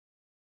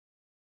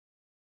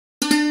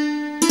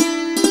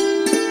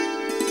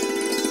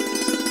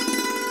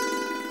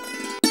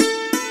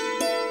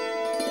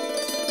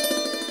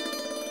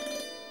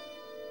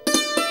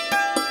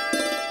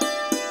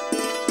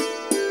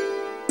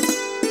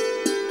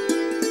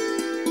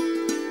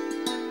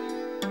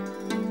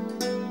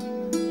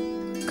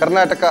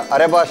ಕರ್ನಾಟಕ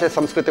ಅರೆಭಾಷೆ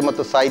ಸಂಸ್ಕೃತಿ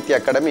ಮತ್ತು ಸಾಹಿತ್ಯ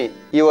ಅಕಾಡೆಮಿ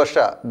ಈ ವರ್ಷ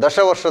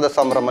ದಶವರ್ಷದ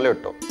ಸಂಭ್ರಮದಲ್ಲಿ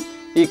ಇಟ್ಟು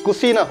ಈ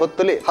ಕುಸಿನ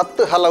ಹೊತ್ತಲಿ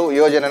 10 ಹಲವು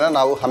ಯೋಜನೆನ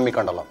ನಾವು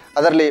ಹಮ್ಮಿಕೊಂಡಲ್ಲ.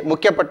 ಅದರಲ್ಲಿ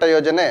ಮುಖ್ಯಪಟ್ಟ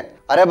ಯೋಜನೆ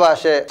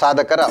ಅರೆಭಾಷೆ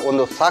ಸಾಧಕರ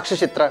ಒಂದು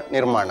ಸಾಕ್ಷ್ಯಚಿತ್ರ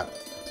ನಿರ್ಮಾಣ.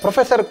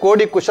 ಪ್ರೊಫೆಸರ್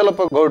ಕೋಡಿ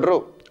ಕುಶಲಪ್ಪ ಗೌಡ್ರು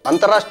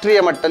ಅಂತಾರಾಷ್ಟ್ರೀಯ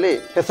ಮಟ್ಟದಲ್ಲಿ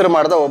ಹೆಸರು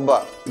ಮಾಡಿದ ಒಬ್ಬ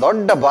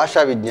ದೊಡ್ಡ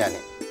ಭಾಷಾ ವಿಜ್ಞಾನಿ.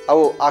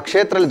 ಅವು ಆ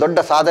ಕ್ಷೇತ್ರದಲ್ಲಿ ದೊಡ್ಡ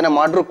ಸಾಧನೆ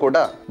ಮಾಡ್ರೂ ಕೂಡ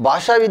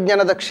ಭಾಷಾ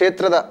ವಿಜ್ಞಾನದ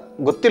ಕ್ಷೇತ್ರದ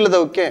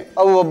ಗೊತ್ತಿಲ್ಲದವಕ್ಕೆ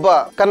ಅವು ಒಬ್ಬ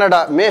ಕನ್ನಡ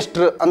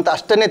ಮೇಷ್ಟ್ರು ಅಂತ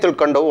ಅಷ್ಟನ್ನೇ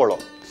ತಿಳ್ಕೊಂಡವು.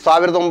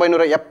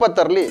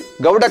 1970ರಲ್ಲಿ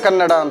ಗೌಡ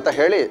ಕನ್ನಡ ಅಂತ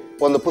ಹೇಳಿ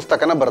ಒಂದು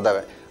ಪುಸ್ತಕನ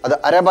ಬರೆದವೆ. ಅದು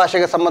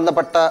ಅರೆಭಾಷೆಗೆ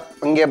ಸಂಬಂಧಪಟ್ಟ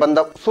ಹಂಗೆ ಬಂದ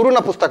ಸುರುನ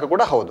ಪುಸ್ತಕ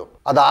ಕೂಡ ಹೌದು.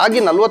 ಅದಾಗಿ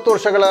 40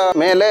 ವರ್ಷಗಳ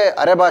ಮೇಲೆ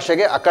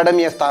ಅರೆಭಾಷೆಗೆ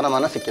ಅಕಾಡೆಮಿಯ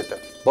ಸ್ಥಾನಮಾನ ಸಿಕ್ಕಿತ್ತು.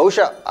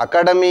 ಬಹುಶಃ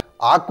ಅಕಾಡೆಮಿ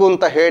ಹಾಕು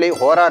ಅಂತ ಹೇಳಿ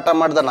ಹೋರಾಟ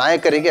ಮಾಡಿದ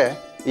ನಾಯಕರಿಗೆ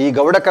ಈ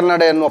ಗೌಡ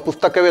ಕನ್ನಡ ಎನ್ನುವ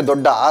ಪುಸ್ತಕವೇ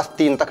ದೊಡ್ಡ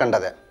ಆಸ್ತಿ ಅಂತ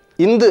ಕಂಡದೆ.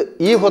 ಇಂದು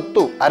ಈ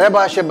ಹೊತ್ತು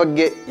ಅರೆಭಾಷೆ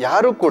ಬಗ್ಗೆ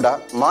ಯಾರೂ ಕೂಡ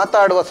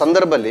ಮಾತಾಡುವ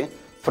ಸಂದರ್ಭದಲ್ಲಿ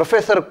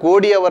ಪ್ರೊಫೆಸರ್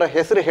ಕೋಡಿ ಅವರ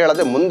ಹೆಸರು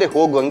ಹೇಳದೆ ಮುಂದೆ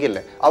ಹೋಗುವಂಗಿಲ್ಲ.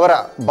 ಅವರ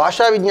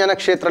ಭಾಷಾ ವಿಜ್ಞಾನ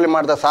ಕ್ಷೇತ್ರದಲ್ಲಿ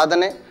ಮಾಡಿದ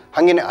ಸಾಧನೆ,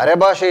 ಹಾಗೆಯೇ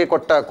ಅರೆಭಾಷೆಗೆ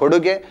ಕೊಟ್ಟ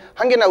ಕೊಡುಗೆ,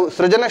 ಹಾಗೆ ನಾವು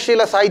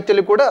ಸೃಜನಶೀಲ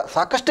ಸಾಹಿತ್ಯದಲ್ಲಿ ಕೂಡ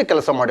ಸಾಕಷ್ಟು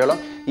ಕೆಲಸ ಮಾಡೋಣ.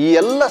 ಈ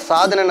ಎಲ್ಲ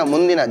ಸಾಧನೆನ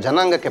ಮುಂದಿನ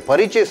ಜನಾಂಗಕ್ಕೆ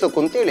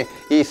ಪರಿಚಯಿಸೋಕು ಅಂತೇಳಿ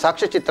ಈ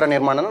ಸಾಕ್ಷ್ಯಚಿತ್ರ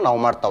ನಿರ್ಮಾಣನ ನಾವು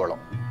ಮಾಡ್ತಾವಳು.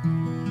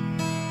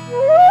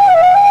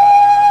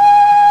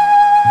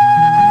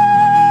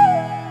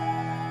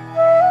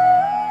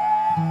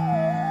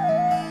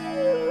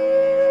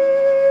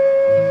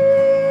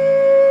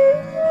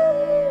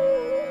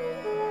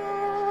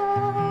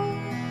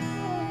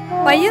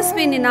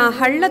 ಪಯಸ್ವಿನಿನ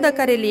ಹಳ್ಳದ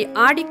ಕರೆಲಿ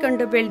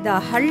ಆಡಿಕೊಂಡು ಬೆಳೆದ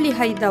ಹಳ್ಳಿ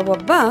ಹೈದ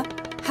ಒಬ್ಬ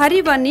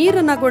ಹರಿವ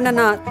ನೀರಿನ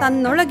ಗುಣನ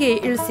ತನ್ನೊಳಗೆ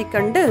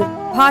ಇಳಿಸಿಕೊಂಡು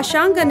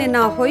ಭಾಷಾಂಗನಿನ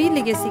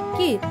ಹೊಯ್ಲಿಗೆ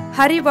ಸಿಕ್ಕಿ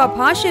ಹರಿವ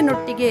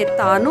ಭಾಷೆನೊಟ್ಟಿಗೆ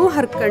ತಾನೂ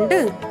ಹರ್ಕಂಡು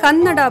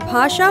ಕನ್ನಡ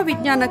ಭಾಷಾ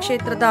ವಿಜ್ಞಾನ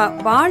ಕ್ಷೇತ್ರದ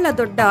ಬಹಳ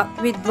ದೊಡ್ಡ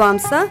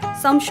ವಿದ್ವಾಂಸ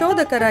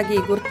ಸಂಶೋಧಕರಾಗಿ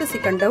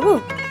ಗುರುತಿಸಿಕೊಂಡವು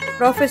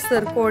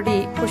ಪ್ರೊಫೆಸರ್ ಕೋಡಿ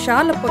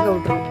ಕುಶಾಲಪ್ಪ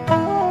ಗೌಡ್ರು.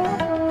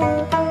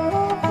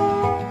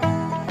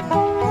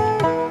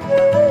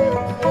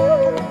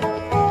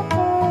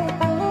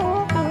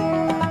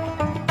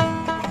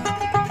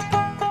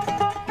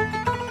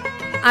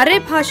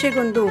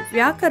 ಅರೆಭಾಷೆಗೊಂದು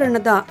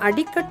ವ್ಯಾಕರಣದ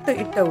ಅಡಿಕಟ್ಟು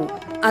ಇಟ್ಟವು.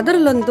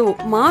 ಅದರಲ್ಲೊಂದು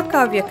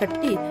ಮಾಕಾವ್ಯ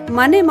ಕಟ್ಟಿ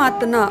ಮನೆ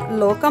ಮಾತನ್ನ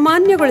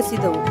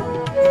ಲೋಕಮಾನ್ಯಗೊಳಿಸಿದವು.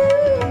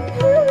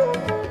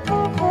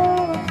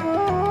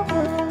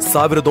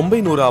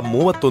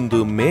 1931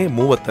 ಮೇ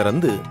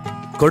 30ರಂದು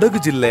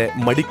ಕೊಡಗು ಜಿಲ್ಲೆ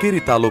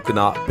ಮಡಿಕೇರಿ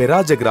ತಾಲೂಕಿನ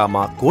ಪೆರಾಜ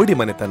ಗ್ರಾಮ ಕೋಡಿ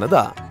ಮನೆತನದ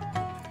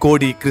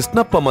ಕೋಡಿ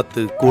ಕೃಷ್ಣಪ್ಪ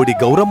ಮತ್ತು ಕೋಡಿ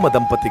ಗೌರಮ್ಮ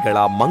ದಂಪತಿಗಳ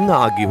ಮಂಗ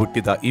ಆಗಿ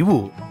ಹುಟ್ಟಿದ ಇವು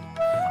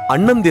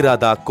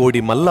ಅಣ್ಣಂದಿರಾದ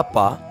ಕೋಡಿ ಮಲ್ಲಪ್ಪ,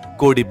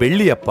 ಕೋಡಿ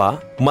ಬೆಳ್ಳಿಯಪ್ಪ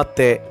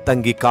ಮತ್ತೆ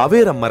ತಂಗಿ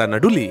ಕಾವೇರಮ್ಮರ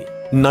ನಡುಲಿ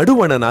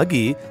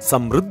ನಡುವಣನಾಗಿ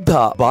ಸಮೃದ್ಧ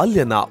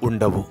ಬಾಲ್ಯನ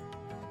ಉಂಡವು.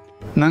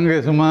 ನನಗೆ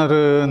ಸುಮಾರು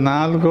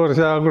 4 ವರ್ಷ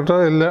ಆಗ್ಬಿಟ್ಟು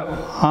ಇಲ್ಲ.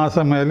 ಆ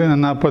ಸಮಯದಲ್ಲಿ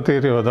ನನ್ನ ಅಪ್ಪ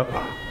ತೀರಿ ಹೋದ.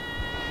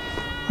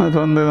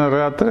 ಅದೊಂದಿನ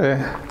ರಾತ್ರಿ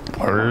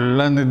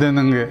ಒಳ್ಳೆ ನಿದ್ದೆ.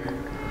 ನನಗೆ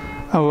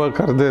ಅವ್ವ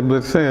ಕರೆದೆ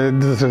ಬಿರ್ಸ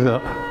ಎದ್ದಿಸಿದ.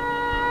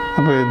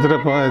 ಅಪ್ಪ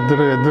ಎದ್ರಪ್ಪ,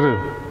 ಎದ್ರು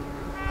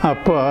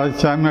ಅಪ್ಪ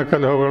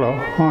ಚಾಮ್ಯಕಲ್ಲಿ ಹೋಗೋಳು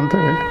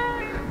ಅಂತೇಳಿ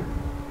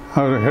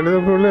ಅವರು ಹೇಳಿದ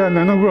ಕೂಡಲೇ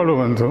ನನಗಳು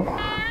ಬಂತು.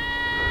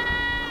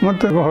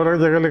 ಮತ್ತು ಹೊರಗೆ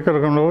ಜಗಲಿ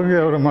ಕರ್ಕೊಂಡು ಹೋಗಿ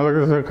ಅವರು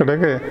ಮಲಗಿಸೋ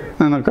ಕಡೆಗೆ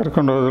ನನ್ನ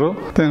ಕರ್ಕೊಂಡು ಹೋದರು.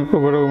 ತೆಂಕು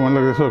ಬರೋ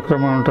ಮಲಗಿಸೋ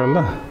ಕ್ರಮ ಉಂಟಲ್ಲ,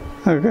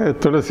 ಅದಕ್ಕೆ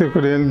ತುಳಸಿ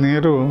ಕುಡಿಯಲ್ಲಿ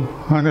ನೀರು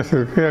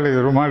ಅನಿಸಲಿಕ್ಕೆ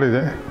ಹೇಳಿದರು.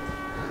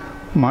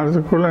 ಮಾಡಿದ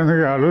ಕೂಡ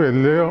ನನಗೆ ಅಳು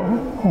ಎಲ್ಲಿಯೋ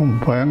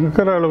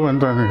ಭಯಂಕರ ಅಳು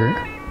ಬಂತು ನನಗೆ.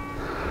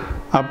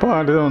 ಅಪ್ಪ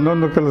ಆಡಿದ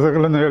ಒಂದೊಂದು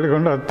ಕೆಲಸಗಳನ್ನು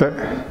ಹೇಳಿಕೊಂಡು ಅತ್ತೆ.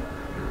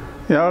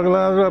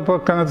 ಯಾವಾಗಲಾದರೂ ಅಪ್ಪ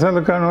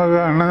ಕನಸಲ್ಲಿ ಕಾಣುವಾಗ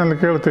ಅಣ್ಣನಲ್ಲಿ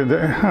ಕೇಳ್ತಿದ್ದೆ,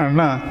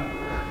 ಅಣ್ಣ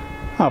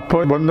ಅಪ್ಪ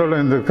ಬಂದೋಳು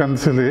ಎಂದು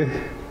ಕನಸಲಿ,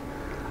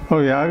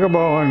 ಅವು ಯಾಗ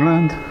ಬಾವ ಅಣ್ಣ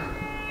ಅಂತ.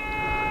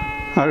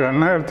 ಆಗ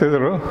ಅಣ್ಣ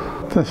ಹೇಳ್ತಿದ್ರು,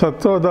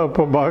 ಸತ್ತೋದ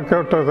ಅಪ್ಪ ಬಾಕಿ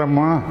ಹೊಟ್ಟದಮ್ಮ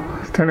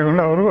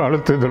ತಿಳಿಕೊಂಡು ಅವರು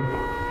ಅಳುತ್ತಿದ್ದರು.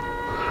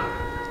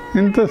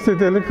 ಇಂಥ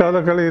ಸ್ಥಿತಿಯಲ್ಲಿ ಕಾಲ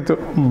ಕಳೆಯಿತು.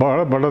 ಭಾಳ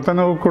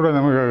ಬಡತನವೂ ಕೂಡ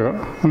ನಮಗಾಗ.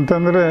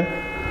 ಅಂತಂದರೆ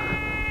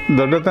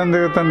ದೊಡ್ಡ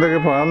ತಂದೆಗೆ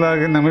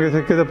ಪಾಲಾಗಿ ನಮಗೆ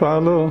ಸಿಕ್ಕಿದ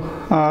ಪಾಲು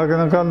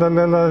ಆಗಿನ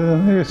ಕಾಲದಲ್ಲೆಲ್ಲ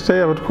ಇಷ್ಟೇ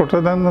ಅವ್ರು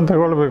ಕೊಟ್ಟದನ್ನು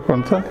ತಗೊಳ್ಬೇಕು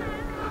ಅಂತ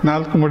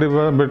 4 ಮುಡಿ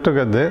ಬಿಟ್ಟು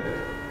ಗದ್ದೆ,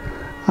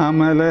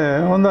 ಆಮೇಲೆ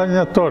ಒಂದು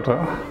 5 ತೋಟ,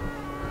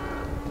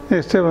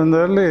 ಇಷ್ಟೇ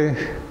ಬಂದರಲ್ಲಿ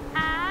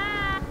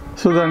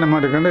ಸುಧಾರಣೆ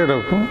ಮಾಡಿಕೊಂಡು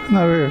ಇರೋಕು.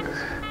 ನಾವು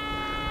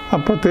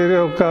ಅಪ್ಪ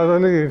ತೀರಿಯೋ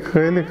ಕಾಲದಲ್ಲಿ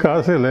ಕೈಲಿ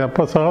ಕಾಸಿಲ್ಲ.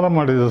 ಅಪ್ಪ ಸಾಲ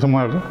ಮಾಡಿದ್ದು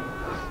ಸುಮಾರು.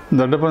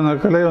 ದೊಡ್ಡಪ್ಪನ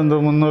ಕಲೆ ಒಂದು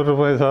 300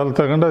 ರೂಪಾಯಿ ಸಾಲ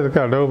ತಗೊಂಡು ಅದಕ್ಕೆ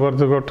ಅಡವು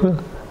ಬರೆದು ಕೊಟ್ಟು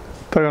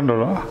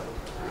ತಗೊಂಡಳು.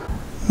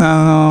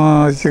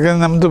 ನಾನು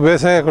ನಮ್ಮದು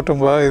ಬೇಸಾಯ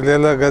ಕುಟುಂಬ,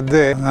 ಇಲ್ಲೆಲ್ಲ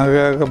ಗದ್ದೆ.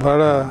 ನಾವಾಗ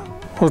ಭಾಳ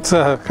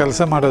ಉತ್ಸಾಹ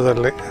ಕೆಲಸ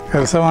ಮಾಡೋದಲ್ಲಿ.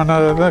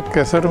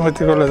 ಕೆಸರು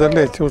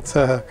ಮೆತ್ತಿಕೊಳ್ಳೋದ್ರಲ್ಲಿ ಹೆಚ್ಚು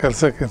ಉತ್ಸಾಹ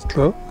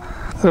ಕೆಲಸಕ್ಕಿಂತಲೂ.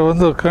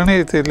 ಒಂದು ಕಣಿ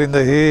ಇತ್ತು,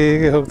 ಇಲ್ಲಿಂದ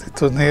ಹೀಗೆ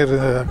ಹೋಗ್ತಿತ್ತು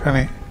ನೀರಿನ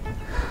ಕಣಿ.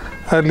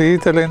 ಅಲ್ಲಿ ಈ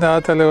ತಲೆಯಿಂದ ಆ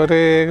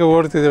ತಲೆವರೆಗೆ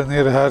ಓಡ್ತಿದ್ದೆವು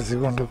ನೀರು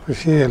ಹಾರಿಸಿಕೊಂಡು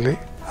ಖುಷಿಯಲ್ಲಿ.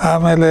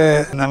 ಆಮೇಲೆ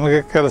ನಮಗೆ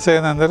ಕೆಲಸ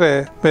ಏನಂದರೆ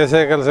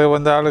ಬೇಸಾಯ ಕೆಲಸ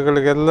ಬಂದ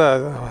ಆಳುಗಳಿಗೆಲ್ಲ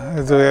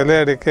ಇದು ಎಲೆ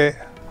ಅಡಿಕೆ,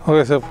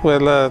 ಹೊಗೆ ಸೊಪ್ಪು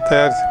ಎಲ್ಲ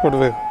ತಯಾರಿಸಿ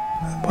ಕೊಡಬೇಕು.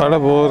 ಭಾಳ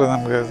ಬೋರು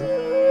ನಮಗೆ ಅದು.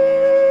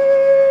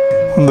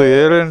 ಒಂದು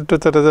 7-8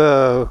 ಥರದ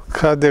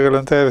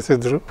ಖಾದ್ಯಗಳನ್ನು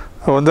ತಯಾರಿಸಿದ್ರು,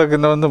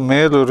 ಒಂದಕ್ಕಿಂತ ಒಂದು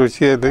ಮೇಲು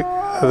ರುಚಿಯಲ್ಲಿ.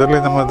 ಅದರಲ್ಲಿ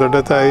ನಮ್ಮ ದೊಡ್ಡ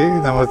ತಾಯಿ,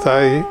 ನಮ್ಮ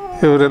ತಾಯಿ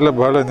ಇವರೆಲ್ಲ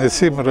ಭಾಳ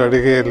ನೆಸ್ಸೀಮರು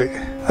ಅಡುಗೆಯಲ್ಲಿ.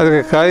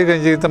 ಅದಕ್ಕೆ ಕಾಯಿ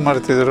ಗಂಜಿ ಅಂತ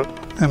ಮಾಡ್ತಿದ್ರು.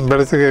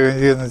 ಬೆಳತಿಗೆ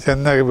ಗಂಜಿಯನ್ನು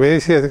ಚೆನ್ನಾಗಿ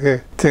ಬೇಯಿಸಿ ಅದಕ್ಕೆ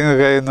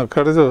ತೆಂಗಿನಕಾಯಿಯನ್ನು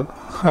ಕಡಿದು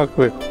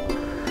ಹಾಕಬೇಕು.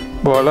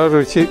 ಭಾಳ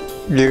ರುಚಿ.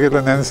 ಈಗೆಲ್ಲ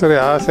ನೆನೆಸರೆ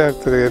ಆಸೆ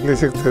ಆಗ್ತದೆ, ಎಲ್ಲಿ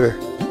ಸಿಗ್ತದೆ.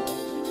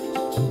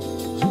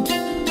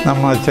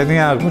 ನಮ್ಮ ಚನಿ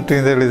ಆಗ್ಬಿಟ್ಟು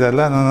ಅಂತ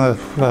ಹೇಳಿದಲ್ಲ, ನನ್ನ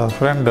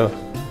ಫ್ರೆಂಡು,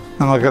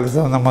 ನಮ್ಮ ಕೆಲಸ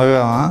ನಮ್ಮ ಮಗ,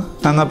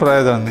 ನನ್ನ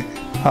ಪ್ರಾಯದವನ್ನೇ.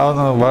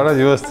 ಅವನು ಭಾಳ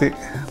ಜೀವಸ್ತಿ,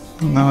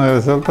 ನಮಗೆ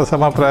ಸ್ವಲ್ಪ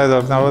ಸಮ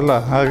ಪ್ರಾಯದವ್ರು ನಾವೆಲ್ಲ.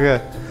 ಹಾಗೆ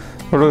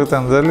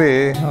ಹುಡುಗತನದಲ್ಲಿ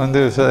ಒಂದು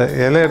ದಿವಸ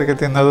ಎಲೆ ಅಡಿಕೆ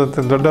ತಿನ್ನೋದು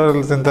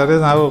ದೊಡ್ಡವರೆಲ್ಲ ತಿಂತಾರೆ,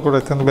 ನಾವು ಕೂಡ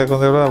ತಿನ್ನಬೇಕು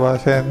ಅಂತ ಹೇಳೋ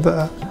ಭಾಷೆಯಿಂದ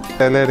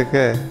ಎಲೆ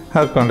ಅಡಿಕೆ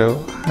ಹಾಕ್ಕೊಂಡೆವು.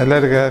 ಎಲೆ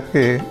ಅಡಿಕೆ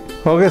ಹಾಕಿ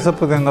ಹೊಗೆ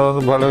ಸೊಪ್ಪು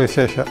ತಿನ್ನೋದು ಭಾಳ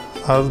ವಿಶೇಷ.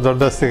 ಅದು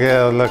ದೊಡ್ಡಸ್ತಿಗೆ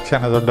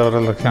ಲಕ್ಷಣ, ದೊಡ್ಡವರ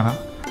ಲಕ್ಷಣ.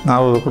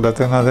 ನಾವು ಕೂಡ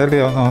ತಿನ್ನೋದೇಳಿ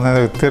ಅವನು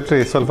ನನಗೆ ತಿರ್ಟಿ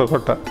ಸ್ವಲ್ಪ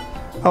ಕೊಟ್ಟ,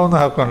 ಅವನು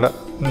ಹಾಕ್ಕೊಂಡ.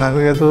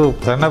 ನನಗೆ ಅದು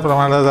ಸಣ್ಣ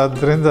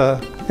ಪ್ರಮಾಣದಾದ್ದರಿಂದ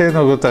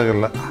ಏನೂ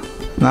ಗೊತ್ತಾಗಲ್ಲ.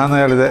 ನಾನು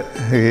ಹೇಳಿದೆ,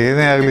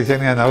 ಏನೇ ಆಗಲಿ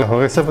ಶನಿ, ನಾವು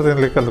ಹೊಗೆ ಸೊಪ್ಪು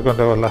ತಿನ್ನಲಿಕ್ಕೆ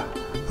ಕಲ್ತ್ಕೊಂಡೇವಲ್ಲ,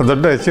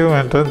 ದೊಡ್ಡ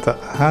ಅಚೀವ್ಮೆಂಟ್ ಅಂತ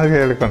ಹಾಗೆ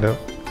ಹೇಳಿಕೊಂಡೆವು.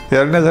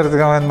 ಎರಡನೇ ಸರ್ತಿ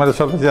ಏನು ಮಾಡಿ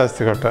ಸ್ವಲ್ಪ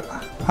ಜಾಸ್ತಿ ಕೊಟ್ಟ.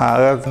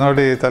 ಆಗ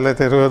ನೋಡಿ ತಲೆ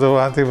ತಿರುಗೋದು,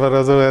 ವಾಂತಿ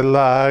ಬರೋದು ಎಲ್ಲ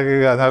ಆಗಿ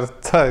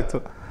ಅನರ್ಥ ಆಯಿತು.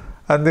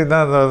 ಅಂದಿನ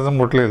ಅದನ್ನು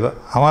ಮುಟ್ಲಿಲ್ಲ.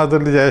 ಅವ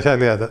ಅದರಲ್ಲಿ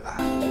ಜಯಶಾಲಿ ಆದ.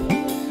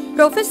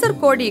 ಪ್ರೊಫೆಸರ್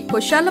ಕೋಡಿ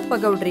ಕುಶಾಲಪ್ಪ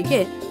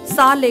ಗೌಡ್ರಿಗೆ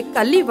ಸಾಲೆ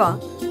ಕಲಿವ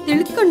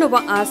ತಿಳ್ಕೊಳ್ಳುವ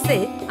ಆಸೆ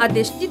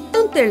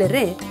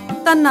ಅದೆಷ್ಟಿತ್ತಂತೇಳಿದ್ರೆ,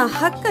 ತನ್ನ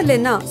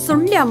ಹಕ್ಕಲೆನ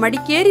ಸುಳ್ಯ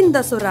ಮಡಿಕೇರಿಂದ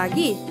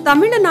ಸುರಾಗಿ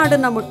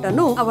ತಮಿಳುನಾಡಿನ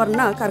ಮುಟ್ಟನು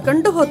ಅವರನ್ನ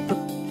ಕರ್ಕೊಂಡು ಹೊತ್ತು.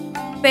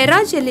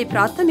 ಪೆರಾಜೆಯಲ್ಲಿ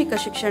ಪ್ರಾಥಮಿಕ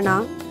ಶಿಕ್ಷಣ,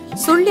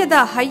 ಸುಳ್ಯದ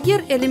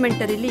ಹೈಯರ್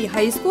ಎಲಿಮೆಂಟರಿಲಿ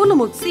ಹೈಸ್ಕೂಲ್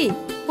ಮುಗಿಸಿ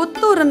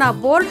ಪುತ್ತೂರಿನ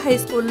ಬೋರ್ಡ್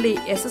ಹೈಸ್ಕೂಲ್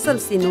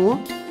SSLCನೂ,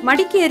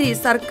 ಮಡಿಕೇರಿ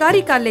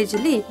ಸರ್ಕಾರಿ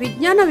ಕಾಲೇಜಲ್ಲಿ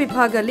ವಿಜ್ಞಾನ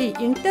ವಿಭಾಗದಲ್ಲಿ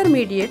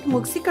ಇಂಟರ್ಮೀಡಿಯೇಟ್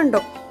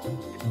ಮುಗಿಸಿಕೊಂಡು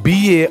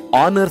BA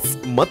ಆನರ್ಸ್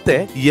ಮತ್ತೆ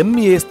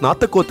MA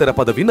ಸ್ನಾತಕೋತ್ತರ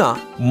ಪದವಿನ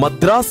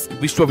ಮದ್ರಾಸ್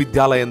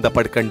ವಿಶ್ವವಿದ್ಯಾಲಯದಿಂದ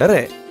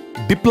ಪಡ್ಕೊಂಡರೆ,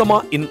 ಡಿಪ್ಲೊಮಾ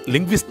ಇನ್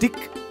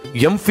ಲಿಂಗ್ವಿಸ್ಟಿಕ್,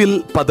 MPhil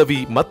ಪದವಿ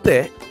ಮತ್ತೆ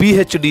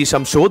PhD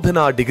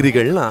ಸಂಶೋಧನಾ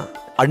ಡಿಗ್ರಿಗಳನ್ನ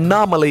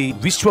ಅಣ್ಣಾಮಲೈ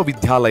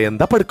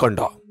ವಿಶ್ವವಿದ್ಯಾಲಯದಿಂದ ಪಡ್ಕೊಂಡ.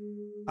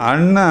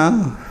 ಅಣ್ಣ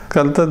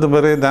ಕಲ್ತದ್ದು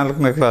ಬರೀ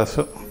 4ನೇ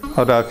ಕ್ಲಾಸು.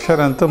 ಅವರ ಅಕ್ಷರ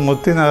ಅಂತೂ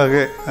ಮುತ್ತಿನ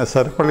ಹಾಗೆ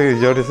ಸರಪಳಿ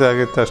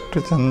ಜೋಡಿಸಾಗಿತ್ತು, ಅಷ್ಟು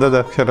ಚಂದದ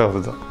ಅಕ್ಷರ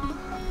ಅವ್ರದ್ದು.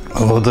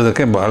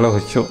 ಓದೋದಕ್ಕೆ ಭಾಳ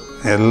ಹುಚ್ಚು.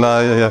 ಎಲ್ಲ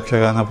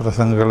ಯಕ್ಷಗಾನ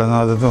ಪ್ರಸಂಗಗಳನ್ನು,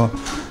 ಅದನ್ನು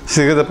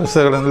ಸಿಗದ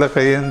ಪುಸ್ತಕಗಳನ್ನೆಲ್ಲ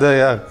ಕೈಯಿಂದ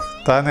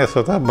ತಾನೇ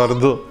ಸ್ವತಃ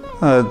ಬರೆದು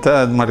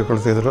ಅದು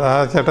ಮಾಡಿಕೊಳ್ತಿದ್ರು. ಆ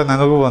ಚಟ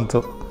ನನಗೂ ಬಂತು.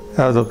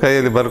 ಯಾವುದು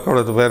ಕೈಯಲ್ಲಿ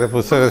ಬರ್ಕೊಳ್ಳೋದು, ಬೇರೆ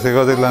ಪುಸ್ತಕ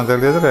ಸಿಗೋದಿಲ್ಲ ಅಂತ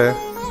ಹೇಳಿದರೆ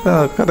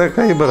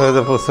ಕೈ ಬರೋದ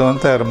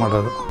ಪುಸ್ತಕವನ್ನು ತಯಾರು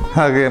ಮಾಡೋದು.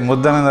 ಹಾಗೆ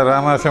ಮುದ್ದಣ್ಣನ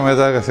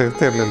ರಾಮಾಶ್ರಮದಾಗ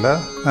ಸಿಗ್ತಿರಲಿಲ್ಲ.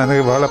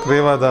 ನನಗೆ ಬಹಳ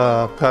ಪ್ರಿಯವಾದ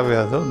ಕಾವ್ಯ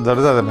ಅದು.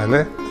 ದೊಡ್ಡದಾದ ಮೇಲೆ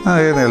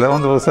ಏನಿಲ್ಲ,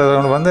 ಒಂದು ಪುಸ್ತಕ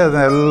ತಗೊಂಡು ಬಂದೆ,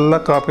 ಅದನ್ನೆಲ್ಲ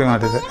ಕಾಪಿ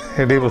ಮಾಡಿದೆ,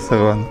 ಇಡೀ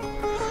ಪುಸ್ತಕವನ್ನು.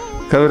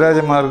 ಕವಿರಾಜ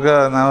ಮಾರ್ಗ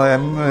ನಾವು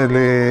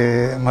ಇಲ್ಲಿ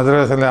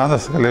ಮದ್ರಾಸಲ್ಲಿ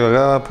ಆನರ್ಸ್ ಕಲಿಯುವಾಗ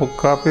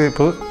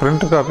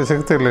ಪ್ರಿಂಟ್ ಕಾಪಿ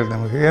ಸಿಗ್ತಿರ್ಲಿಲ್ಲ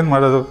ನಮಗೆ. ಏನು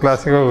ಮಾಡೋದು,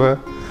 ಕ್ಲಾಸಿಗೆ ಹೋಗುವ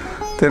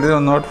ತಿಳಿದು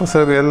ಒಂದು ನೋಟ್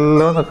ಪುಸ್ತಕ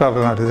ಎಲ್ಲವನ್ನೂ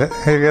ಕಾಪಿ ಮಾಡಿದೆ.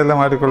 ಹೀಗೆಲ್ಲ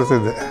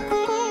ಮಾಡಿಕೊಳ್ತಿದ್ದೆ.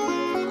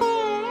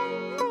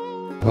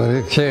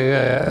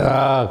 ಪರೀಕ್ಷೆಗೆ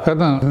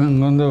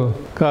ನನಗೊಂದು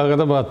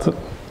ಕಾಗದ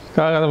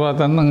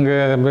ಬಾತನ್ನು ನನಗೆ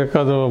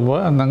ಬೇಕಾದ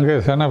ನನಗೆ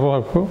ಸೆಣಬು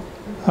ಹಾಕು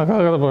ಆ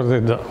ಕಾಗದ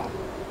ಬರೆದಿದ್ದ.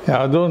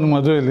 ಯಾವುದೋ ಒಂದು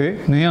ಮದುವೆಯಲ್ಲಿ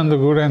ನೀ ಒಂದು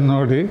ಗೂಡೆಯನ್ನು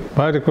ನೋಡಿ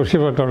ಭಾರಿ ಖುಷಿ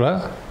ಪಟ್ಟೋಳ,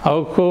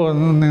 ಅವಕ್ಕೂ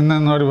ನಿನ್ನ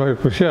ನೋಡಿ ಭಾರಿ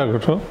ಖುಷಿ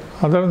ಆಗಿಬಿಟ್ಟು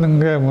ಅದರಲ್ಲಿ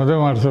ನಿಮಗೆ ಮದುವೆ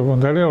ಮಾಡಿಸ್ಬೇಕು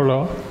ಅಂತೇಳಿ ಅವಳು,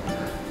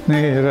 ನೀ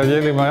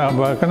ರಜೆಯಲ್ಲಿ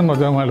ಬಾಕಂಡು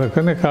ಮದುವೆ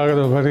ಮಾಡೋಕ್ಕೆ ನೀ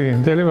ಕಾಗದ ಬರೀ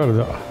ಅಂತೇಳಿ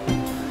ಬರೆದು.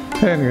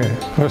 ಹೇಗೆ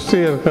ಫಸ್ಟ್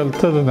ಇಯರ್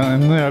ಕಲ್ತದ್ದು ನಾನು,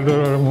 ಇನ್ನೂ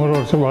 2-3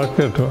 ವರ್ಷ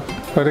ಬಾಕಿ ಇತ್ತು.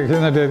 ಪರೀಕ್ಷೆ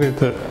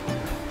ನಡೆಯೋದಿತ್ತು,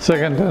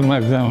 ಸೆಕೆಂಡ್ ಟರ್ಮ್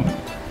ಎಕ್ಸಾಮ್.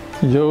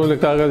 ಜೋಲಿ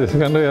ಕಾಗದ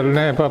ಇಸ್ಕೊಂಡು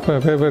 2ನೇ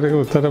ಪೇಪರಿಗೆ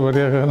ಉತ್ತರ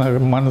ಬರೆಯೋಕೆ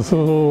ನನಗೆ ಮನಸ್ಸು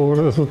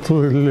ಸುತ್ತು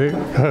ಇಲ್ಲಿ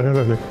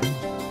ಕಾಗದಲ್ಲಿ.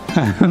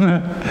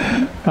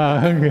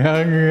 ಹಾಗೆ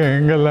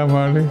ಹೆಂಗೆಲ್ಲ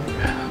ಮಾಡಿ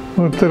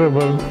ಉತ್ತರ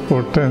ಬರೆದು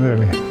ಕೊಟ್ಟೆ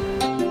ಅಂತೇಳಿ.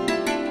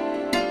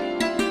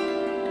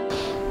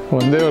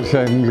 ಒಂದೇ ವರ್ಷ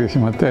ಇಂಗ್ಲೀಷ್,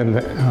 ಮತ್ತೆ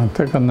ಅಲ್ಲೇ,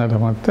 ಮತ್ತು ಕನ್ನಡ,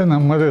 ಮತ್ತು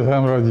ನಮ್ಮದೇ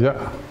ಸಾಮ್ರಾಜ್ಯ.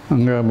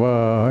 ಹಂಗೆ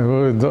ಇವು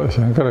ಇದ್ದು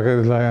ಶಂಕರ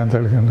ಕೈಲಾಯ ಅಂತ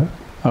ಹೇಳ್ಕೊಂಡು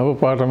ಅವು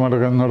ಪಾಠ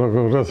ಮಾಡ್ಕೊಂಡು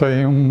ನೋಡೋಕೆ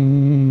ರಸಯಂ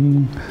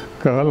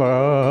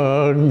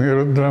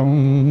ಕಾಲಾಗ್ನಿರುದ್ರಂ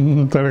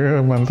ತಲೆಗೆ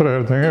ಮಂತ್ರ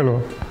ಹೇಳ್ದಂಗೆ ಹೇಳು.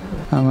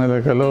 ಆಮೇಲೆ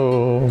ಕೆಲವು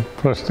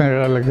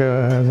ಪ್ರಶ್ನೆಗಳಿಗೆ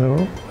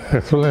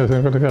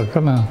ಎಕ್ಸ್ಪ್ಲನೇಷನ್ ಕೊಡೋಕೆ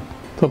ಅಕ್ಕನ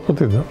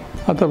ತಪ್ಪುತ್ತಿದ್ದು.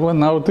 ಆ ತಪ್ಪು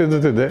ನಾವು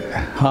ತಿದ್ದುತ್ತಿದ್ದೆ.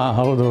 ಹಾಂ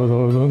ಹೌದು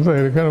ಅಂತ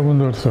ಹೇಳ್ಕೊಂಡು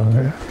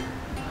ಮುಂದುವರ್ಸೋಂಗೆ.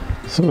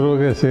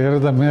 ಶುರುವಿಗೆ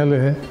ಸೇರಿದ ಮೇಲೆ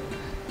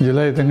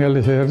ಜುಲೈ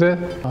ತಿಂಗಳಲ್ಲಿ ಸೇರಿದ್ರೆ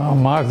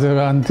ಮಾರ್ಚ್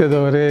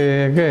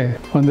ಅಂತ್ಯದವರೆಗೆ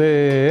ಒಂದೇ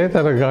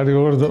ಥರ ಗಾಡಿ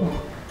ಓಡ್ದು.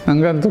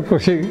 ನನಗಂತೂ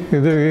ಖುಷಿ.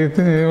 ಇದು ಈ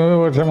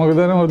ವರ್ಷ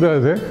ಮುಗಿದರೆ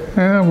ಮದುವೆ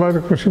ಏನೋ ಭಾರಿ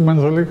ಖುಷಿ,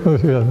 ಮನಸ್ಸಲ್ಲಿ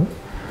ಖುಷಿ ಅದು.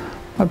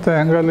 ಮತ್ತು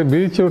ಹಂಗಲ್ಲಿ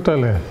ಬೀಚ್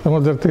ಊಟಲ್ಲೇ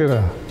ಸಮುದ್ರ ತೀರ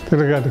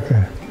ತಿರುಗಾಟಕ್ಕೆ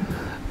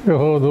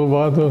ಹೋದು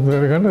ಬಾದು ಅಂತ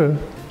ಹೇಳ್ಕೊಂಡು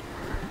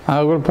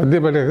ಆಗಳು ಪದ್ಯ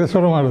ಬರೆಯೋಕ್ಕೆ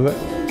ಶುರು ಮಾಡಿದೆ.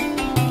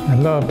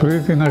 ಎಲ್ಲ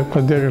ಪ್ರೀತಿನ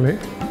ಪದ್ಯಗಳೇ.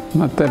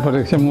 ಮತ್ತು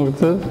ಪರೀಕ್ಷೆ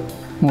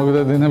ಮುಗಿದ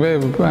ದಿನವೇ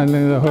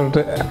ಅಲ್ಲಿಂದ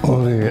ಹೊರಟೆ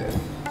ಊರಿಗೆ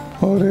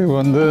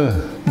ಬಂದು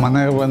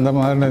ಮನೆಗೆ ಬಂದ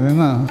ಮಾರನೇ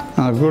ದಿನ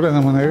ಗೂಡಿನ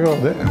ಮನೆಗೆ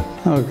ಹೋದೆ.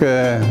 ಅವಕ್ಕೆ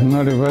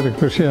ನೋಡಿ ಭಾರಿ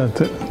ಖುಷಿ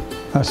ಆಯ್ತು.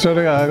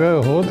 ಅಷ್ಟೊಳಗೆ ಆಗ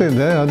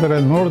ಹೋಗ್ತಿದ್ದೆ, ಆದರೆ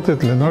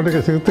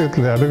ನೋಡಲಿಕ್ಕೆ ಸಿಗ್ತಿತ್ತು,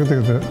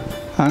 ಅಡುಗುತ್ತಿತ್ತು.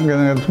 ಹಾಗೆ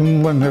ನನಗೆ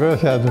ತುಂಬ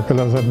ನಿರಾಶೆ ಆಯಿತು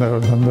ಕೆಲವು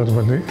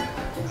ಸಂದರ್ಭದಲ್ಲಿ.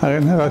 ಹಾಗೆ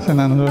ನಿರಾಶೆ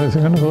ನಾನು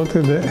ಅನುಭವಿಸಿಕೊಂಡು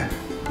ಹೋಗ್ತಿದ್ದೆ.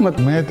 ಮತ್ತು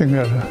ಮೇ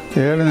ತಿಂಗಳ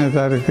 7ನೇ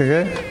ತಾರೀಕಿಗೆ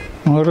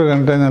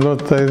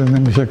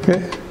 3:45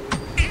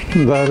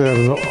 ದಾರಿ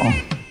ಹರಿದು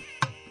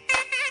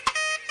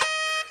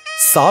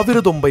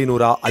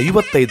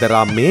 1955ರ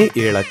ಮೇ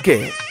 7ಕ್ಕೆ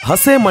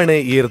ಹಸೆಮಣೆ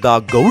ಏರ್ದ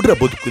ಗೌಡ್ರ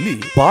ಬದುಕುಲಿ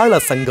ಬಾಳ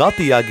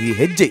ಸಂಗಾತಿಯಾಗಿ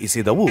ಹೆಜ್ಜೆ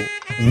ಇಸಿದವು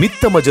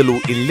ಮಿತ್ತಮಜಲು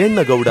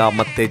ಇಲ್ಲೆಣ್ಣಗೌಡ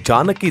ಮತ್ತೆ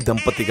ಜಾನಕಿ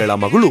ದಂಪತಿಗಳ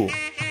ಮಗಳು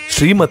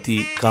ಶ್ರೀಮತಿ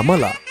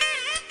ಕಮಲ.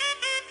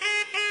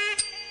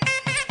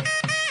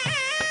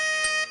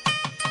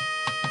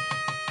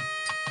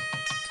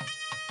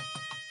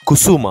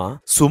 ಕುಸುಮ,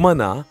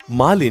 ಸುಮನ,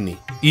 ಮಾಲಿನಿ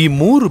ಈ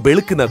 3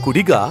 ಬೆಳಕಿನ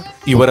ಕುಡಿಗ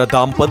ಇವರ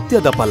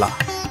ದಾಂಪತ್ಯದ ಫಲ.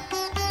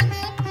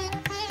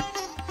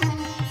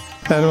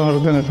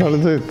 2-3 ದಿನ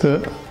ಕಳೆದು ಇತ್ತು,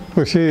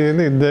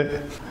 ಖುಷಿಯಲ್ಲಿ ಇದ್ದೆ.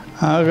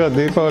 ಆಗ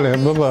ದೀಪಾವಳಿ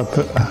ಹಬ್ಬ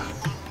ಬಂತು.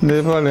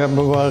 ದೀಪಾವಳಿ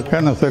ಹಬ್ಬ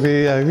ಬಾಕನ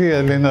ಸರಿಯಾಗಿ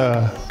ಅಲ್ಲಿಂದ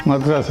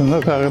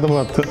ಮದ್ರಾಸಿಂದ ಕಾಗದ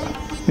ಬಂತು.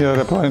 You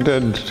are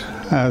appointed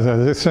as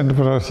assistant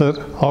professor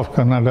of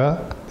Kannada,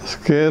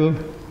 scale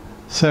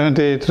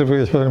 78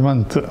 rupees per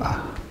month.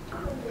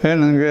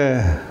 ನನಗೆ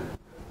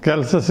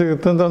ಕೆಲಸ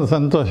ಸಿಗುತ್ತಂತ ಒಂದು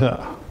ಸಂತೋಷ,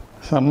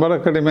 ಸಂಬಳ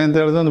ಕಡಿಮೆ ಅಂತ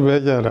ಹೇಳಿದ್ರೆ ಒಂದು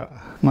ಬೇಜಾರು.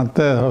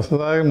 ಮತ್ತು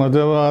ಹೊಸದಾಗಿ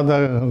ಮದುವೆವಾದ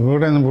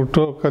ಗೂಡೆನ ಬಿಟ್ಟು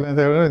ಹೋಗ್ತಾರೆ ಅಂತ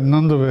ಹೇಳಿದ್ರೆ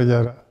ಇನ್ನೊಂದು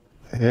ಬೇಜಾರು.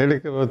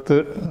 ಹೇಳಿಕೆ ಬಂತು,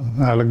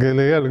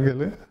 ಅಳ್ಗೆಲಿ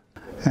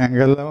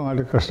ಹೆಂಗೆಲ್ಲ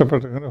ಮಾಡಿ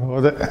ಕಷ್ಟಪಟ್ಟುಕೊಂಡು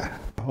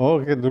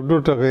ಹೋಗಿ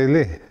ದುಡ್ಡು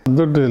ಕೈಲಿ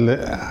ದುಡ್ಡು ಇಲ್ಲೇ.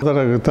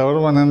 ಅದರ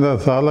ತವರು ಮನೆಯಿಂದ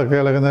ಸಾಲ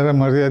ಕೇಳಕಂದರೆ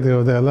ಮರ್ಯಾದೆ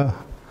ಹೋದೆ ಅಲ್ಲ,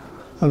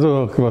 ಅದು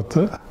ಹೋಗಿ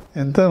ಬಂತು.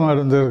 ಎಂತ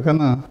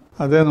ಮಾಡೋದಕ್ಕನ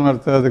ಅದೇನು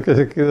ಮಾಡ್ತಾರೆ, ಅದಕ್ಕೆ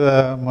ಸಿಕ್ಕಿದ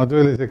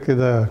ಮದುವೆಲಿ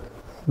ಸಿಕ್ಕಿದ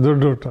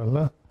ದುಡ್ಡು ಉಂಟಲ್ಲ,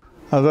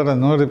 ಅದರ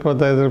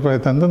 125 ರೂಪಾಯಿ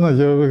ತಂದು ನಾನು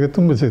ಜೇಬಿಗೆ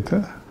ತುಂಬಿಸಿತ್ತು.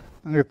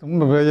 ನನಗೆ ತುಂಬ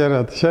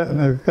ಬೇಜಾರಾಯ್ತು.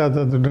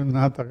 ಅದಕ್ಕಾದ ದುಡ್ಡನ್ನು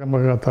ನಾ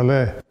ತಗೊಂಬೇಕಾತಲೆ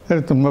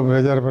ಹೇಳಿ ತುಂಬ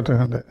ಬೇಜಾರು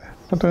ಪಟ್ಟುಕೊಂಡೆ.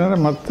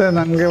 ಮತ್ತೆ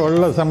ನನಗೆ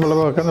ಒಳ್ಳೆ ಸಂಬಳ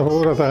ಬೇಕಂದ್ರೆ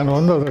ಪೂರ ತಗೊಂಡು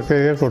ಬಂದು ಅದ್ರ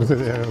ಕೈಗೆ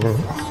ಕೊಡ್ತಿದ್ದೆ.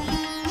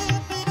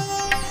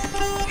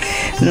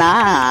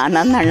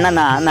 ನನ್ನ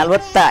ಅಣ್ಣನ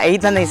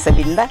 45ನೇ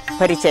ಇಸವಿಯಿಂದ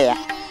ಪರಿಚಯ.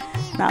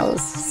 ನಾವು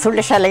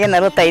ಸುಳ್ಯ ಶಾಲೆಗೆ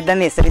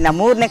 45ನೇ ಇಸವಿ ನಾ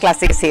 3ನೇ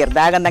ಕ್ಲಾಸಿಗೆ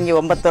ಸೇರಿದಾಗ ನನಗೆ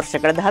 9 ವರ್ಷ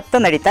ಕಳೆದು 10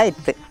 ನಡೀತಾ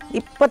ಇತ್ತು.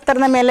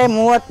 20ರ ಮೇಲೆ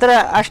 30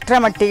 ಅಷ್ಟರ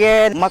ಮಟ್ಟಿಗೆ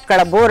ಮಕ್ಕಳ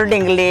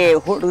ಬೋರ್ಡಿಂಗ್ಲಿ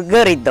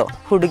ಹುಡುಗರಿದ್ದು,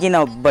 ಹುಡುಗಿನ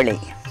ಒಬ್ಬಳಿ.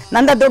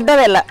 ನಂದ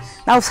ದೊಡ್ಡವೆಲ್ಲ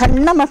ನಾವು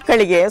ಸಣ್ಣ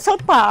ಮಕ್ಕಳಿಗೆ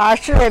ಸ್ವಲ್ಪ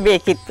ಆಶ್ರಯ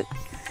ಬೇಕಿತ್ತು.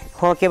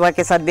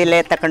 ಬಾಕಿ ಸದ್ದಿಲ್ಲೇ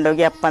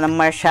ತಗೊಂಡೋಗಿ ಅಪ್ಪ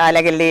ನಮ್ಮ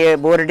ಶಾಲೆಯಲ್ಲಿ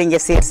ಬೋರ್ಡಿಂಗ್ಗೆ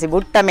ಸೇರಿಸಿ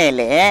ಬಿಟ್ಟ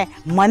ಮೇಲೆ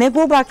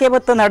ಮನೆಗೂ ಬಾಕಿ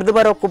ಬತ್ತು ನಡೆದು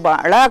ಬರೋಕ್ಕೂ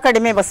ಭಾಳ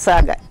ಕಡಿಮೆ ಬಸ್.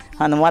 ಆಗ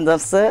ಹನುಮಾನ್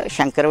ಬಸ್,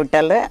 ಶಂಕರ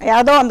ವಿಠಲ್,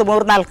 ಯಾವುದೋ ಒಂದು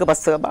 3-4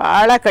 ಬಸ್ಸು,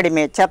 ಭಾಳ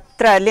ಕಡಿಮೆ.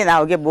 ಛತ್ರ ಅಲ್ಲಿ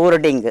ನಾವಿಗೆ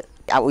ಬೋರ್ಡಿಂಗ್.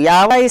 ಅವು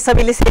ಯಾವ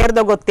ಇಸವಿಲಿ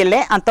ಸೇರಿದೋ ಗೊತ್ತಿಲ್ಲ,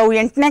 ಅಂಥವು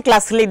 8ನೇ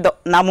ಕ್ಲಾಸಲ್ಲಿದ್ದೋ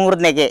ನಾ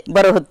 3ನೇಗೆ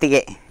ಬರೋ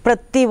ಹೊತ್ತಿಗೆ.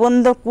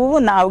 ಪ್ರತಿಯೊಂದಕ್ಕೂ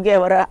ನಾವಿಗೆ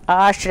ಅವರ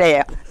ಆಶ್ರಯ.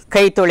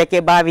 ಕೈ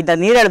ತೊಳೆಕೆ ಬಾವಿದ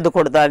ನೀರೆಳೆದು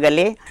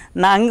ಕೊಡ್ದಾಗಲಿ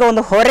ನಂಗೆ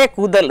ಒಂದು ಹೊರೆ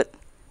ಕೂದಲು,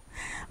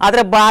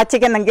 ಆದರೆ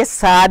ಬಾಚಿಗೆ ನನಗೆ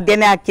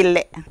ಸಾಧ್ಯನೇ ಹಾಕಿಲ್ಲ.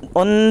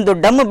 ಒಂದು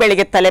ಡಮ್ಮು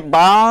ಬೆಳಿಗ್ಗೆ ತಲೆ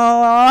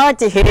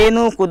ಬಾಚಿ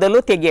ಏನೂ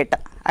ಕೂದಲು ತೆಗಿಯಟ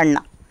ಅಣ್ಣ.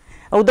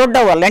 ಅವು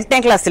ದೊಡ್ಡವಲ್ಲ, 8ನೇ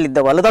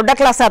ಕ್ಲಾಸಲ್ಲಿದ್ದವಲ್ಲ, ದೊಡ್ಡ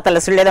ಕ್ಲಾಸ್ ಆತಲ್ಲ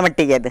ಸುಳ್ಯದ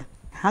ಮಟ್ಟಿಗೆ ಅದು.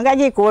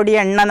 ಹಾಗಾಗಿ ಕೋಡಿ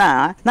ಅಣ್ಣನ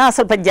ನಾ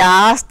ಸ್ವಲ್ಪ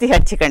ಜಾಸ್ತಿ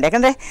ಹಚ್ಚಿಕೊಂಡೆ.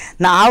 ಯಾಕಂದರೆ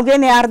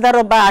ನಾವ್ಗೇನು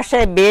ಯಾರ್ದಾರೊಬ್ಬ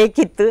ಆಶ್ರಯ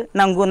ಬೇಕಿತ್ತು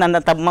ನನಗೂ ನನ್ನ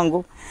ತಮ್ಮಂಗೂ.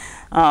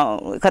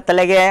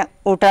 ಕತ್ತಲೆಗೆ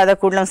ಊಟ ಆದ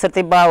ಕೂಡಲೇ ಒಂದು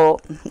ಸರ್ತಿ ಬಾವು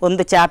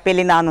ಒಂದು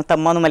ಚಾಪೆಯಲ್ಲಿ ನಾನು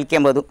ತಮ್ಮನು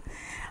ಮಲ್ಕೊಂಬೋದು.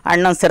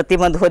 ಅಣ್ಣನ ಸರ್ತಿ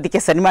ಬಂದು ಓದಿಕೆ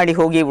ಸರಿ ಮಾಡಿ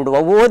ಹೋಗಿ ಬಿಡುವ,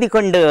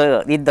 ಓದಿಕೊಂಡು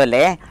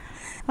ಇದ್ದೊಲೆ.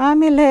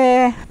 ಆಮೇಲೆ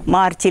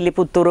ಮಾರ್ಚಿಲಿ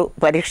ಪುತ್ತೂರು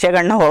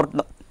ಪರೀಕ್ಷೆಗಳನ್ನ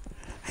ಹೊರದು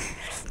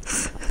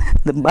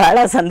ಭಾಳ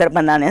ಸಂದರ್ಭ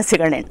ನಾನು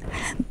ಎಸಿಗಣೆ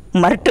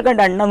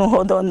ಮರ್ಟ್ಕೊಂಡು ಅಣ್ಣನೂ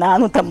ಹೋದೋ,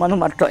 ನಾನು ತಮ್ಮನೂ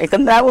ಮರ್ಟೋ.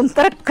 ಯಾಕಂದ್ರೆ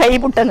ಒಂಥರ ಕೈ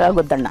ಬಿಟ್ಟಂಗೆ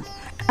ಆಗುತ್ತಣ್ಣ.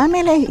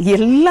 ಆಮೇಲೆ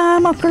ಎಲ್ಲ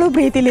ಮಕ್ಕಳು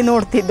ಪ್ರೀತಿಲಿ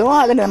ನೋಡ್ತಿದ್ದೋ,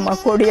 ಆದರೆ ನಮ್ಮ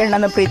ಕೋಡಿ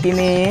ಅಣ್ಣನ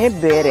ಪ್ರೀತಿನೇ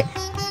ಬೇರೆ.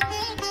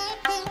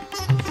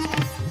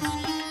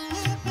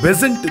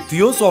 Besant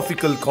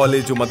theosophical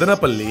college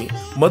Madanapalle,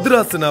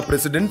 ಮದ್ರಾಸಿನ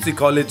presidency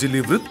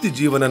ಕಾಲೇಜಲ್ಲಿ ವೃತ್ತಿ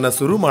ಜೀವನನ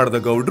ಶುರು ಮಾಡಿದ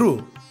ಗೌಡ್ರು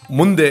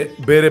ಮುಂದೆ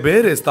ಬೇರೆ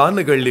ಬೇರೆ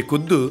ಸ್ಥಾನಗಳಲ್ಲಿ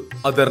ಖುದ್ದು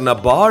ಅದನ್ನ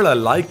ಬಾಳ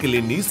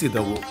ಲಾಯ್ಕಲಿ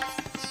ನೀಸಿದವು.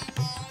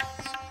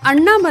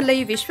 ಅಣ್ಣಾಮಲೈ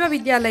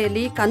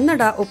ವಿಶ್ವವಿದ್ಯಾಲಯದಲ್ಲಿ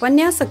ಕನ್ನಡ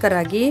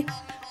ಉಪನ್ಯಾಸಕರಾಗಿ,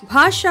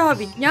 ಭಾಷಾ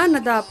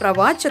ವಿಜ್ಞಾನದ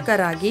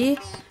ಪ್ರವಾಚಕರಾಗಿ,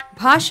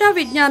 ಭಾಷಾ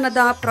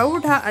ವಿಜ್ಞಾನದ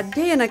ಪ್ರೌಢ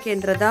ಅಧ್ಯಯನ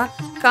ಕೇಂದ್ರದ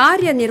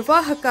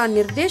ಕಾರ್ಯನಿರ್ವಾಹಕ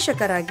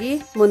ನಿರ್ದೇಶಕರಾಗಿ,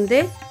 ಮುಂದೆ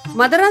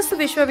ಮದ್ರಾಸು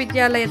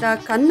ವಿಶ್ವವಿದ್ಯಾಲಯದ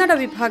ಕನ್ನಡ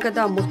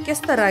ವಿಭಾಗದ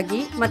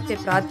ಮುಖ್ಯಸ್ಥರಾಗಿ ಮತ್ತೆ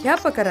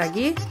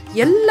ಪ್ರಾಧ್ಯಾಪಕರಾಗಿ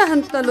ಎಲ್ಲ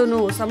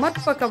ಹಂತಲೂ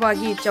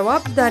ಸಮರ್ಪಕವಾಗಿ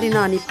ಜವಾಬ್ದಾರಿನ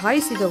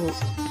ನಿಭಾಯಿಸಿದವು.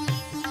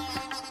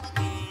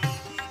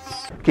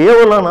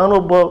 ಕೇವಲ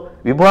ನಾನೊಬ್ಬ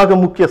ವಿಭಾಗ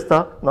ಮುಖ್ಯಸ್ಥ,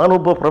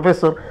 ನಾನೊಬ್ಬ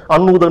ಪ್ರೊಫೆಸರ್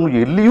ಅನ್ನುವುದನ್ನು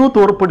ಎಲ್ಲಿಯೂ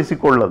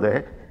ತೋರ್ಪಡಿಸಿಕೊಳ್ಳದೆ,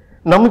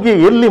 ನಮಗೆ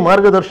ಎಲ್ಲಿ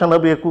ಮಾರ್ಗದರ್ಶನ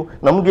ಬೇಕು,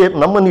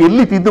 ನಮ್ಮನ್ನು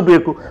ಎಲ್ಲಿ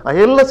ತಿದ್ದಬೇಕು, ಆ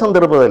ಎಲ್ಲ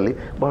ಸಂದರ್ಭದಲ್ಲಿ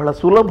ಬಹಳ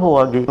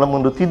ಸುಲಭವಾಗಿ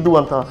ನಮ್ಮನ್ನು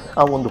ತಿದ್ದುವಂಥ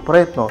ಆ ಒಂದು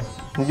ಪ್ರಯತ್ನ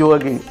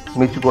ನಿಜವಾಗಿ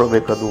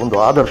ಮೆಚ್ಚಿಕೊಳ್ಬೇಕದು, ಒಂದು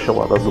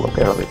ಆದರ್ಶವಾದದ್ದು ಅಂತ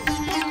ಹೇಳಬೇಕು.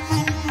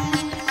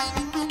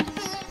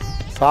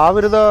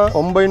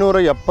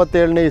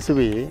 1977ನೇ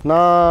ಇಸವಿ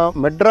ನಾ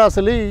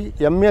ಮೆಡ್ರಾಸಲ್ಲಿ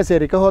MA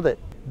ಸೇರಿಕೆ ಹೋದೆ.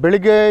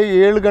 ಬೆಳಿಗ್ಗೆ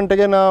 7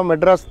 ಗಂಟೆಗೆ ನಾ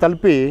ಮೆಡ್ರಾಸ್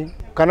ತಲುಪಿ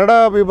ಕನ್ನಡ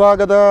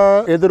ವಿಭಾಗದ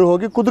ಎದುರು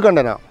ಹೋಗಿ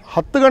ಕೂತ್ಕೊಂಡೆ.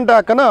 10 ಗಂಟೆ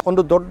ಹಾಕನ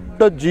ಒಂದು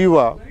ದೊಡ್ಡ ಜೀವ,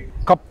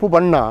 ಕಪ್ಪು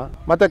ಬಣ್ಣ,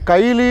 ಮತ್ತು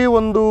ಕೈಲಿ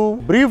ಒಂದು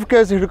ಬ್ರೀಫ್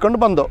ಕೇಸ್ ಹಿಡ್ಕೊಂಡು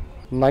ಬಂದು.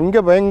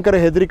 ನನಗೆ ಭಯಂಕರ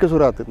ಹೆದರಿಕೆ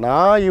ಶುರುವಾಯ್ತು. ನಾ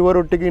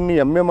ಇವರೊಟ್ಟಿಗೆ ಇನ್ನು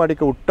MA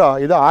ಮಾಡಿಕೆ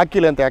ಇದು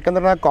ಹಾಕಿಲ್ಲ ಅಂತ.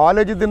 ಯಾಕಂದರೆ ನಾ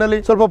ಕಾಲೇಜ್ ದಿನಲ್ಲಿ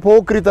ಸ್ವಲ್ಪ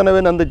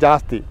ಪೋಖ್ರಿತನವೇ ನಂದು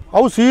ಜಾಸ್ತಿ.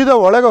 ಅವು ಸೀದಾ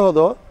ಒಳಗೆ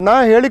ಹೋದೋ, ನಾ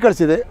ಹೇಳಿ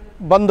ಕಳಿಸಿದೆ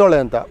ಬಂದೋಳೆ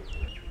ಅಂತ.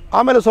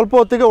 ಆಮೇಲೆ ಸ್ವಲ್ಪ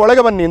ಹೊತ್ತಿಗೆ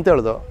ಒಳಗೆ ಬನ್ನಿ ಅಂತ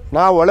ಹೇಳ್ದು.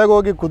 ನಾ ಒಳಗೆ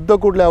ಹೋಗಿ ಕುದ್ದ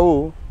ಕೂಡಲೇ ಅವು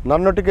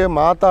ನನ್ನೊಟ್ಟಿಗೆ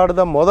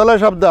ಮಾತಾಡಿದ ಮೊದಲ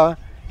ಶಬ್ದ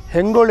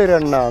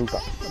ಹೆಂಗೊಳಿರಣ್ಣ ಅಂತ.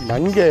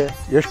 ನನಗೆ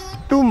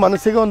ಎಷ್ಟು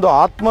ಮನಸ್ಸಿಗೆ ಒಂದು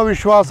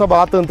ಆತ್ಮವಿಶ್ವಾಸ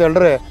ಬಾತು ಅಂತ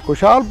ಹೇಳಿದ್ರೆ,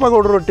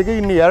 ಕುಶಾಲಪ್ಪಗೌಡರೊಟ್ಟಿಗೆ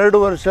ಇನ್ನು 2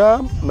 ವರ್ಷ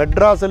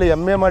ಮೆಡ್ರಾಸಲ್ಲಿ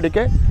MA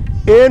ಮಾಡಿಕೆ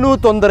ಏನೂ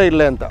ತೊಂದರೆ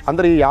ಇಲ್ಲ ಅಂತ.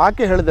 ಅಂದರೆ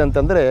ಯಾಕೆ ಹೇಳಿದೆ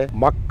ಅಂತಂದರೆ,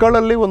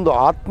 ಮಕ್ಕಳಲ್ಲಿ ಒಂದು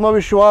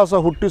ಆತ್ಮವಿಶ್ವಾಸ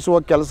ಹುಟ್ಟಿಸುವ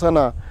ಕೆಲಸನ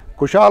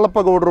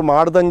ಕುಶಾಲಪ್ಪಗೌಡರು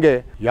ಮಾಡ್ದಂಗೆ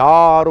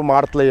ಯಾರು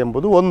ಮಾಡ್ತಲೆ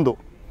ಎಂಬುದು ಒಂದು.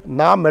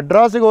 ನಾ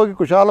ಮೆಡ್ರಾಸಿಗೆ ಹೋಗಿ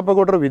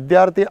ಕುಶಾಲಪ್ಪಗೌಡರ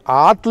ವಿದ್ಯಾರ್ಥಿ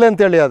ಆತ್ಲೆ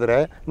ಅಂತೇಳಿ ಆದರೆ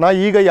ನಾ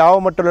ಈಗ ಯಾವ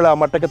ಮಟ್ಟದಲ್ಲಿ ಆ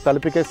ಮಟ್ಟಕ್ಕೆ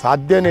ತಲುಪಿಕೆ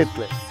ಸಾಧ್ಯನೇ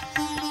ಇತ್ತಲೆ.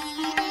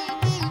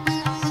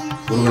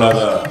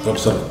 ಗುರುಗಳಾದ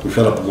ಪ್ರೊಫೆಸರ್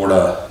ಕುಶಾಲಪ್ಪಗೌಡ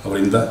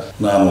ಅವರಿಂದ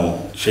ನಾನು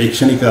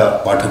ಶೈಕ್ಷಣಿಕ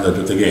ಪಾಠದ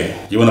ಜೊತೆಗೆ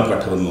ಜೀವನ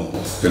ಪಾಠವನ್ನು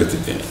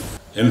ಕಲಿತಿದ್ದೇನೆ.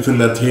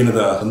 ಎಂಫಿಲ್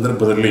ಅಧ್ಯಯನದ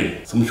ಸಂದರ್ಭದಲ್ಲಿ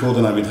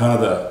ಸಂಶೋಧನಾ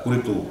ವಿಧಾನದ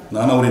ಕುರಿತು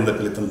ನಾನು ಅವರಿಂದ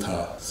ಕಲಿತಂತಹ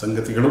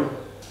ಸಂಗತಿಗಳು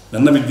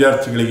ನನ್ನ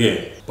ವಿದ್ಯಾರ್ಥಿಗಳಿಗೆ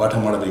ಪಾಠ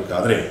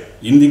ಮಾಡಬೇಕಾದರೆ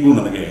ಇಂದಿಗೂ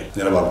ನನಗೆ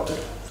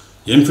ನೆರವಾಗುತ್ತವೆ.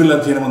 ಎಂಫಿಲ್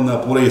ಅಧ್ಯಯನವನ್ನು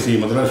ಪೂರೈಸಿ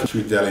ಮದ್ರಾಸ್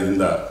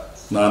ವಿಶ್ವವಿದ್ಯಾಲಯದಿಂದ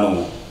ನಾನು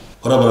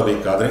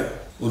ಹೊರಬರಬೇಕಾದರೆ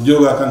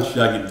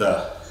ಉದ್ಯೋಗಾಕಾಂಕ್ಷಿಯಾಗಿದ್ದ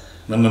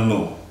ನನ್ನನ್ನು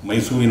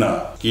ಮೈಸೂರಿನ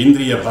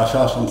ಕೇಂದ್ರೀಯ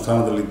ಭಾಷಾ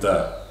ಸಂಸ್ಥಾನದಲ್ಲಿದ್ದ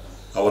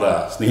ಅವರ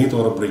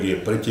ಸ್ನೇಹಿತರೊಬ್ಬರಿಗೆ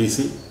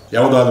ಪರಿಚಯಿಸಿ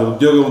ಯಾವುದಾದರೂ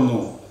ಉದ್ಯೋಗವನ್ನು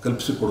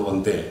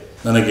ಕಲ್ಪಿಸಿಕೊಡುವಂತೆ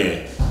ನನಗೆ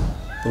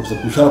ಪ್ರೊಫೆಸರ್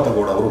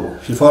ಕುಶಾಲಪ್ಪಗೌಡ ಅವರು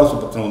ಶಿಫಾರಸು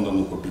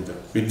ಪತ್ರವೊಂದನ್ನು ಕೊಟ್ಟಿದ್ದರು.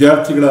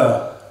 ವಿದ್ಯಾರ್ಥಿಗಳ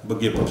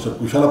ಬಗ್ಗೆ ಪ್ರೊಫೆಸರ್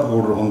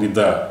ಕುಶಾಲಪ್ಪಗೌಡರು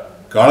ಹೊಂದಿದ್ದ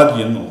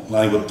ಕಾಳಜಿಯನ್ನು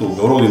ನಾನಿವತ್ತು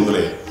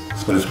ಗೌರವದಿಂದಲೇ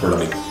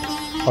ಸ್ಮರಿಸಿಕೊಳ್ಳಬೇಕು.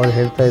 ಅವರು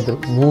ಹೇಳ್ತಾ ಇದ್ದರು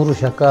 3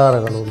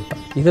 ಶಕಾರಗಳು ಅಂತ.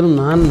 ಇದನ್ನು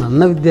ನಾನು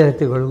ನನ್ನ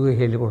ವಿದ್ಯಾರ್ಥಿಗಳಿಗೂ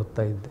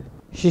ಹೇಳಿಕೊಡ್ತಾ ಇದ್ದೆ.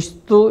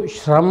 ಶಿಸ್ತು,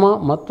 ಶ್ರಮ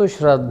ಮತ್ತು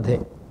ಶ್ರದ್ಧೆ,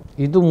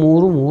 ಇದು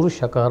 3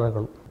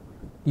 ಶಕಾರಗಳು.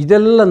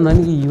 ಇದೆಲ್ಲ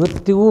ನನಗೆ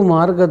ಇವತ್ತಿಗೂ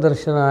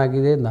ಮಾರ್ಗದರ್ಶನ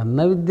ಆಗಿದೆ.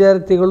 ನನ್ನ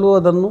ವಿದ್ಯಾರ್ಥಿಗಳು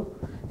ಅದನ್ನು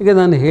ಈಗ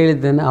ನಾನು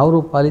ಹೇಳಿದ್ದೇನೆ, ಅವರು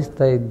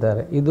ಪಾಲಿಸ್ತಾ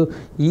ಇದ್ದಾರೆ. ಇದು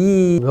ಈ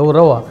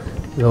ಗೌರವ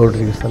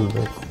ಗೌಡ್ರಿಗೆ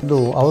ಸಲ್ಲಬೇಕು. ಇದು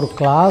ಅವ್ರ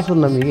ಕ್ಲಾಸು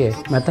ನಮಗೆ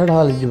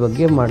ಮೆಥಡಾಲಜಿ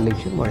ಬಗ್ಗೆ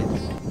ಮಾಡಲಿಕ್ಕೆ ಶುರು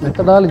ಮಾಡಿದ್ದಾರೆ.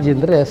 ಮೆಥಡಾಲಜಿ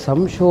ಅಂದರೆ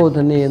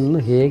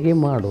ಸಂಶೋಧನೆಯನ್ನು ಹೇಗೆ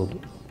ಮಾಡೋದು,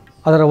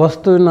 ಅದರ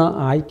ವಸ್ತುವಿನ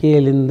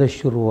ಆಯ್ಕೆಯಲ್ಲಿಂದ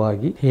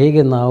ಶುರುವಾಗಿ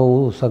ಹೇಗೆ ನಾವು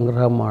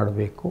ಸಂಗ್ರಹ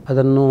ಮಾಡಬೇಕು,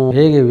 ಅದನ್ನು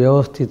ಹೇಗೆ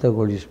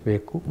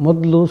ವ್ಯವಸ್ಥಿತಗೊಳಿಸಬೇಕು,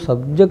 ಮೊದಲು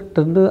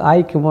ಸಬ್ಜೆಕ್ಟನ್ನು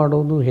ಆಯ್ಕೆ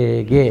ಮಾಡೋದು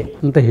ಹೇಗೆ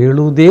ಅಂತ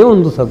ಹೇಳುವುದೇ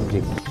ಒಂದು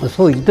ಸಬ್ಜೆಕ್ಟ್.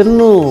 ಸೊ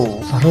ಇದನ್ನು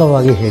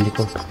ಸರಳವಾಗಿ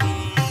ಹೇಳಿಕೊಟ್ರು.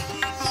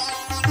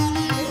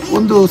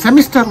 ಒಂದು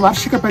ಸೆಮಿಸ್ಟರ್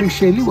ವಾರ್ಷಿಕ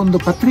ಪರೀಕ್ಷೆಯಲ್ಲಿ ಒಂದು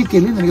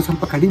ಪತ್ರಿಕೆಯಲ್ಲಿ ನನಗೆ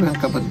ಸ್ವಲ್ಪ ಕಡಿಮೆ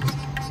ಅಂಕ ಬಂತು.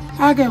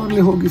 ಹಾಗೆ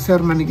ಅವರಲ್ಲಿ ಹೋಗಿ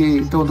ಸರ್ ನನಗೆ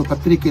ಇಂಥ ಒಂದು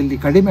ಪತ್ರಿಕೆಯಲ್ಲಿ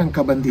ಕಡಿಮೆ ಅಂಕ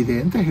ಬಂದಿದೆ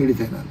ಅಂತ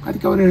ಹೇಳಿದೆ ನಾನು.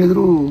 ಅದಕ್ಕೆ ಅವರು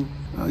ಹೇಳಿದರು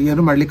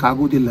ಏನು ಮಾಡ್ಲಿಕ್ಕೆ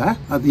ಆಗುವುದಿಲ್ಲ,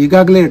 ಅದು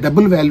ಈಗಾಗಲೇ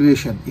ಡಬಲ್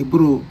ವ್ಯಾಲ್ಯೂಯೇಷನ್,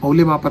 ಇಬ್ಬರು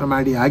ಮೌಲ್ಯಮಾಪನ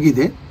ಮಾಡಿ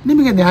ಆಗಿದೆ,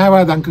 ನಿಮಗೆ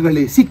ನ್ಯಾಯವಾದ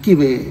ಅಂಕಗಳೇ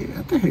ಸಿಕ್ಕಿವೆ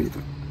ಅಂತ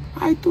ಹೇಳಿದರು.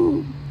 ಆಯಿತು,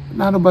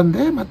 ನಾನು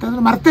ಬಂದೆ, ಮತ್ತೆ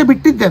ಅದನ್ನು ಮರ್ತೇ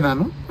ಬಿಟ್ಟಿದ್ದೆ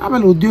ನಾನು.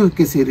 ಆಮೇಲೆ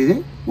ಉದ್ಯೋಗಕ್ಕೆ ಸೇರಿದೆ.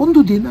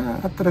 ಒಂದು ದಿನ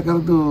ಹತ್ತಿರ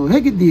ಕರೆದು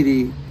ಹೇಗಿದ್ದೀರಿ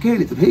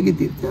ಕೇಳಿದರು.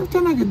 ಹೇಗಿದ್ದೀರಿ?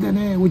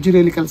 ಚೆನ್ನಾಗಿದ್ದೇನೆ,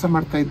 ಉಜಿರೆಯಲ್ಲಿ ಕೆಲಸ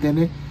ಮಾಡ್ತಾ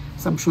ಇದ್ದೇನೆ,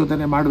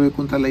 ಸಂಶೋಧನೆ ಮಾಡಬೇಕು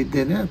ಅಂತೆಲ್ಲ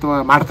ಇದ್ದೇನೆ ಅಥವಾ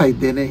ಮಾಡ್ತಾ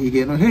ಇದ್ದೇನೆ,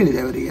 ಹೀಗೇನೋ ಹೇಳಿದೆ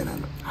ಅವರಿಗೆ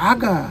ನಾನು.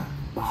 ಆಗ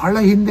ಬಹಳ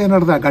ಹಿಂದೆ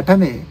ನಡೆದ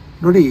ಘಟನೆ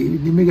ನೋಡಿ,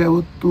 ನಿಮಗೆ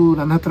ಅವತ್ತು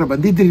ನನ್ನ ಹತ್ರ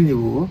ಬಂದಿದ್ದೀರಿ,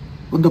 ನೀವು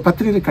ಒಂದು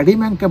ಪತ್ರಿಕೆ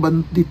ಕಡಿಮೆ ಅಂಕ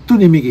ಬಂದಿತ್ತು,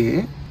 ನಿಮಗೆ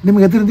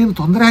ಅದರಿಂದ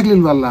ತೊಂದರೆ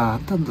ಆಗಲಿಲ್ವಲ್ಲ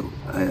ಅಂತಂದರು.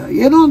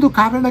 ಏನೋ ಒಂದು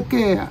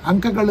ಕಾರಣಕ್ಕೆ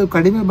ಅಂಕಗಳು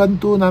ಕಡಿಮೆ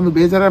ಬಂತು, ನಾನು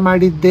ಬೇಜಾರ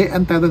ಮಾಡಿದ್ದೆ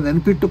ಅಂತ ಅದನ್ನು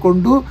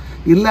ನೆನಪಿಟ್ಟುಕೊಂಡು,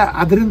 ಇಲ್ಲ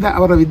ಅದರಿಂದ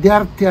ಅವರ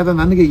ವಿದ್ಯಾರ್ಥಿಯಾದ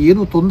ನನಗೆ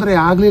ಏನೂ ತೊಂದರೆ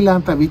ಆಗಲಿಲ್ಲ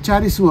ಅಂತ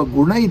ವಿಚಾರಿಸುವ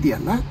ಗುಣ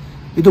ಇದೆಯಲ್ಲ,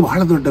 ಇದು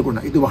ಬಹಳ ದೊಡ್ಡ ಗುಣ.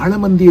 ಇದು ಬಹಳ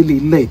ಮಂದಿಯಲ್ಲಿ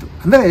ಇಲ್ಲ. ಇದು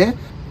ಅಂದರೆ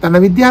ತನ್ನ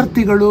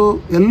ವಿದ್ಯಾರ್ಥಿಗಳು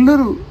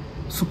ಎಲ್ಲರೂ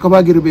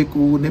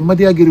ಸುಖವಾಗಿರಬೇಕು,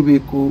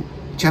 ನೆಮ್ಮದಿಯಾಗಿರಬೇಕು,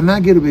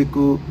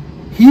 ಚೆನ್ನಾಗಿರಬೇಕು,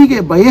 ಹೀಗೆ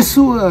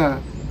ಬಯಸುವ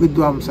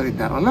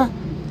ವಿದ್ವಾಂಸರಿದ್ದಾರಲ್ಲ,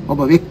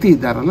 ಒಬ್ಬ ವ್ಯಕ್ತಿ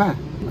ಇದ್ದಾರಲ್ಲ,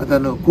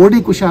 ಅದನ್ನು ಕೋಡಿ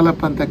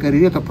ಕುಶಾಲಪ್ಪ ಅಂತ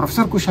ಕರೀರಿ ಅಥವಾ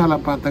ಪ್ರೊಫೆಸರ್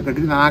ಕುಶಾಲಪ್ಪ ಅಂತ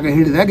ಕರೀರಿ. ನಾನು ಆಗ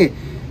ಹೇಳಿದ ಹಾಗೆ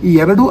ಈ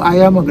 2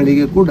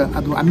 ಆಯಾಮಗಳಿಗೆ ಕೂಡ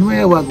ಅದು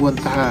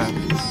ಅನ್ವಯವಾಗುವಂತಹ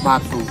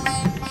ಮಾತು.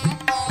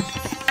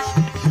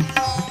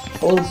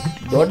 ಅವರು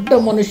ದೊಡ್ಡ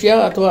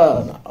ಮನುಷ್ಯ ಅಥವಾ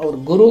ಅವ್ರ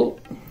ಗುರು,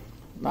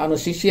 ನಾನು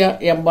ಶಿಷ್ಯ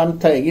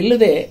ಎಂಬಂಥ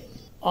ಇಲ್ಲದೆ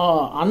ಆ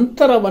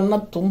ಅಂತರವನ್ನು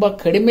ತುಂಬ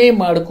ಕಡಿಮೆ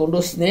ಮಾಡಿಕೊಂಡು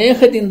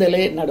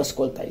ಸ್ನೇಹದಿಂದಲೇ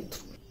ನಡೆಸ್ಕೊಳ್ತಾ ಇದ್ರು.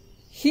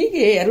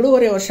 ಹೀಗೆ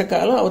 2.5 ವರ್ಷ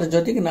ಕಾಲ ಅವರ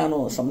ಜೊತೆಗೆ ನಾನು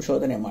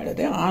ಸಂಶೋಧನೆ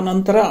ಮಾಡಿದೆ. ಆ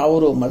ನಂತರ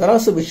ಅವರು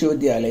ಮದ್ರಾಸು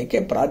ವಿಶ್ವವಿದ್ಯಾಲಯಕ್ಕೆ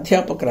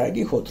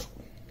ಪ್ರಾಧ್ಯಾಪಕರಾಗಿ ಹೋದರು.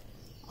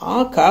 ಆ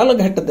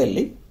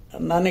ಕಾಲಘಟ್ಟದಲ್ಲಿ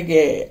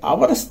ನನಗೆ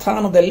ಅವರ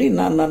ಸ್ಥಾನದಲ್ಲಿ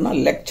ನನ್ನನ್ನು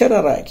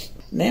ಲೆಕ್ಚರರ್ ಆಗಿ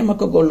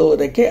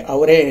ನೇಮಕಗೊಳ್ಳುವುದಕ್ಕೆ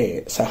ಅವರೇ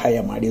ಸಹಾಯ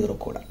ಮಾಡಿದರು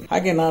ಕೂಡ.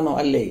 ಹಾಗೆ ನಾನು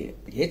ಅಲ್ಲಿ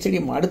PhD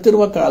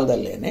ಮಾಡುತ್ತಿರುವ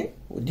ಕಾಲದಲ್ಲೇನೆ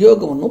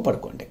ಉದ್ಯೋಗವನ್ನು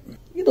ಪಡ್ಕೊಂಡೆ.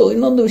 ಇದು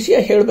ಇನ್ನೊಂದು ವಿಷಯ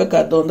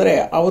ಹೇಳಬೇಕಾದ್ದು ಅಂದರೆ,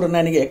 ಅವರು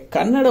ನನಗೆ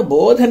ಕನ್ನಡ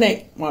ಬೋಧನೆ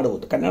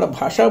ಮಾಡುವುದು, ಕನ್ನಡ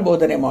ಭಾಷಾ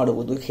ಬೋಧನೆ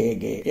ಮಾಡುವುದು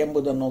ಹೇಗೆ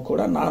ಎಂಬುದನ್ನು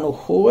ಕೂಡ ನಾನು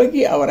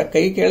ಹೋಗಿ ಅವರ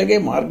ಕೈ ಕೆಳಗೆ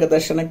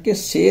ಮಾರ್ಗದರ್ಶನಕ್ಕೆ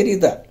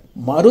ಸೇರಿದ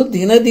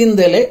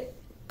ಮರುದಿನದಿಂದಲೇ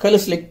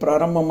ಕಲಿಸ್ಲಿಕ್ಕೆ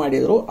ಪ್ರಾರಂಭ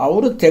ಮಾಡಿದರು.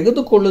 ಅವರು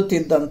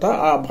ತೆಗೆದುಕೊಳ್ಳುತ್ತಿದ್ದಂಥ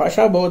ಆ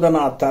ಭಾಷಾ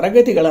ಬೋಧನಾ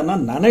ತರಗತಿಗಳನ್ನು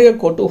ನನಗೆ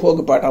ಕೊಟ್ಟು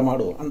ಹೋಗಿ ಪಾಠ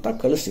ಮಾಡು ಅಂತ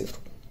ಕಲಿಸಿದ್ರು.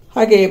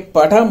 ಹಾಗೆ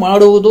ಪಾಠ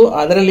ಮಾಡುವುದು,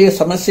 ಅದರಲ್ಲಿ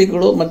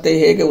ಸಮಸ್ಯೆಗಳು ಮತ್ತೆ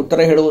ಹೇಗೆ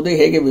ಉತ್ತರ ಹೇಳುವುದು,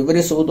 ಹೇಗೆ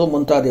ವಿವರಿಸುವುದು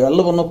ಮುಂತಾದ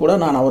ಎಲ್ಲವನ್ನೂ ಕೂಡ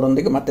ನಾನು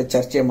ಅವರೊಂದಿಗೆ ಮತ್ತೆ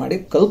ಚರ್ಚೆ ಮಾಡಿ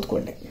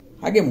ಕಲಿತುಕೊಂಡೆ.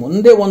 ಹಾಗೆ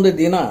ಮುಂದೆ ಒಂದು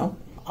ದಿನ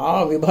ಆ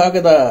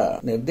ವಿಭಾಗದ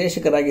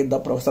ನಿರ್ದೇಶಕರಾಗಿದ್ದ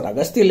ಪ್ರೊಫೆಸರ್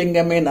ಅಗಸ್ತ್ಯ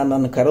ಲಿಂಗಮ್ಮೆ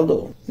ನನ್ನನ್ನು ಕರೆದು,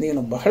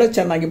 ನೀನು ಬಹಳ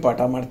ಚೆನ್ನಾಗಿ ಪಾಠ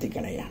ಮಾಡ್ತಿ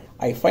ಕಣಯ್ಯ,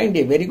 I find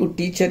A very good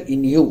teacher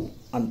in you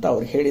ಅಂತ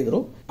ಅವ್ರು ಹೇಳಿದರು.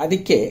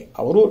 ಅದಕ್ಕೆ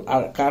ಅವರು ಆ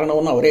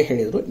ಕಾರಣವನ್ನು ಅವರೇ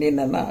ಹೇಳಿದರು,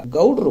 ನಿನ್ನನ್ನು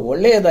ಗೌಡ್ರು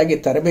ಒಳ್ಳೆಯದಾಗಿ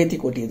ತರಬೇತಿ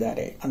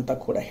ಕೊಟ್ಟಿದ್ದಾರೆ ಅಂತ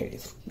ಕೂಡ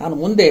ಹೇಳಿದರು. ನಾನು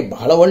ಮುಂದೆ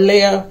ಬಹಳ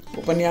ಒಳ್ಳೆಯ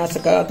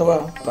ಉಪನ್ಯಾಸಕ ಅಥವಾ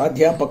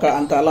ಪ್ರಾಧ್ಯಾಪಕ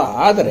ಅಂತ ಅಲ್ಲ,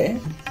 ಆದರೆ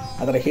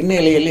ಅದರ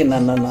ಹಿನ್ನೆಲೆಯಲ್ಲಿ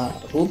ನನ್ನನ್ನು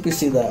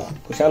ರೂಪಿಸಿದ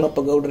ಕುಶಾಲಪ್ಪ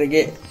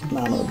ಗೌಡರಿಗೆ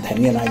ನಾನು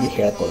ಧನ್ಯನಾಗಿ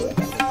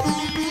ಹೇಳಿಕೊಳ್ಳಬೇಕು.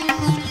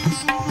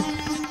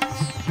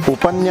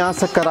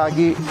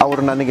 ಉಪನ್ಯಾಸಕರಾಗಿ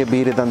ಅವರು ನನಗೆ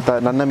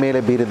ನನ್ನ ಮೇಲೆ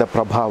ಬೀರಿದ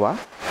ಪ್ರಭಾವ.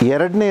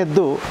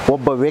 ಎರಡನೆಯದ್ದು,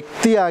 ಒಬ್ಬ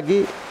ವ್ಯಕ್ತಿಯಾಗಿ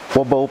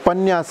ಒಬ್ಬ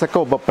ಉಪನ್ಯಾಸಕ,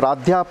 ಒಬ್ಬ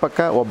ಪ್ರಾಧ್ಯಾಪಕ,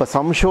 ಒಬ್ಬ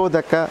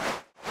ಸಂಶೋಧಕ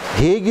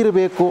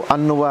ಹೇಗಿರಬೇಕು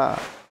ಅನ್ನುವ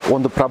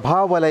ಒಂದು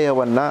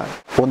ಪ್ರಭಾವಲಯವನ್ನು,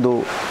 ಒಂದು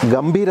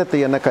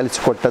ಗಂಭೀರತೆಯನ್ನು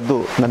ಕಲಿಸಿಕೊಟ್ಟದ್ದು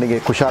ನನಗೆ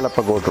ಕುಶಾಲಪ್ಪ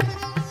ಗೌಡರು.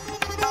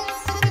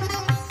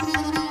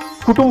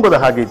 ಕುಟುಂಬದ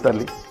ಹಾಗೆ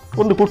ಇತ್ತಲ್ಲಿ,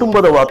 ಒಂದು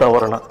ಕುಟುಂಬದ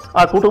ವಾತಾವರಣ.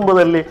 ಆ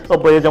ಕುಟುಂಬದಲ್ಲಿ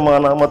ಒಬ್ಬ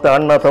ಯಜಮಾನ ಮತ್ತು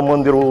ಅಣ್ಣ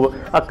ತಮ್ಮಂದಿರು,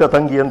 ಅಕ್ಕ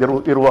ತಂಗಿಯಂದಿರು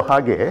ಇರುವ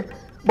ಹಾಗೆ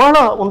ಬಹಳ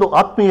ಒಂದು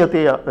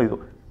ಆತ್ಮೀಯತೆಯ ಇದು.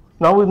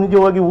 ನಾವು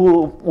ನಿಜವಾಗಿ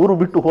ಊರು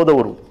ಬಿಟ್ಟು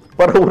ಹೋದವರು,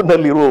 ಪರ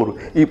ಊರಿನಲ್ಲಿರುವವರು.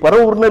 ಈ ಪರ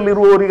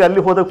ಊರಿನಲ್ಲಿರುವವರಿಗೆ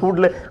ಅಲ್ಲಿ ಹೋದ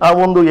ಕೂಡಲೇ ಆ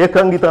ಒಂದು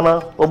ಏಕಾಂಗಿತನ,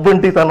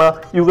 ಒಬ್ಬಂಟಿತನ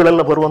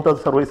ಇವುಗಳೆಲ್ಲ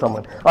ಬರುವಂಥದ್ದು ಸರ್ವೇ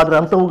ಸಾಮಾನ್ಯ. ಆದರೆ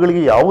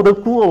ಅಂಥವುಗಳಿಗೆ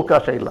ಯಾವುದಕ್ಕೂ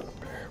ಅವಕಾಶ ಇಲ್ಲ.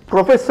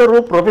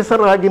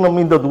 ಪ್ರೊಫೆಸರ್ ಆಗಿ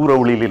ನಮ್ಮಿಂದ ದೂರ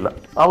ಉಳಿಲಿಲ್ಲ.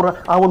 ಅವರ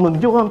ಆ ಒಂದು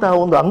ನಿಜವಾದಂಥ ಆ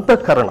ಒಂದು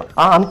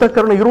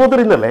ಅಂತಃಕರಣ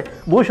ಇರೋದರಿಂದಲೇ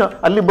ಬಹುಶಃ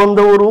ಅಲ್ಲಿ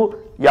ಬಂದವರು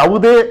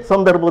ಯಾವುದೇ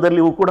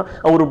ಸಂದರ್ಭದಲ್ಲಿಯೂ ಕೂಡ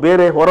ಅವರು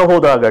ಬೇರೆ ಹೊರ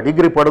ಹೋದಾಗ,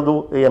 ಡಿಗ್ರಿ ಪಡೆದು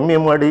MA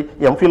ಮಾಡಿ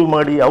MPhil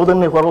ಮಾಡಿ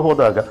ಯಾವುದನ್ನೇ ಹೊರ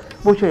ಹೋದಾಗ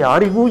ಬಹುಶಃ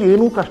ಯಾರಿಗೂ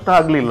ಏನೂ ಕಷ್ಟ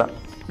ಆಗಲಿಲ್ಲ.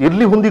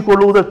 ಎಲ್ಲಿ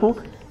ಹೊಂದಿಕೊಳ್ಳುವುದಕ್ಕೂ,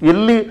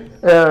 ಎಲ್ಲಿ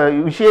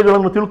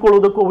ವಿಷಯಗಳನ್ನು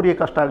ತಿಳ್ಕೊಳ್ಳುವುದಕ್ಕೂ ಅವರಿಗೆ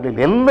ಕಷ್ಟ ಆಗಲಿಲ್ಲ.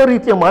 ಎಲ್ಲ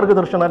ರೀತಿಯ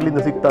ಮಾರ್ಗದರ್ಶನ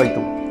ಅಲ್ಲಿಂದ ಸಿಗ್ತಾ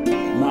ಇತ್ತು.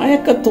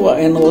 ನಾಯಕತ್ವ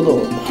ಎನ್ನುವುದು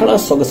ಬಹಳ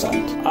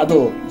ಸೊಗಸಾಯಿತು. ಅದು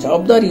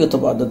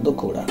ಜವಾಬ್ದಾರಿಯುತವಾದದ್ದು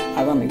ಕೂಡ.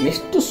 ಅದನ್ನು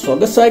ಎಷ್ಟು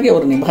ಸೊಗಸಾಗಿ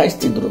ಅವರು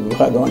ನಿಭಾಯಿಸ್ತಿದ್ರು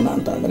ವಿಭಾಗವನ್ನ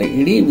ಅಂತ ಅಂದ್ರೆ,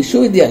 ಇಡೀ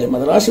ವಿಶ್ವವಿದ್ಯಾಲಯ,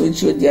 ಮದ್ರಾಸ್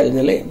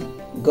ವಿಶ್ವವಿದ್ಯಾಲಯದಲ್ಲೇ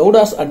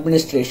ಗೌಡಾಸ್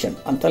ಅಡ್ಮಿನಿಸ್ಟ್ರೇಷನ್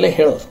ಅಂತಲೇ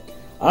ಹೇಳೋರು.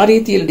 ಆ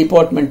ರೀತಿಯಲ್ಲಿ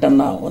ಡಿಪಾರ್ಟ್ಮೆಂಟ್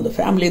ಅನ್ನ ಒಂದು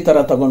ಫ್ಯಾಮಿಲಿ ತರ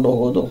ತಗೊಂಡು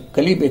ಹೋಗೋದು,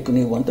 ಕಲಿಬೇಕು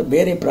ನೀವು ಅಂತ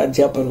ಬೇರೆ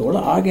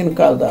ಪ್ರಾಧ್ಯಾಪಕರು ಆಗಿನ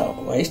ಕಾಲದ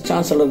ವೈಸ್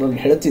ಚಾನ್ಸಲರ್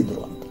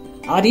ಹೇಳ್ತಿದ್ರು ಅಂತ.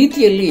 ಆ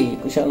ರೀತಿಯಲ್ಲಿ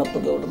ಕುಶಾಲಪ್ಪ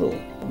ಗೌಡರು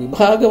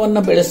ವಿಭಾಗವನ್ನ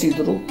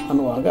ಬೆಳೆಸಿದ್ರು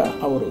ಅನ್ನುವಾಗ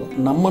ಅವರು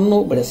ನಮ್ಮನ್ನು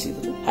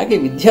ಬೆಳೆಸಿದ್ರು, ಹಾಗೆ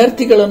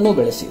ವಿದ್ಯಾರ್ಥಿಗಳನ್ನು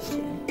ಬೆಳೆಸಿದ್ರು.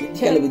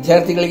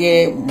 ವಿದ್ಯಾರ್ಥಿಗಳಿಗೆ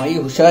ಮೈ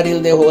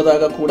ಹುಷಾರಿಲ್ಲದೆ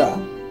ಹೋದಾಗ ಕೂಡ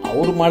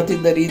ಅವರು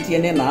ಮಾಡ್ತಿದ್ದ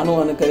ರೀತಿಯನ್ನೇ ನಾನು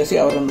ಅನುಕರಿಸಿ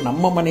ಅವರನ್ನು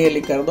ನಮ್ಮ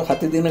ಮನೆಯಲ್ಲಿ ಕರೆದು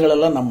 10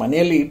 ದಿನಗಳೆಲ್ಲ ನಮ್ಮ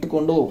ಮನೆಯಲ್ಲಿ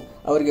ಇಟ್ಟುಕೊಂಡು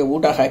ಅವರಿಗೆ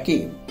ಊಟ ಹಾಕಿ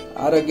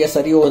ಆರೋಗ್ಯ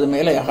ಸರಿ ಹೋದ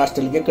ಮೇಲೆ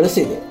ಹಾಸ್ಟೆಲ್ಗೆ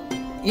ಕಳಿಸಿದೆ.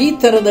 ಈ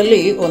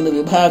ತರದಲ್ಲಿ ಒಂದು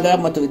ವಿಭಾಗ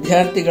ಮತ್ತು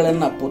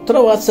ವಿದ್ಯಾರ್ಥಿಗಳನ್ನ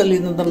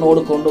ಪುತ್ರವಾತ್ಸಲ್ಯದಿಂದ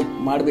ನೋಡಿಕೊಂಡು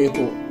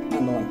ಮಾಡಬೇಕು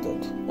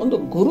ಅನ್ನುವಂಥದ್ದು ಒಂದು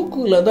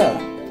ಗುರುಕುಲದ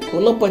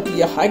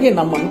ಕುಲಪತಿಯ ಹಾಗೆ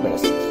ನಮ್ಮನ್ನು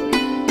ಬೆಳೆಸಿದ್ರು.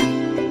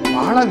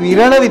 ಬಹಳ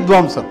ವಿರಳ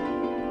ವಿದ್ವಾಂಸರು.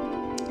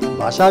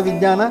 ಭಾಷಾ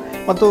ವಿಜ್ಞಾನ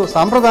ಮತ್ತು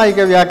ಸಾಂಪ್ರದಾಯಿಕ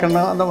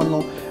ವ್ಯಾಕರಣವನ್ನು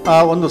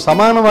ಒಂದು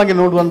ಸಮಾನವಾಗಿ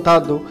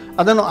ನೋಡುವಂತಹದ್ದು,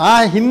 ಅದನ್ನು ಆ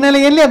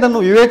ಹಿನ್ನೆಲೆಯಲ್ಲಿ ಅದನ್ನು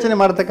ವಿವೇಚನೆ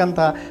ಮಾಡತಕ್ಕಂಥ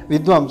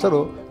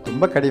ವಿದ್ವಾಂಸರು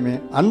ತುಂಬ ಕಡಿಮೆ.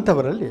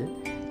 ಅಂಥವರಲ್ಲಿ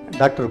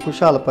ಡಾಕ್ಟರ್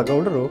ಕುಶಾಲಪ್ಪ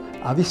ಗೌಡರು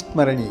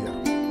ಅವಿಸ್ಮರಣೀಯರು.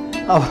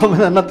 ಅವರು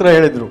ನನ್ನ ಹತ್ರ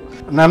ಹೇಳಿದರು,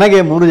 ನನಗೆ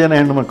 3 ಜನ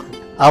ಹೆಣ್ಣು ಮಕ್ಕಳು,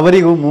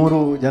 ಅವರಿಗೂ 3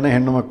 ಜನ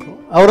ಹೆಣ್ಣು ಮಕ್ಕಳು.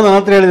 ಅವರು ನನ್ನ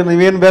ಹತ್ರ ಹೇಳಿದರು,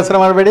 ನೀವೇನು ಬೇಸರ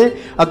ಮಾಡಬೇಡಿ,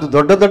 ಅದು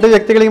ದೊಡ್ಡ ದೊಡ್ಡ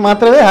ವ್ಯಕ್ತಿಗಳಿಗೆ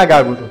ಮಾತ್ರವೇ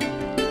ಹಾಗಾಗುವುದು.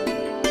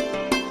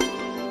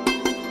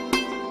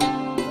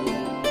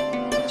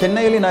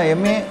 ಚೆನ್ನೈಯಲ್ಲಿ ನಾ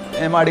MA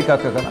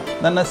ಮಾಡಿಕಾಗ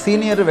ನನ್ನ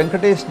ಸೀನಿಯರ್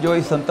ವೆಂಕಟೇಶ್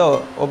ಜೋಯಿಸ್ ಅಂತ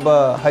ಒಬ್ಬ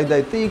ಹೈದ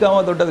ಇತ್ತು. ಈಗ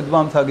ಅವ ದೊಡ್ಡ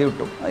ವಿದ್ವಾಂಸ ಆಗಿ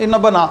ಬಿಟ್ಟು,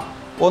 ಇನ್ನೊಬ್ಬ ನಾ,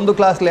 ಒಂದು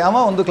ಕ್ಲಾಸ್ಲಿ ಅವ,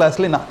 ಒಂದು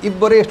ಕ್ಲಾಸ್ಲಿ ನಾ,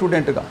 ಇಬ್ಬರೇ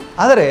ಸ್ಟೂಡೆಂಟ್ಗ.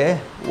 ಆದರೆ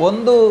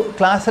ಒಂದು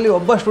ಕ್ಲಾಸಲ್ಲಿ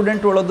ಒಬ್ಬ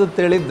ಸ್ಟೂಡೆಂಟ್ ಉಳೋದು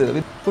ತಿಳಿದ್ದು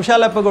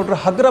ಕುಶಾಲಪ್ಪ ಗೌಡರು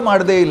ಹಗ್ರ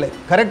ಮಾಡದೇ ಇಲ್ಲ,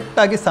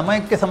 ಕರೆಕ್ಟಾಗಿ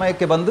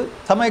ಸಮಯಕ್ಕೆ ಬಂದು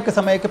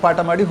ಸಮಯಕ್ಕೆ ಪಾಠ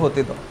ಮಾಡಿ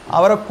ಹೋಗ್ತಿದ್ದು.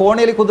 ಅವರ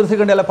ಕೋಣೆಯಲ್ಲಿ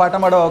ಕುದುರಿಸಿಕೊಂಡೆಲ್ಲ ಪಾಠ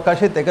ಮಾಡೋ ಅವಕಾಶ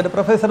ಇತ್ತು. ಯಾಕಂದರೆ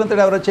ಪ್ರೊಫೆಸರ್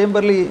ಅಂತೇಳಿ ಅವರ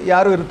ಚೇಂಬರ್ಲಿ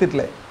ಯಾರೂ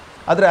ಇರ್ತಿತ್ಲೆ,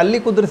 ಆದರೆ ಅಲ್ಲಿ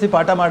ಕುದುರಿಸಿ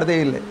ಪಾಠ ಮಾಡದೇ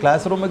ಇಲ್ಲ,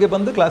 ಕ್ಲಾಸ್ ರೂಮಿಗೆ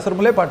ಬಂದು ಕ್ಲಾಸ್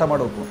ರೂಮಲ್ಲೇ ಪಾಠ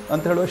ಮಾಡಬೇಕು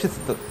ಅಂತ ಹೇಳುವ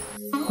ಶಿಸ್ತು.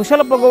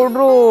 ಕುಶಾಲಪ್ಪ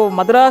ಗೌಡರು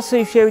ಮದ್ರಾಸ್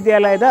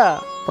ವಿಶ್ವವಿದ್ಯಾಲಯದ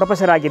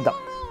ಪ್ರೊಫೆಸರ್ ಆಗಿದ್ದ.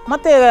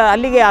 ಮತ್ತು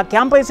ಅಲ್ಲಿಗೆ ಆ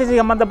ಕ್ಯಾಂಪಸ್ಸಿಗೆ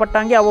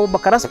ಸಂಬಂಧಪಟ್ಟಂಗೆ ಅವ ಒಬ್ಬ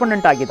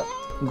ಕರೆಸ್ಪಾಂಡೆಂಟ್ ಆಗಿದ್ದ.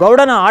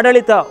 ಗೌಡನ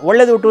ಆಡಳಿತ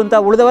ಒಳ್ಳೆದು ಉಂಟು ಅಂತ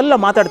ಉಳಿದವೆಲ್ಲ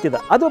ಮಾತಾಡ್ತಿದ್ದ.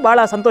 ಅದು ಭಾಳ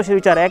ಸಂತೋಷದ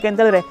ವಿಚಾರ.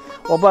 ಯಾಕೆಂತಂದರೆ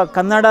ಒಬ್ಬ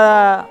ಕನ್ನಡ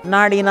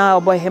ನಾಡಿನ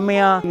ಒಬ್ಬ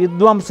ಹೆಮ್ಮೆಯ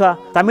ವಿದ್ವಾಂಸ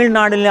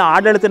ತಮಿಳುನಾಡಿನ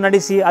ಆಡಳಿತ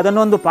ನಡೆಸಿ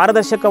ಅದನ್ನೊಂದು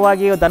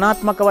ಪಾರದರ್ಶಕವಾಗಿ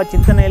ಧನಾತ್ಮಕವಾದ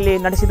ಚಿಂತನೆಯಲ್ಲಿ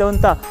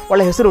ನಡೆಸಿದಂಥ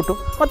ಒಳ್ಳೆ ಹೆಸರುಂಟು.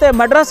 ಮತ್ತು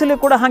ಮಡ್ರಾಸಲ್ಲಿ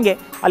ಕೂಡ ಹಾಗೆ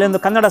ಅಲ್ಲಿ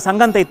ಒಂದು ಕನ್ನಡ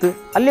ಸಂಘ ಅಂತ ಇತ್ತು.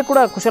 ಅಲ್ಲಿ ಕೂಡ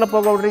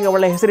ಕುಶಾಲಪ್ಪ ಗೌಡರಿಗೆ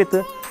ಒಳ್ಳೆ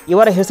ಹೆಸರಿತ್ತು.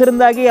 ಇವರ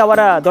ಹೆಸರಿಂದಾಗಿ ಅವರ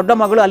ದೊಡ್ಡ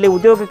ಮಗಳು ಅಲ್ಲಿ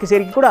ಉದ್ಯೋಗಕ್ಕೆ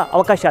ಸೇರಿಕೆ ಕೂಡ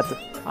ಅವಕಾಶ ಆಯಿತು.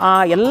 ಆ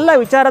ಎಲ್ಲ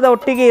ವಿಚಾರದ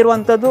ಒಟ್ಟಿಗೆ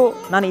ಇರುವಂಥದ್ದು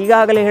ನಾನು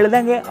ಈಗಾಗಲೇ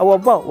ಹೇಳಿದಂಗೆ ಅವು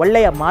ಒಬ್ಬ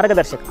ಒಳ್ಳೆಯ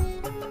ಮಾರ್ಗದರ್ಶಕ.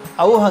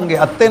 ಅವು ಹಾಗೆ,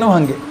 ಅತ್ತೇನೂ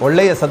ಹಾಗೆ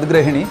ಒಳ್ಳೆಯ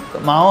ಸದ್ಗ್ರಹಿಣಿ.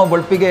 ಮಾವ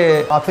ಬಳ್ಪಿಗೆ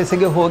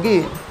ಆಫೀಸಿಗೆ ಹೋಗಿ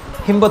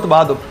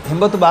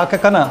ಹಿಂಬತ್ತು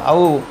ಬಾಕಕನ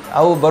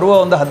ಅವು ಬರುವ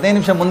ಒಂದು 15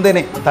 ನಿಮಿಷ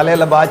ಮುಂದೆನೇ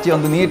ತಲೆಯೆಲ್ಲ ಬಾಚಿ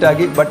ಒಂದು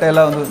ನೀಟಾಗಿ ಬಟ್ಟೆ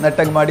ಎಲ್ಲ ಒಂದು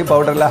ನೆಟ್ಟಾಗಿ ಮಾಡಿ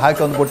ಪೌಡರೆಲ್ಲ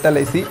ಹಾಕಿ ಒಂದು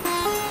ಬೊಟ್ಟೆಲ್ಲ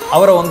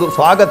ಅವರ ಒಂದು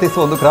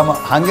ಸ್ವಾಗತಿಸುವ ಒಂದು ಕ್ರಮ.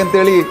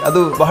 ಹಾಗೆಂತೇಳಿ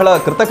ಅದು ಬಹಳ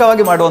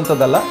ಕೃತಕವಾಗಿ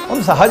ಮಾಡುವಂಥದ್ದಲ್ಲ,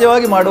 ಒಂದು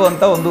ಸಹಜವಾಗಿ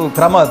ಮಾಡುವಂಥ ಒಂದು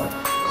ಕ್ರಮ ಅದು.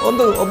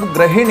 ಒಬ್ಬ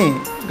ಗೃಹಿಣಿ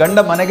ಗಂಡ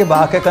ಮನೆಗೆ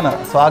ಬಾಕಕನ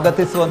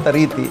ಸ್ವಾಗತಿಸುವಂಥ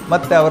ರೀತಿ,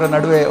 ಮತ್ತು ಅವರ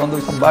ನಡುವೆ ಒಂದು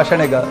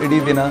ಸಂಭಾಷಣೆಗ ಇಡೀ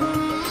ದಿನ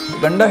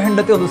ಗಂಡ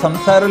ಹೆಂಡತಿ ಒಂದು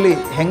ಸಂಸಾರಲ್ಲಿ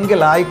ಹೆಂಗೆ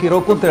ಲಾಯ್ಕ್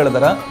ಇರೋಕು ಅಂತ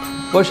ಹೇಳಿದ್ರೆ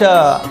ಬಹುಶಃ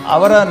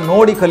ಅವರ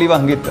ನೋಡಿ ಕಲಿಯುವ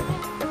ಹಂಗಿತ್ತು.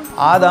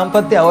 ಆ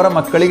ದಾಂಪತ್ಯ ಅವರ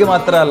ಮಕ್ಕಳಿಗೆ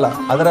ಮಾತ್ರ ಅಲ್ಲ,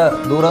 ಅದರ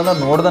ದೂರದ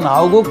ನೋಡಿದ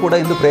ನಾವುಗೂ ಕೂಡ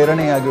ಇಂದು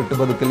ಪ್ರೇರಣೆಯಾಗಿಟ್ಟು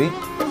ಬದುಕಲಿ.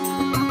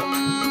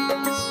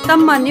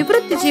 ತಮ್ಮ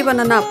ನಿವೃತ್ತಿ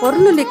ಜೀವನನ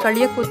ಪೊರ್ಲುಲಿ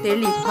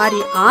ಕಳಿಯಕೂತೇಳಿ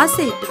ಭಾರಿ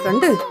ಆಸೆ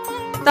ಇಟ್ಟುಕೊಂಡು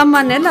ತಮ್ಮ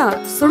ನೆಲ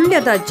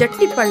ಸುಳ್ಯದ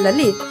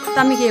ಜಟ್ಟಿಪಳ್ಳಲ್ಲಿ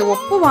ತಮಗೆ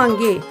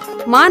ಒಪ್ಪುವಾಂಗೆ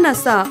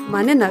ಮಾನಸ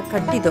ಮನೆನ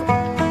ಕಟ್ಟಿದು.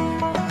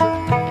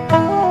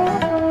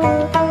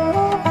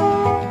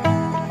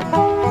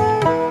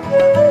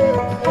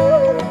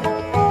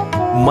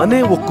 ಮನೆ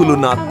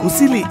ಒಕ್ಕುಲುನ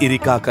ಕುಸಿಲಿ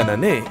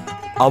ಇರಿಕಾಕನನೆ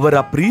ಅವರ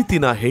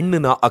ಪ್ರೀತಿನ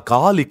ಹೆಣ್ಣಿನ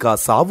ಅಕಾಲಿಕ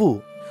ಸಾವು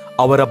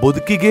ಅವರ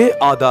ಬದುಕಿಗೆ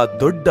ಆದ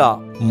ದೊಡ್ಡ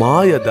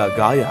ಮಾಯದ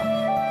ಗಾಯ.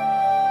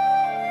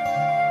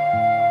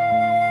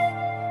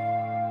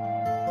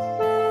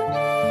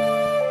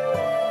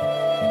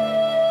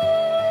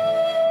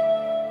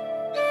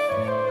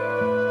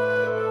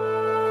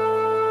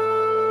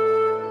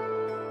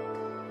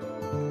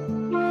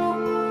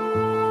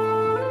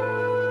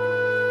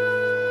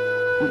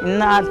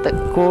 ಇನ್ನಾತ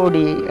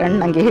ಕೋಡಿ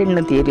ಅಣ್ಣಂಗೆ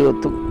ಹೆಣ್ಣು ತೀರಿ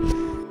ಹೋತು.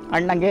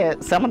 ಅಣ್ಣಂಗೆ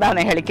ಸಮಾಧಾನ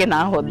ಹೇಳಿಕೆ ನಾ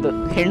ಹೋದ್ದು,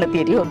 ಹೆಣ್ಣು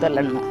ತೀರಿ ಹೋದಲ್ಲ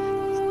ಅಣ್ಣ.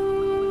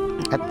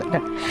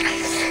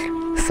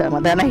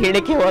 ಸಮಾಧಾನ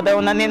ಹೇಳಿಕೆ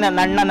ಹೋದವನೇ ನನ್ನ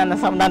ಅಣ್ಣ ನನ್ನ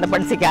ಸಮಾಧಾನ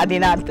ಪಡಿಸಿಕೆ ಆ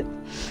ದಿನ ಆಯ್ತು.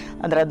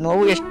 ಅಂದ್ರೆ ಅದು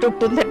ನೋವು ಎಷ್ಟು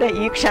ಉಂಟು ಅಂತ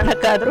ಈ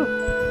ಕ್ಷಣಕ್ಕಾದರೂ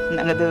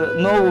ನನಗದು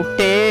ನೋವು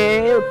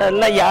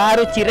ಉಟ್ಟಲ್ಲ,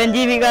 ಯಾರು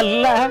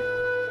ಚಿರಂಜೀವಿಗಲ್ಲ.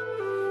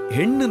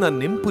 ಹೆಣ್ಣಿನ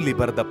ನೆಂಪುಲಿ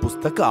ಬರೆದ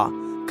ಪುಸ್ತಕ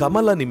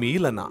ಕಮಲ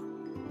ನಿಮೀಲನ.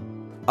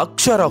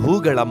 ಅಕ್ಷರ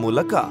ಹೂಗಳ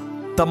ಮೂಲಕ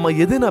ತಮ್ಮ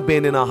ಎದೆನ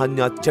ಬೇನೆನ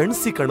ಹಂಜ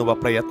ಚಣಿಸಿ ಕಾಣುವ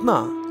ಪ್ರಯತ್ನ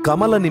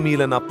ಕಮಲ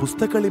ನಿಮೀಲನ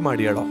ಪುಸ್ತಕಳಿ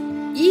ಮಾಡಿಯಳೋ.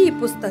 ಈ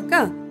ಪುಸ್ತಕ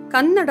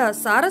ಕನ್ನಡ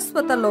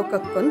ಸಾರಸ್ವತ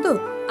ಲೋಕಕ್ಕೊಂದು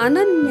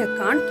ಅನನ್ಯ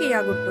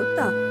ಕಾಣಿಕೆಯಾಗುತ್ತ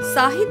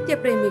ಸಾಹಿತ್ಯ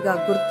ಪ್ರೇಮಿಗ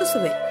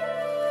ಗುರುತಿಸುವೆ.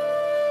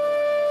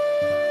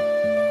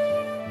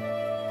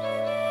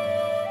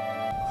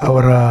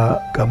 ಅವರ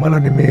ಕಮಲ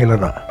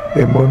ನಿಮೇಲನ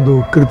ಎಂಬ ಒಂದು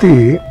ಕೃತಿ,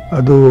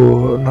 ಅದು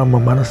ನಮ್ಮ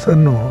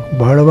ಮನಸ್ಸನ್ನು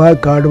ಬಹಳವಾಗಿ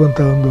ಕಾಡುವಂಥ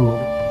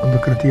ಒಂದು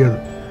ಕೃತಿ. ಅದು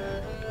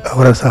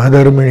ಅವರ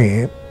ಸಹಧರ್ಮಿಣಿ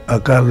ಆ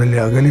ಕಾಲದಲ್ಲಿ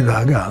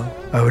ಅಗಲಿದಾಗ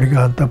ಅವರಿಗೆ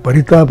ಅಂಥ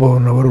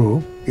ಪರಿತಾಪವನ್ನು ಅವರು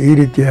ಈ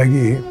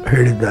ರೀತಿಯಾಗಿ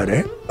ಹೇಳಿದ್ದಾರೆ.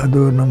 ಅದು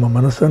ನಮ್ಮ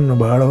ಮನಸ್ಸನ್ನು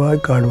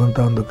ಬಹಳವಾಗಿ ಕಾಡುವಂಥ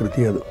ಒಂದು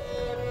ಕೃತಿ. ಅದು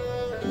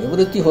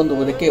ನಿವೃತ್ತಿ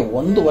ಹೊಂದುವುದಕ್ಕೆ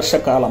 1 ವರ್ಷ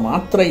ಕಾಲ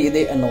ಮಾತ್ರ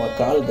ಇದೆ ಅನ್ನುವ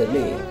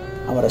ಕಾಲದಲ್ಲಿ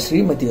ಅವರ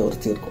ಶ್ರೀಮತಿಯವರು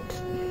ತೀರ್ಕೊಂಡ್ರು.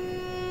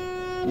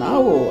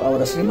 ನಾವು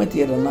ಅವರ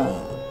ಶ್ರೀಮತಿಯರನ್ನ,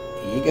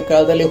 ಈಗ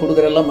ಕಾಲದಲ್ಲಿ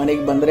ಹುಡುಗರೆಲ್ಲ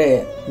ಮನೆಗೆ ಬಂದರೆ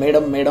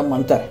ಮೇಡಮ್ ಮೇಡಮ್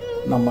ಅಂತಾರೆ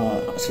ನಮ್ಮ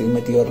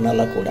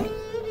ಶ್ರೀಮತಿಯವ್ರನ್ನೆಲ್ಲ ಕೂಡ.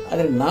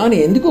 ಆದರೆ ನಾನು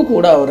ಎಂದಿಗೂ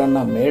ಕೂಡ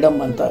ಅವರನ್ನು ಮೇಡಮ್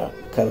ಅಂತ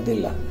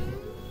ಕರೆದಿಲ್ಲ,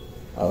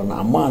 ಅವ್ರನ್ನ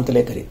ಅಮ್ಮ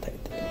ಅಂತಲೇ ಕರೀತಾ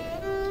ಇದ್ದೆ.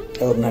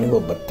 ಅವರು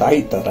ನನಗೊಬ್ಬ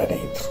ತಾಯಿ ಥರನೇ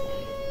ಇದ್ದರು.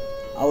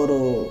 ಅವರು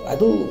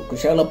ಅದು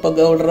ಕುಶಾಲಪ್ಪ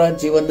ಗೌಡರ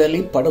ಜೀವನದಲ್ಲಿ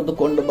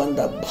ಪಡೆದುಕೊಂಡು ಬಂದ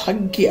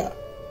ಭಾಗ್ಯ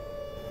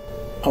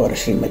ಅವರ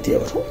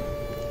ಶ್ರೀಮತಿಯವರು.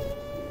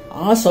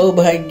 ಆ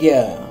ಸೌಭಾಗ್ಯ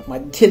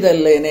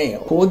ಮಧ್ಯದಲ್ಲೇನೆ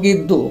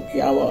ಹೋಗಿದ್ದು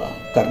ಯಾವ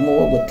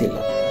ಕರ್ಮವೋ ಗೊತ್ತಿಲ್ಲ.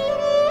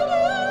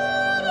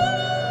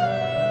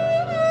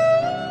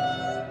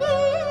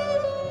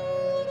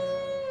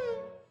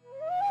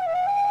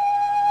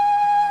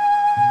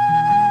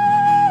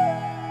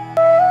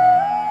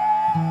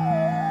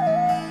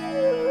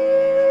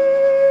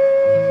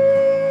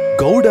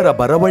 ಗೌಡರ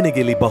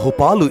ಬರವಣಿಗೆಯಲ್ಲಿ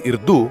ಬಹುಪಾಲು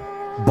ಇರ್ದು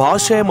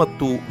ಭಾಷೆ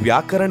ಮತ್ತು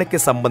ವ್ಯಾಕರಣಕ್ಕೆ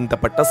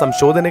ಸಂಬಂಧಪಟ್ಟ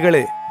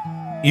ಸಂಶೋಧನೆಗಳೇ.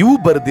 ಇವು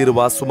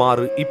ಬರೆದಿರುವ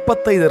ಸುಮಾರು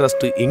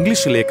 25ರಷ್ಟು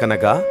ಇಂಗ್ಲಿಷ್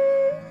ಲೇಖನಗ,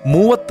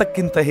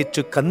 30ಕ್ಕಿಂತ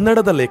ಹೆಚ್ಚು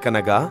ಕನ್ನಡದ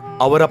ಲೇಖನಗ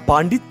ಅವರ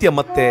ಪಾಂಡಿತ್ಯ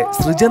ಮತ್ತೆ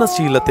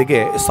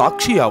ಸೃಜನಶೀಲತೆಗೆ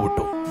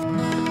ಸಾಕ್ಷಿಯಾವುಟು.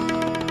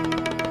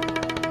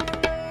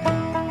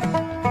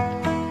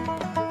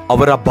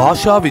 ಅವರ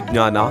ಭಾಷಾ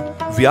ವಿಜ್ಞಾನ,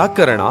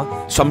 ವ್ಯಾಕರಣ,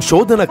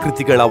 ಸಂಶೋಧನಾ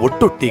ಕೃತಿಗಳ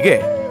ಒಟ್ಟೊಟ್ಟಿಗೆ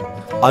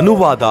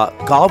ಅನುವಾದ,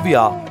 ಕಾವ್ಯ,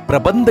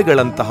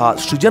 ಪ್ರಬಂಧಗಳಂತಹ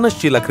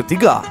ಸೃಜನಶೀಲ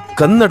ಕೃತಿಗ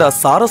ಕನ್ನಡ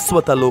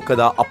ಸಾರಸ್ವತ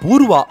ಲೋಕದ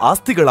ಅಪೂರ್ವ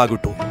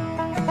ಆಸ್ತಿಗಳಾಗುಟ್ಟು.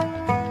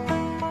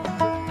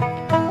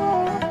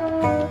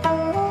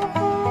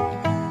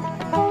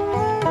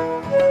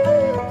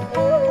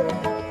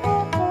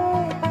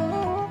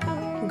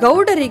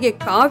 ಗೌಡರಿಗೆ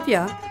ಕಾವ್ಯ,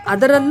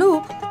 ಅದರಲ್ಲೂ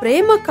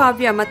ಪ್ರೇಮ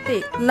ಕಾವ್ಯ ಮತ್ತೆ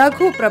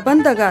ಲಘು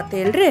ಪ್ರಬಂಧಗ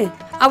ತೇಳ್ರೆ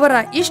ಅವರ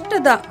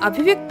ಇಷ್ಟದ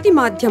ಅಭಿವ್ಯಕ್ತಿ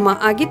ಮಾಧ್ಯಮ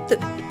ಆಗಿತ್ತು.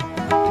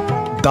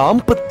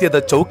 ದಾಂಪತ್ಯದ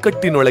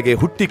ಚೌಕಟ್ಟಿನೊಳಗೆ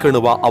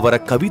ಹುಟ್ಟಿಕಣುವ ಅವರ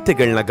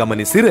ಕವಿತೆಗಳನ್ನ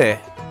ಗಮನಿಸಿರೆ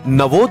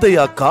ನವೋದಯ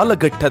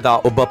ಕಾಲಘಟ್ಟದ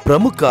ಒಬ್ಬ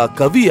ಪ್ರಮುಖ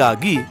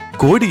ಕವಿಯಾಗಿ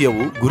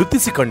ಕೋಡಿಯವು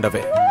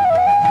ಗುರುತಿಸಿಕೊಂಡವೆ.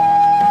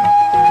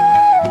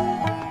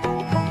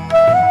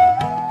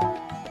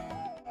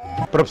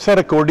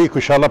 ಪ್ರೊಫೆಸರ್ ಕೋಡಿ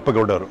ಕುಶಾಲಪ್ಪ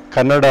ಗೌಡರು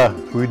ಕನ್ನಡ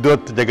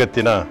ವಿದ್ವತ್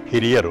ಜಗತ್ತಿನ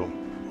ಹಿರಿಯರು.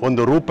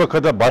 ಒಂದು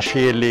ರೂಪಕದ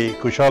ಭಾಷೆಯಲ್ಲಿ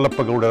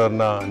ಕುಶಾಲಪ್ಪ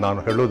ಗೌಡರನ್ನ ನಾನು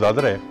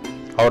ಹೇಳುವುದಾದರೆ,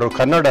 ಅವರು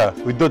ಕನ್ನಡ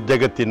ವಿದ್ವತ್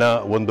ಜಗತ್ತಿನ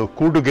ಒಂದು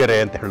ಕೂಡುಗೆರೆ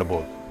ಅಂತ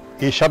ಹೇಳಬಹುದು.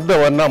 ಈ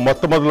ಶಬ್ದವನ್ನು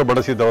ಮೊದಲು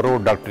ಬಳಸಿದವರು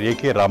ಡಾಕ್ಟರ್ ಎ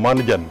ಕೆ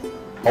ರಾಮಾನುಜನ್.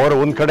 ಅವರು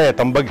ಒಂದು ಕಡೆ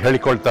ತಮ್ಮ ಬಗ್ಗೆ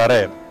ಹೇಳಿಕೊಳ್ತಾರೆ,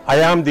 I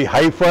am the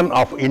hyphen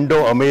of Indo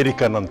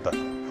American ಅಂತ.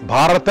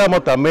 ಭಾರತ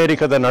ಮತ್ತು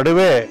ಅಮೇರಿಕದ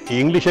ನಡುವೆ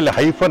ಇಂಗ್ಲಿಷಲ್ಲಿ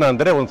ಹೈಫನ್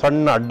ಅಂದರೆ ಒಂದು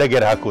ಸಣ್ಣ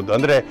ಅಡ್ಡಗೆರೆ ಹಾಕುವುದು,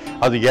 ಅಂದರೆ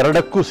ಅದು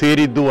ಎರಡಕ್ಕೂ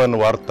ಸೇರಿದ್ದು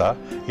ಅನ್ನುವ ಅರ್ಥ,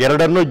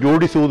 ಎರಡನ್ನೂ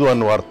ಜೋಡಿಸುವುದು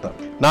ಅನ್ನುವ ಅರ್ಥ.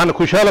 ನಾನು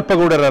ಕುಶಾಲಪ್ಪ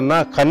ಗೌಡರನ್ನ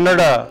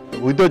ಕನ್ನಡ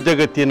ವಿದ್ವತ್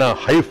ಜಗತ್ತಿನ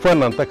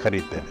ಹೈಫನ್ ಅಂತ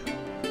ಕರೀತೇನೆ.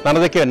 ನಾನು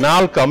ಅದಕ್ಕೆ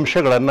 4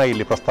 ಅಂಶಗಳನ್ನು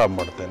ಇಲ್ಲಿ ಪ್ರಸ್ತಾಪ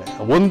ಮಾಡ್ತೇನೆ.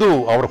 ಒಂದು,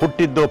 ಅವರು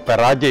ಹುಟ್ಟಿದ್ದು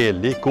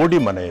ಪೆರಾಜೆಯಲ್ಲಿ, ಕೋಡಿ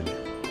ಮನೆಯಲ್ಲಿ,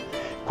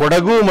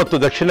 ಕೊಡಗು ಮತ್ತು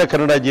ದಕ್ಷಿಣ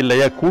ಕನ್ನಡ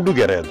ಜಿಲ್ಲೆಯ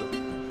ಕೂಡುಗೆರೆ ಅದು.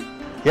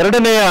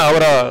 ಎರಡನೆಯ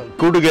ಅವರ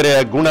ಕೂಡುಗೆರೆಯ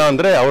ಗುಣ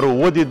ಅಂದರೆ ಅವರು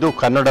ಓದಿದ್ದು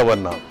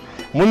ಕನ್ನಡವನ್ನು.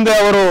 ಮುಂದೆ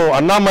ಅವರು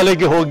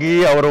ಅಣ್ಣಾಮಲೆಗೆ ಹೋಗಿ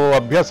ಅವರು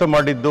ಅಭ್ಯಾಸ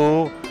ಮಾಡಿದ್ದು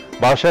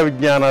ಭಾಷಾ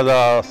ವಿಜ್ಞಾನದ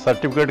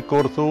ಸರ್ಟಿಫಿಕೇಟ್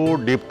ಕೋರ್ಸು,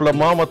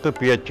 ಡಿಪ್ಲೊಮಾ ಮತ್ತು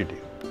PhD.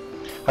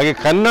 ಹಾಗೆ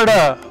ಕನ್ನಡ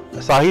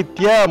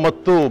ಸಾಹಿತ್ಯ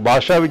ಮತ್ತು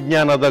ಭಾಷಾ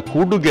ವಿಜ್ಞಾನದ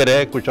ಕೂಡುಗೆರೆ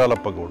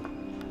ಕುಶಾಲಪ್ಪ ಗೌಡರು.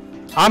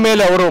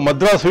 ಆಮೇಲೆ ಅವರು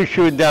ಮದ್ರಾಸ್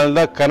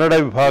ವಿಶ್ವವಿದ್ಯಾಲಯದ ಕನ್ನಡ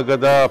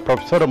ವಿಭಾಗದ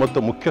ಪ್ರೊಫೆಸರ್ ಮತ್ತು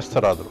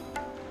ಮುಖ್ಯಸ್ಥರಾದರು.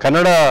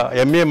 ಕನ್ನಡ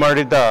MA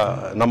ಮಾಡಿದ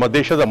ನಮ್ಮ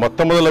ದೇಶದ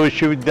ಮೊದಲ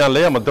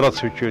ವಿಶ್ವವಿದ್ಯಾಲಯ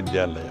ಮದ್ರಾಸ್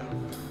ವಿಶ್ವವಿದ್ಯಾಲಯ.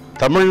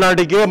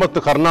 ತಮಿಳುನಾಡಿಗೆ ಮತ್ತು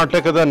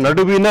ಕರ್ನಾಟಕದ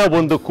ನಡುವಿನ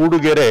ಒಂದು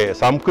ಕೂಡುಗೆರೆ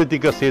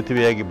ಸಾಂಸ್ಕೃತಿಕ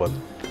ಸೇತುವೆಯಾಗಿ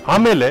ಬಂತು.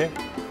 ಆಮೇಲೆ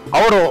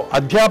ಅವರು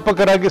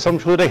ಅಧ್ಯಾಪಕರಾಗಿ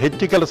ಸಂಶೋಧನೆ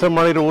ಹೆಚ್ಚು ಕೆಲಸ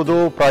ಮಾಡಿರುವುದು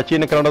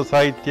ಪ್ರಾಚೀನ ಕನ್ನಡ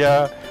ಸಾಹಿತ್ಯ,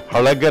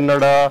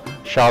 ಹಳಗನ್ನಡ,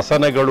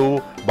 ಶಾಸನಗಳು,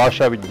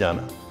 ಭಾಷಾ ವಿಜ್ಞಾನ.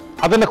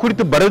 ಅದನ್ನು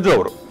ಕುರಿತು ಬರೆದ್ರು,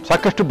 ಅವರು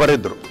ಸಾಕಷ್ಟು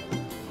ಬರೆದರು.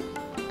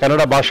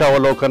 ಕನ್ನಡ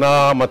ಭಾಷಾವಲೋಕನ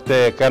ಮತ್ತು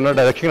ಕನ್ನಡ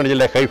ದಕ್ಷಿಣ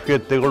ಜಿಲ್ಲೆಯ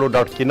ಕೈಫಿಯತ್ತುಗಳು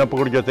ಡಾಕ್ಟರ್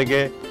ಚಿನ್ನಪ್ಪಗೌಡ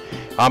ಜೊತೆಗೆ,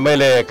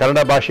 ಆಮೇಲೆ ಕನ್ನಡ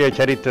ಭಾಷೆಯ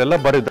ಚರಿತ್ರೆ ಎಲ್ಲ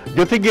ಬರೆದು,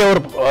 ಜೊತೆಗೆ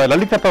ಅವರು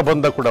ಲಲಿತ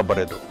ಪ್ರಬಂಧ ಕೂಡ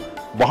ಬರೆದು.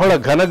 ಬಹಳ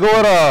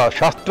ಘನಘೋರ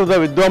ಶಾಸ್ತ್ರದ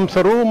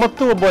ವಿದ್ವಾಂಸರು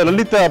ಮತ್ತು ಒಬ್ಬ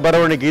ಲಲಿತ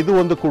ಬರವಣಿಗೆ, ಇದು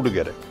ಒಂದು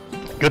ಕೂಡುಗೆರೆ.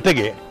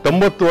 ಜೊತೆಗೆ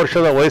 90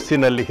 ವರ್ಷದ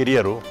ವಯಸ್ಸಿನಲ್ಲಿ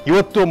ಹಿರಿಯರು.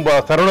 ಇವತ್ತು ಒಬ್ಬ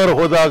ತರುಣರು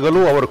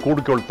ಹೋದಾಗಲೂ ಅವರು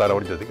ಕೂಡಿಕೊಳ್ತಾರೆ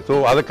ಅವ್ರ ಜೊತೆಗೆ. ಸೊ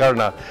ಆದ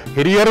ಕಾರಣ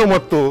ಹಿರಿಯರು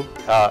ಮತ್ತು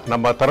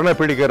ನಮ್ಮ ತರುಣ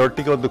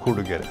ಪೀಳಿಗೆಯರೊಟ್ಟಿಗೆ ಒಂದು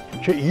ಕೂಡುಗೆರೆ.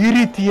 ಈ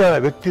ರೀತಿಯ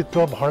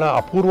ವ್ಯಕ್ತಿತ್ವ ಬಹಳ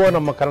ಅಪೂರ್ವ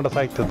ನಮ್ಮ ಕನ್ನಡ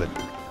ಸಾಹಿತ್ಯದಲ್ಲಿ.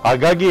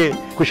 ಹಾಗಾಗಿ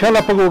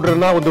ಕುಶಾಲಪ್ಪ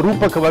ಗೌಡ್ರನ್ನ ಒಂದು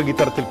ರೂಪಕವಾಗಿ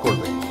ತರ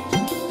ತಿಳ್ಕೊಳ್ಬೇಕು.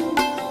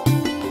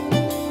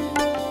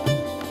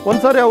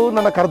 ಒಂದ್ಸಾರಿ ಅವು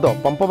ನನ್ನ ಕರೆದು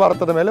ಪಂಪ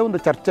ಭಾರತದ ಮೇಲೆ ಒಂದು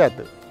ಚರ್ಚೆ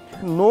ಆಯ್ತು.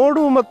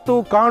 ನೋಡು ಮತ್ತು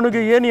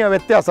ಕಾಣುಗೆ ಏನಿಯ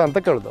ವ್ಯತ್ಯಾಸ ಅಂತ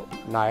ಕೇಳ್ದವು.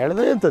 ನಾ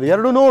ಹೇಳಿದೆ ಎಂಥದ್ದು,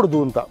 ಎರಡು ನೋಡುದು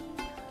ಅಂತ.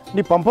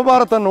 ನೀ ಪಂಪ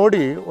ಭಾರತ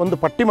ನೋಡಿ ಒಂದು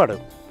ಪಟ್ಟಿ ಮಾಡು,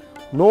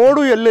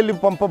 ನೋಡು ಎಲ್ಲೆಲ್ಲಿ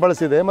ಪಂಪ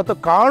ಬಳಸಿದೆ ಮತ್ತು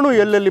ಕಾಣು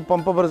ಎಲ್ಲೆಲ್ಲಿ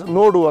ಪಂಪ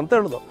ನೋಡು ಅಂತ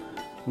ಹೇಳ್ದು.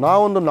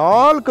 ನಾವೊಂದು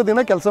 4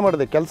 ದಿನ ಕೆಲಸ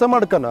ಮಾಡಿದೆ. ಕೆಲಸ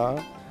ಮಾಡ್ಕನ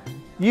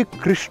ಈ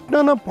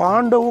ಕೃಷ್ಣನ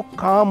ಪಾಂಡವು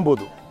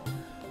ಕಾಂಬುದು,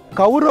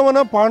 ಕೌರವನ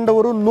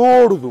ಪಾಂಡವರು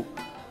ನೋಡುದು.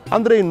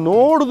 ಅಂದರೆ ಈ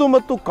ನೋಡುದು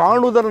ಮತ್ತು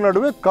ಕಾಣುವುದರ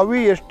ನಡುವೆ ಕವಿ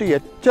ಎಷ್ಟು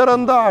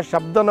ಎಚ್ಚರಿಂದ ಆ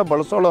ಶಬ್ದನ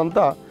ಬಳಸೋಳು ಅಂತ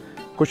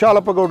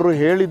ಕುಶಾಲಪ್ಪ ಗೌಡರು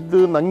ಹೇಳಿದ್ದು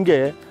ನನಗೆ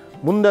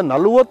ಮುಂದೆ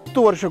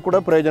 40 ವರ್ಷ ಕೂಡ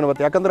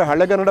ಪ್ರಯೋಜನವತ್ತು. ಯಾಕಂದರೆ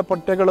ಹಳೆಗನ್ನಡ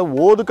ಪಠ್ಯಗಳ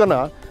ಓದಕನ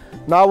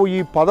ನಾವು ಈ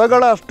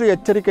ಪದಗಳ ಅಷ್ಟು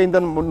ಎಚ್ಚರಿಕೆಯಿಂದ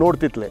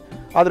ನೋಡ್ತಿತ್ಲೆ.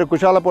 ಆದರೆ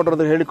ಕುಶಾಲಪ್ಪ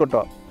ಗೌಡರು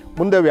ಹೇಳಿಕೊಟ್ಟೋ,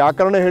 ಮುಂದೆ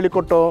ವ್ಯಾಕರಣ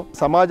ಹೇಳಿಕೊಟ್ಟೋ,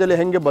 ಸಮಾಜದಲ್ಲಿ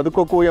ಹೆಂಗೆ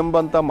ಬದುಕೋಕು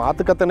ಎಂಬಂಥ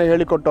ಮಾತುಕತೆನ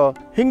ಹೇಳಿಕೊಟ್ಟೋ.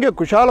 ಹೀಗೆ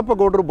ಕುಶಾಲಪ್ಪ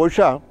ಗೌಡರು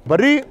ಬಹುಶಃ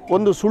ಬರೀ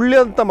ಒಂದು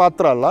ಸುಳ್ಯ ಅಂತ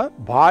ಮಾತ್ರ ಅಲ್ಲ,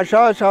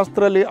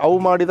 ಭಾಷಾಶಾಸ್ತ್ರದಲ್ಲಿ ಅವು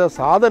ಮಾಡಿದ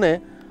ಸಾಧನೆ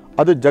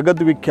ಅದು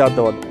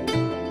ಜಗದ್ವಿಖ್ಯಾತವಾದ.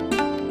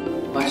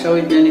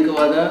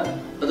 ಭಾಷಾವೈಜ್ಞಾನಿಕವಾದ,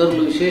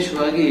 ಅದರಲ್ಲೂ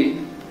ವಿಶೇಷವಾಗಿ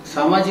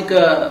ಸಾಮಾಜಿಕ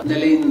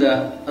ನೆಲೆಯಿಂದ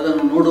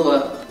ಅದನ್ನು ನೋಡುವ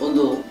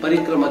ಒಂದು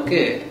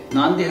ಪರಿಕ್ರಮಕ್ಕೆ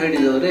ನಾಂದಿ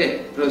ಹಾಡಿದವರೇ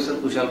ಪ್ರೊಫೆಸರ್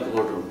ಕುಶಾಲಪ್ಪ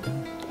ಗೌಡರು.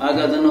 ಆಗ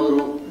ಅದನ್ನು ಅವರು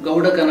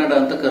ಗೌಡ ಕನ್ನಡ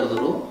ಅಂತ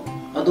ಕರೆದರು.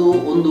 ಅದು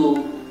ಒಂದು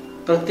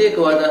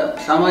ಪ್ರತ್ಯೇಕವಾದ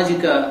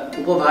ಸಾಮಾಜಿಕ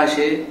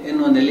ಉಪಭಾಷೆ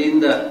ಎನ್ನುವ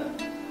ನೆಲೆಯಿಂದ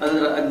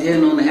ಅದರ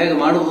ಅಧ್ಯಯನವನ್ನು ಹೇಗೆ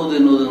ಮಾಡಬಹುದು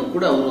ಎನ್ನುವುದನ್ನು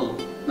ಕೂಡ ಅವರು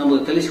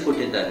ನಮಗೆ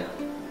ಕಲಿಸಿಕೊಟ್ಟಿದ್ದಾರೆ.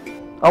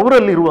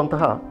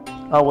 ಅವರಲ್ಲಿರುವಂತಹ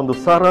ಆ ಒಂದು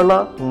ಸರಳ,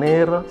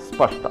 ನೇರ,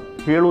 ಸ್ಪಷ್ಟ,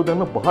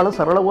 ಹೇಳುವುದನ್ನು ಬಹಳ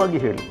ಸರಳವಾಗಿ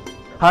ಹೇಳಿ.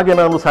 ಹಾಗೆ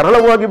ನಾನು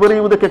ಸರಳವಾಗಿ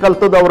ಬರೆಯುವುದಕ್ಕೆ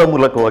ಕಲಿತದ್ದು ಅವರ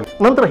ಮೂಲಕವಾಗಿ.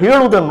 ನಂತರ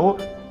ಹೇಳುವುದನ್ನು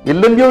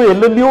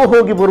ಎಲ್ಲೆಲ್ಲಿಯೋ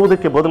ಹೋಗಿ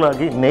ಬರುವುದಕ್ಕೆ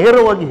ಬದಲಾಗಿ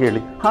ನೇರವಾಗಿ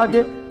ಹೇಳಿ.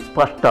 ಹಾಗೆ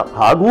ಸ್ಪಷ್ಟ,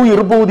 ಹಾಗೂ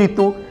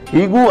ಇರಬಹುದಿತ್ತು,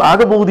 ಹೀಗೂ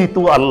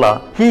ಆಗಬಹುದಿತ್ತು, ಅಲ್ಲ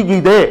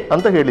ಹೀಗಿದೆ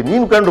ಅಂತ ಹೇಳಿ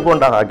ನೀನು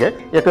ಕಂಡುಕೊಂಡ ಹಾಗೆ.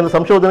 ಯಾಕಂದರೆ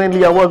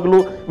ಸಂಶೋಧನೆಯಲ್ಲಿ ಯಾವಾಗಲೂ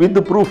ವಿತ್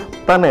ಪ್ರೂಫ್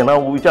ತಾನೇ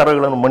ನಾವು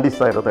ವಿಚಾರಗಳನ್ನು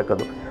ಮಂಡಿಸ್ತಾ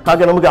ಇರತಕ್ಕದ್ದು.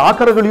 ಹಾಗೆ ನಮಗೆ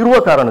ಆಕರಗಳು ಇರುವ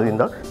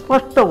ಕಾರಣದಿಂದ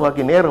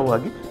ಸ್ಪಷ್ಟವಾಗಿ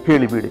ನೇರವಾಗಿ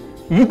ಹೇಳಿಬಿಡಿ.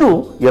 ಇದು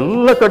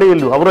ಎಲ್ಲ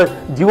ಕಡೆಯಲ್ಲೂ ಅವರ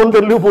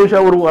ಜೀವನದಲ್ಲಿಯೂ ಬಹುಶಃ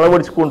ಅವರು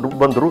ಅಳವಡಿಸಿಕೊಂಡು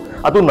ಬಂದರು.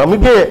 ಅದು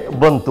ನಮಗೆ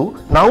ಬಂತು,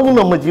 ನಾವು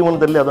ನಮ್ಮ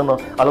ಜೀವನದಲ್ಲಿ ಅದನ್ನು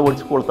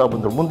ಅಳವಡಿಸಿಕೊಳ್ತಾ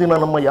ಬಂದರು. ಮುಂದಿನ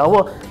ನಮ್ಮ ಯಾವ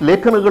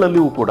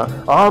ಲೇಖನಗಳಲ್ಲಿಯೂ ಕೂಡ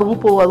ಆ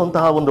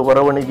ರೂಪವಾದಂತಹ ಒಂದು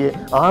ಬರವಣಿಗೆ,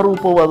 ಆ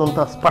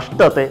ರೂಪವಾದಂತಹ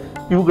ಸ್ಪಷ್ಟತೆ,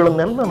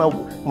 ಇವುಗಳನ್ನೆಲ್ಲ ನಾವು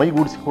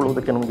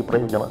ಮೈಗೂಡಿಸಿಕೊಳ್ಳುವುದಕ್ಕೆ ನಮಗೆ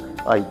ಪ್ರಯೋಜನ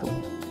ಆಯಿತು.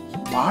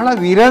 ಬಹಳ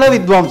ವಿರಳ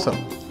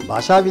ವಿದ್ವಾಂಸರು.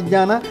 ಭಾಷಾ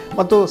ವಿಜ್ಞಾನ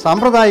ಮತ್ತು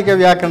ಸಾಂಪ್ರದಾಯಿಕ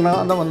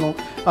ವ್ಯಾಕರಣವನ್ನು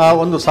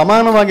ಒಂದು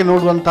ಸಮಾನವಾಗಿ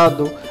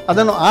ನೋಡುವಂತಹದ್ದು,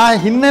 ಅದನ್ನು ಆ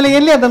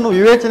ಹಿನ್ನೆಲೆಯಲ್ಲಿ ಅದನ್ನು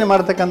ವಿವೇಚನೆ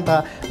ಮಾಡತಕ್ಕಂಥ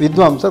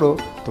ವಿದ್ವಾಂಸರು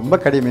ತುಂಬ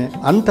ಕಡಿಮೆ.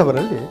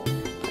 ಅಂಥವರಲ್ಲಿ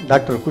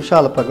ಡಾಕ್ಟರ್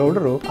ಕುಶಾಲಪ್ಪ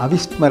ಗೌಡರು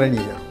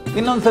ಅವಿಸ್ಮರಣೀಯರು.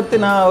 ಇನ್ನೊಂದು ಸರ್ತಿ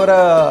ನಾ ಅವರ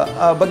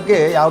ಬಗ್ಗೆ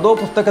ಯಾವುದೋ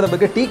ಪುಸ್ತಕದ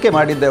ಬಗ್ಗೆ ಟೀಕೆ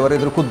ಮಾಡಿದ್ದೆ. ಅವರು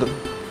ಇದ್ರ ಖುದ್ದು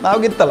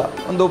ನಾವಿತ್ತಲ್ಲ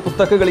ಒಂದು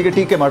ಪುಸ್ತಕಗಳಿಗೆ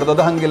ಟೀಕೆ ಮಾಡೋದು,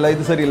 ಅದು ಹಾಗಿಲ್ಲ,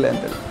 ಇದು ಸರಿ ಇಲ್ಲ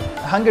ಅಂತೇಳಿ.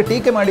 ಹಾಗೆ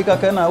ಟೀಕೆ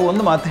ಮಾಡಿಕಾಕ ನಾವು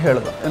ಒಂದು ಮಾತು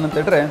ಹೇಳ್ದು,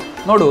 ಏನಂತೇಳಿದ್ರೆ,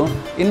 ನೋಡು,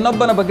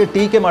 ಇನ್ನೊಬ್ಬನ ಬಗ್ಗೆ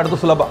ಟೀಕೆ ಮಾಡೋದು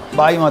ಸುಲಭ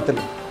ಬಾಯಿ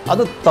ಮಾತಲ್ಲಿ,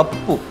 ಅದು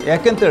ತಪ್ಪು.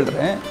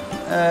 ಯಾಕೆಂತೇಳಿದ್ರೆ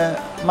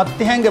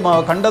ಮತ್ತೆ ಹೆಂಗೆ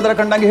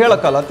ಕಂಡಂಗೆ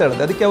ಹೇಳಕ್ಕಲ್ಲ ಅಂತ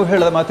ಹೇಳಿದೆ. ಅದಕ್ಕೆ ಅವ್ರು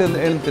ಹೇಳಿದ ಮಾತು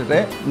ಹೇಳ್ತಿದ್ರೆ,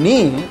 ನೀ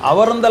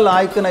ಅವರೊಂದಲ್ಲ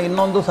ಆಯ್ಕೆನ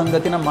ಇನ್ನೊಂದು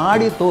ಸಂಗತಿನ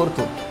ಮಾಡಿ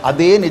ತೋರ್ತು,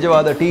 ಅದೇ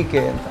ನಿಜವಾದ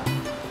ಟೀಕೆ ಅಂತ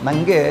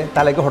ನನಗೆ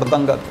ತಲೆಗೆ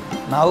ಹೊಡೆದಂಗದು.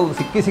 ನಾವು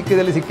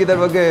ಸಿಕ್ಕಿದರ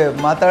ಬಗ್ಗೆ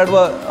ಮಾತಾಡುವ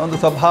ಒಂದು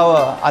ಸ್ವಭಾವ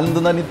ಅಂದು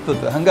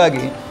ನಿಂತದ್ದು.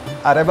 ಹಾಗಾಗಿ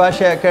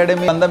ಅರೆಭಾಷೆ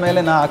ಅಕಾಡೆಮಿ ಅಂದ ಮೇಲೆ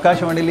ನಾ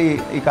ಆಕಾಶವಾಣಿಲಿ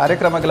ಈ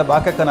ಕಾರ್ಯಕ್ರಮಗಳ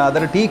ಬಾಕಕನ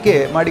ಅದರ ಟೀಕೆ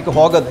ಮಾಡಿಕೆ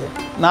ಹೋಗದೆ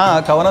ನಾ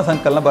ಕವನ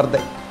ಸಂಕಲನ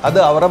ಬರ್ದೆ. ಅದು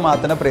ಅವರ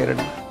ಮಾತಿನ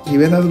ಪ್ರೇರಣೆ.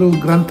 ನೀವೇನಾದರೂ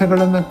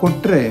ಗ್ರಂಥಗಳನ್ನು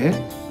ಕೊಟ್ಟರೆ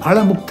ಬಹಳ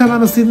ಮುಕ್ತ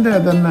ಮನಸ್ಸಿಂದ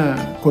ಅದನ್ನು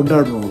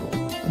ಕೊಂಡಾಡುವವರು.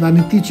 ನಾನು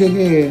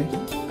ಇತ್ತೀಚೆಗೆ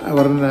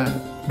ಅವರನ್ನ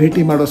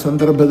ಭೇಟಿ ಮಾಡೋ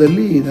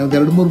ಸಂದರ್ಭದಲ್ಲಿ ನಾವು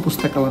 2-3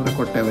 ಪುಸ್ತಕವನ್ನು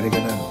ಕೊಟ್ಟೆ ಅವರಿಗೆ.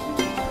 ನಾನು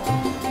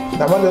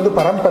ನಮ್ಮಲ್ಲಿ ಒಂದು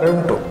ಪರಂಪರೆ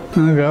ಉಂಟು.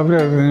 ಗಾಬರಿ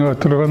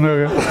ಆಗ್ತೀನಿ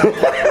ಬಂದಾಗ.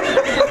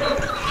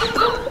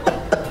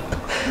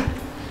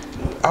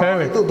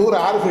 ದೂರ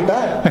 6 ಫೀಟಾ?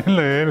 ಇಲ್ಲ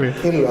ಹೇಳಿ.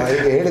 ಇಲ್ವಾ?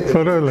 ಈಗ ಹೇಳಿದ್ದೆ.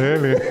 ಪರವಾಗಿಲ್ಲ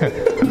ಹೇಳಿ.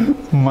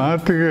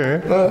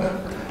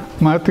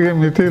 ಮಾತಿಗೆ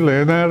ಮಿತಿ ಇಲ್ಲ,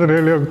 ಏನಾದರೂ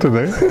ಹೇಳಿ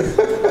ಹೋಗ್ತದೆ.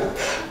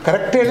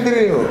 ಕರೆಕ್ಟ್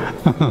ಹೇಳಿದಿರಿ ನೀವು.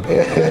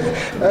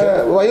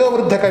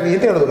 ವಯೋವೃದ್ಧ ಕವಿ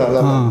ಅಂತ ಹೇಳುದು ನಾವು.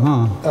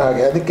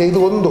 ಹಾಗೆ ಅದಕ್ಕೆ ಇದು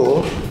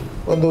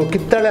ಒಂದು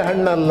ಕಿತ್ತಳೆ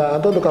ಹಣ್ಣಲ್ಲ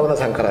ಅಂತ ಒಂದು ಕವನ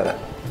ಸಂಕಲನ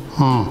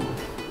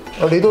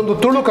ನೋಡಿ. ಇದೊಂದು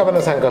ತುಳು ಕವನ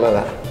ಸಂಕಲನ,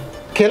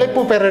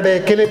 ಕೆಲೆಪ್ಪು ಪೆರಡೆ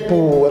ಕೆಲೆಪ್ಪು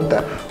ಅಂತ.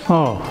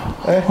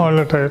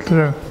 ಒಳ್ಳೆ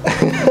ಟೈಟ್ಲ್.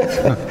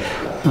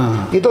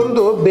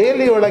 ಇದೊಂದು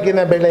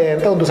ಬೇಲಿಯೊಳಗಿನ ಬೆಳೆ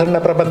ಅಂತ ಒಂದು ಸಣ್ಣ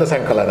ಪ್ರಬಂಧ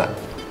ಸಂಕಲನ.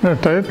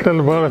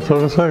 ಟೈಟ್ಲಲ್ಲಿ ಭಾಳ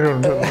ಸೊಗಸಾಗಿ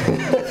ಉಂಟು.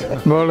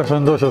 ಭಾಳ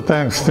ಸಂತೋಷ,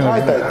 ಥ್ಯಾಂಕ್ಸ್.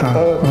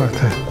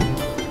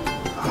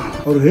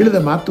 ಅವರು ಹೇಳಿದ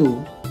ಮಾತು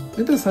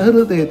ಎಂಥ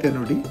ಸಹೃದಯತೆ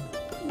ನೋಡಿ.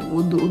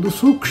 ಒಂದು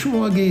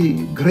ಸೂಕ್ಷ್ಮವಾಗಿ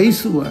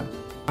ಗ್ರಹಿಸುವ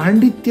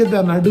ಪಾಂಡಿತ್ಯದ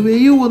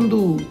ನಡುವೆಯೂ ಒಂದು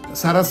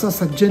ಸರಸ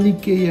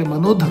ಸಜ್ಜನಿಕೆಯ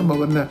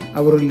ಮನೋಧರ್ಮವನ್ನು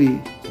ಅವರಲ್ಲಿ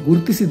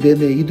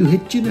ಗುರುತಿಸಿದ್ದೇನೆ. ಇದು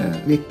ಹೆಚ್ಚಿನ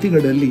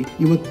ವ್ಯಕ್ತಿಗಳಲ್ಲಿ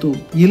ಇವತ್ತು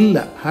ಇಲ್ಲ.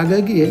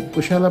 ಹಾಗಾಗಿ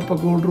ಕುಶಾಲಪ್ಪ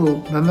ಗೌಡರು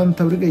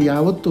ನನ್ನಂಥವರಿಗೆ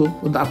ಯಾವತ್ತೂ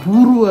ಒಂದು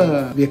ಅಪೂರ್ವ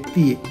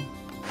ವ್ಯಕ್ತಿಯೇ.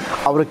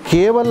 ಅವರು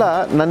ಕೇವಲ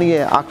ನನಗೆ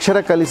ಅಕ್ಷರ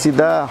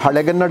ಕಲಿಸಿದ,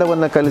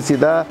 ಹಳೆಗನ್ನಡವನ್ನು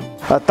ಕಲಿಸಿದ,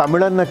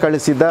 ತಮಿಳನ್ನು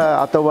ಕಲಿಸಿದ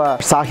ಅಥವಾ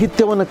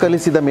ಸಾಹಿತ್ಯವನ್ನು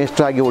ಕಲಿಸಿದ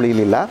ಮೇಷ್ಟ್ರಾಗಿ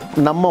ಉಳಿಯಲಿಲ್ಲ.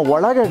 ನಮ್ಮ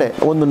ಒಳಗಡೆ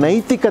ಒಂದು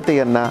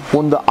ನೈತಿಕತೆಯನ್ನು,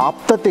 ಒಂದು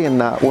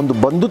ಆಪ್ತತೆಯನ್ನು, ಒಂದು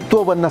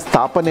ಬಂಧುತ್ವವನ್ನು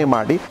ಸ್ಥಾಪನೆ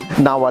ಮಾಡಿ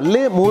ನಾವು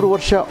ಅಲ್ಲೇ 3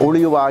 ವರ್ಷ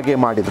ಉಳಿಯುವ ಹಾಗೆ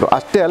ಮಾಡಿದರು.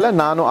 ಅಷ್ಟೇ ಅಲ್ಲ,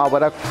 ನಾನು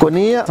ಅವರ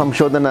ಕೊನೆಯ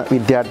ಸಂಶೋಧನಾ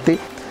ವಿದ್ಯಾರ್ಥಿ.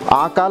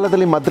 ಆ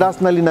ಕಾಲದಲ್ಲಿ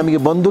ಮದ್ರಾಸ್ನಲ್ಲಿ ನಮಗೆ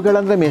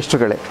ಬಂಧುಗಳಂದರೆ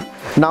ಮೇಷ್ಟ್ರುಗಳೇ.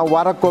 ನಾವು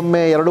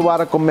ವಾರಕ್ಕೊಮ್ಮೆ 2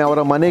 ವಾರಕ್ಕೊಮ್ಮೆ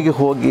ಅವರ ಮನೆಗೆ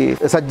ಹೋಗಿ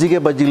ಸಜ್ಜಿಗೆ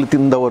ಬಜ್ಜಿಲು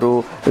ತಿಂದವರು,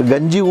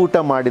 ಗಂಜಿ ಊಟ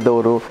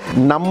ಮಾಡಿದವರು.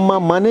 ನಮ್ಮ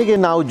ಮನೆಗೆ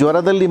ನಾವು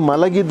ಜ್ವರದಲ್ಲಿ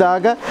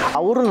ಮಲಗಿದಾಗ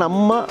ಅವರು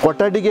ನಮ್ಮ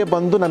ಕೊಠಡಿಗೆ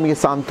ಬಂದು ನಮಗೆ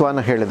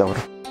ಸಾಂತ್ವನ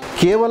ಹೇಳಿದವರು.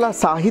 ಕೇವಲ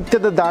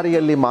ಸಾಹಿತ್ಯದ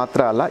ದಾರಿಯಲ್ಲಿ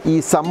ಮಾತ್ರ ಅಲ್ಲ, ಈ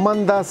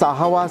ಸಂಬಂಧ,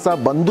 ಸಹವಾಸ,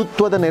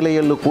 ಬಂಧುತ್ವದ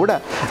ನೆಲೆಯಲ್ಲೂ ಕೂಡ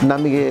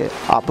ನಮಗೆ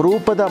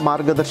ಅಪರೂಪದ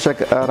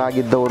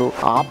ಮಾರ್ಗದರ್ಶಕರಾಗಿದ್ದವರು,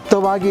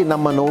 ಆಪ್ತವಾಗಿ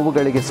ನಮ್ಮ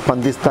ನೋವುಗಳಿಗೆ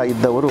ಸ್ಪಂದಿಸ್ತಾ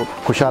ಇದ್ದವರು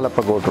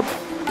ಕುಶಾಲಪ್ಪ ಗೌಡ್ರು.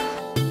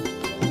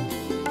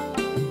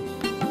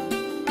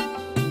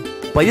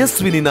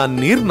 ಪಯಸ್ವಿನಿನ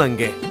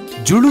ನೀರ್ನಂಗೆ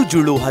ಜುಳು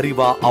ಜುಳು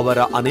ಹರಿವ ಅವರ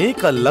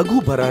ಅನೇಕ ಲಘು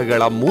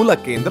ಬರಹಗಳ ಮೂಲ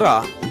ಕೇಂದ್ರ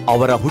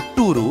ಅವರ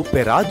ಹುಟ್ಟೂರು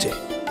ಪೆರಾಜೆ.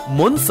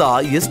 ಮೊನ್ಸ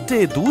ಎಷ್ಟೇ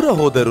ದೂರ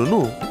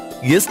ಹೋದರೂನು,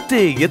 ಎಷ್ಟೇ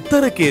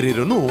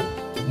ಎತ್ತರಕ್ಕೇರಿರುನು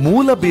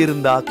ಮೂಲ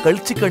ಬೇರಿಂದ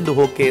ಕಳ್ಚಿಕೊಂಡು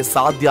ಹೋಕೆ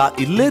ಸಾಧ್ಯ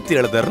ಇಲ್ಲೇ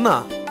ತಿಳಿದರ್ನ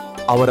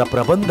ಅವರ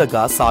ಪ್ರಬಂಧಗ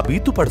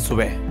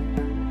ಸಾಬೀತುಪಡಿಸುವೆ.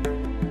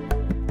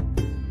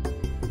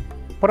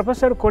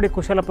 ಪ್ರೊಫೆಸರ್ ಕೋಡಿ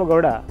ಕುಶಾಲಪ್ಪ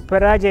ಗೌಡ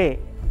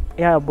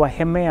ಪೆರಾಜೆಯ ಒಬ್ಬ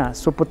ಹೆಮ್ಮೆಯ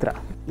ಸುಪುತ್ರ.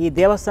 ಈ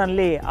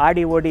ದೇವಸ್ಥಾನದಲ್ಲಿ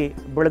ಆಡಿ ಓಡಿ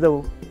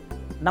ಬೆಳೆದವು.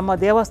 ನಮ್ಮ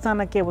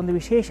ದೇವಸ್ಥಾನಕ್ಕೆ ಒಂದು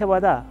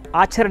ವಿಶೇಷವಾದ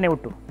ಆಚರಣೆ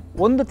ಉಂಟು.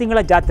 1 ತಿಂಗಳ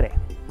ಜಾತ್ರೆ,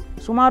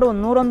 ಸುಮಾರು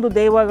 101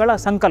 ದೈವಗಳ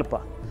ಸಂಕಲ್ಪ.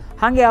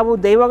 ಹಾಗೆ ಅವು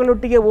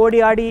ದೈವಗಳೊಟ್ಟಿಗೆ ಓಡಿ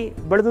ಆಡಿ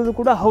ಬೆಳೆದುದು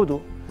ಕೂಡ ಹೌದು.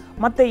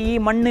 ಮತ್ತು ಈ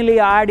ಮಣ್ಣಲ್ಲಿ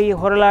ಆಡಿ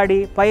ಹೊರಳಾಡಿ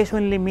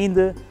ಪಯಸ್ವಿನಲ್ಲಿ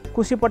ಮೀಂದು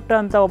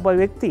ಖುಷಿಪಟ್ಟಂಥ ಒಬ್ಬ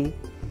ವ್ಯಕ್ತಿ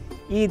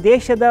ಈ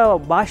ದೇಶದ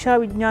ಭಾಷಾ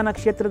ವಿಜ್ಞಾನ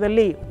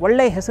ಕ್ಷೇತ್ರದಲ್ಲಿ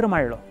ಒಳ್ಳೆಯ ಹೆಸರು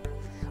ಮಾಡಲು,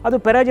 ಅದು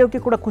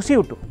ಪೆರಾಜೆವಕ್ಕೆ ಕೂಡ ಖುಷಿ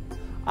ಉಂಟು.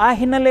 ಆ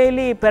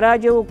ಹಿನ್ನೆಲೆಯಲ್ಲಿ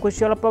ಪೆರಾಜೆವು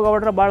ಕುಶಾಲಪ್ಪ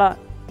ಗೌಡರ ಭಾಳ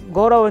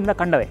ಗೌರವದಿಂದ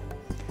ಕಂಡವೆ.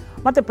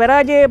 ಮತ್ತು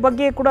ಪೆರಾಜೆ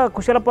ಬಗ್ಗೆ ಕೂಡ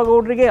ಕುಶಾಲಪ್ಪ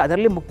ಗೌಡರಿಗೆ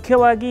ಅದರಲ್ಲಿ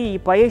ಮುಖ್ಯವಾಗಿ ಈ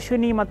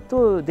ಪಯಸ್ವಿನಿ ಮತ್ತು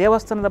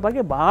ದೇವಸ್ಥಾನದ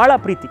ಬಗ್ಗೆ ಭಾಳ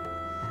ಪ್ರೀತಿ.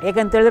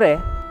 ಏಕೆಂತೇಳಿದ್ರೆ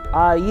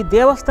ಈ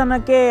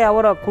ದೇವಸ್ಥಾನಕ್ಕೆ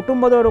ಅವರ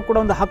ಕುಟುಂಬದವರು ಕೂಡ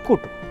ಒಂದು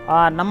ಹಕ್ಕುಂಟು.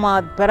 ನಮ್ಮ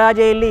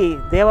ಪೆರಾಜೆಯಲ್ಲಿ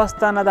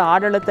ದೇವಸ್ಥಾನದ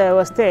ಆಡಳಿತ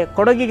ವ್ಯವಸ್ಥೆ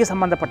ಕೊಡಗಿಗೆ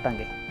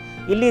ಸಂಬಂಧಪಟ್ಟಂಗೆ.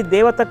 ಇಲ್ಲಿ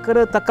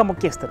ದೇವತಕ್ಕರು ತಕ್ಕ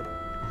ಮುಖ್ಯಸ್ಥರು.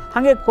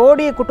 ಹಾಗೆ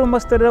ಕೋಡಿ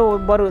ಕುಟುಂಬಸ್ಥರು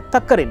ಒಬ್ಬರು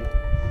ತಕ್ಕರಿಲ್ಲಿ.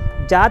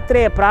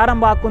 ಜಾತ್ರೆ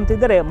ಪ್ರಾರಂಭ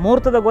ಹಾಕುಂತಿದ್ದರೆ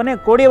ಮುಹೂರ್ತದ ಗೊನೆ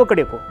ಕೋಡಿಯವ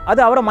ಕಡಿಯಬೇಕು,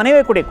 ಅದು ಅವರ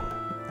ಮನೆಯವೇ ಕುಡಿಯಬೇಕು.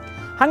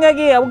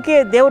 ಹಾಗಾಗಿ ಅವಕ್ಕೆ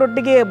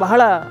ದೇವರೊಟ್ಟಿಗೆ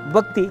ಬಹಳ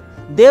ಭಕ್ತಿ,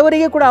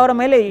 ದೇವರಿಗೆ ಕೂಡ ಅವರ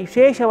ಮೇಲೆ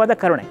ವಿಶೇಷವಾದ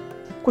ಕರುಣೆ.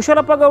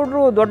 ಕುಶಾಲಪ್ಪ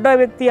ಗೌಡರು ದೊಡ್ಡ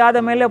ವ್ಯಕ್ತಿ ಆದ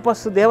ಮೇಲೆ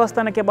ವಾಪಸ್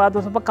ದೇವಸ್ಥಾನಕ್ಕೆ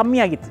ಬಾದು ಸ್ವಲ್ಪ ಕಮ್ಮಿ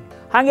ಆಗಿತ್ತು.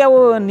 ಹಾಗೆ ಅವು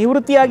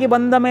ನಿವೃತ್ತಿಯಾಗಿ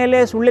ಬಂದ ಮೇಲೆ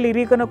ಸುಳ್ಳಿಲಿ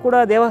ಹಿರೀಕನು ಕೂಡ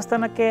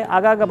ದೇವಸ್ಥಾನಕ್ಕೆ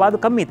ಆಗಾಗ ಬಾದು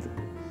ಕಮ್ಮಿ ಇತ್ತು.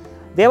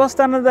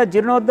 ದೇವಸ್ಥಾನದ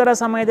ಜೀರ್ಣೋದ್ಧಾರ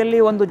ಸಮಯದಲ್ಲಿ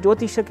ಒಂದು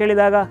ಜ್ಯೋತಿಷ್ಯ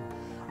ಕೇಳಿದಾಗ,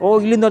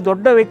 ಇಲ್ಲಿಂದ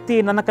ದೊಡ್ಡ ವ್ಯಕ್ತಿ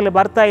ನನ್ನ ಕೈಲಿ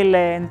ಬರ್ತಾ ಇಲ್ಲ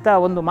ಅಂತ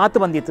ಒಂದು ಮಾತು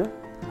ಬಂದಿತ್ತು.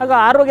 ಆಗ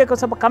ಆರೋಗ್ಯಕ್ಕೆ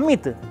ಸ್ವಲ್ಪ ಕಮ್ಮಿ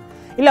ಇತ್ತು.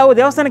 ಇಲ್ಲ, ಅವು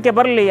ದೇವಸ್ಥಾನಕ್ಕೆ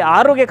ಬರಲಿ,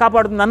 ಆರೋಗ್ಯ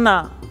ಕಾಪಾಡೋದು ನನ್ನ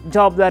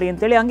ಜವಾಬ್ದಾರಿ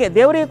ಅಂತೇಳಿ ಹಂಗೆ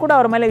ದೇವರಿಗೆ ಕೂಡ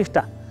ಅವ್ರ ಮೇಲೆ ಇಷ್ಟ.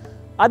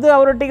 ಅದು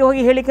ಅವರೊಟ್ಟಿಗೆ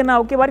ಹೋಗಿ ಹೇಳಿಕೆ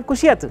ಅವಕ್ಕೆ ಭಾರಿ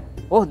ಖುಷಿ ಆಯ್ತು.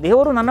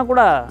 ದೇವರು ನನ್ನ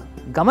ಕೂಡ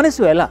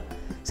ಗಮನಿಸುವಲ್ಲ,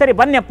 ಸರಿ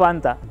ಬನ್ನಿಯಪ್ಪ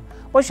ಅಂತ.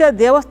 ಬಹುಶಃ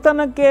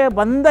ದೇವಸ್ಥಾನಕ್ಕೆ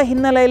ಬಂದ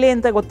ಹಿನ್ನೆಲೆಯಲ್ಲಿ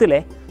ಅಂತ ಗೊತ್ತಿಲ್ಲ,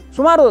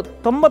 ಸುಮಾರು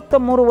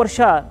 93 ವರ್ಷ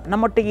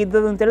ನಮ್ಮೊಟ್ಟಿಗೆ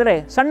ಇದ್ದದ್ದು ಅಂತೇಳಿದ್ರೆ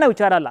ಸಣ್ಣ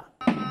ವಿಚಾರ ಅಲ್ಲ.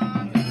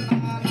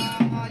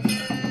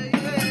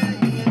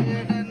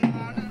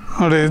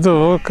 ನೋಡಿ, ಇದು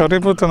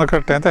ಕರಿಭೂತನ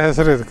ಕಟ್ಟೆ ಅಂತ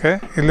ಹೆಸರು ಇದಕ್ಕೆ.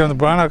 ಇಲ್ಲಿ ಒಂದು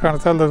ಬಾಣ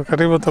ಕಾಣ್ತಾ ಇಲ್ಲ, ಅದು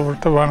ಕರಿಭೂತ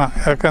ಬಿಟ್ಟ ಬಾಣ.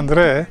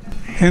 ಯಾಕಂದರೆ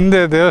ಹಿಂದೆ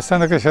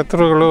ದೇವಸ್ಥಾನಕ್ಕೆ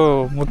ಶತ್ರುಗಳು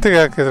ಮುತ್ತಿಗೆ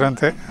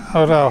ಹಾಕಿದ್ರಂತೆ.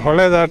 ಅವರ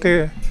ಹೊಳೆ ದಾಟಿ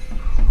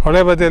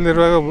ಹೊಳೆ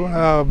ಬದಿಯಲ್ಲಿರುವಾಗ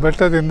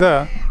ಬೆಟ್ಟದಿಂದ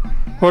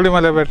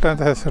ಹೋಳಿಮಲೆ ಬೆಟ್ಟ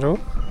ಅಂತ ಹೆಸರು,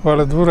 ಭಾಳ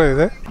ದೂರ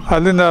ಇದೆ.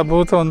 ಅಲ್ಲಿಂದ ಆ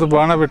ಭೂತ ಒಂದು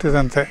ಬಾಣ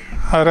ಬಿಟ್ಟಿದಂತೆ.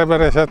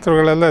 ಅರೆಬರೆ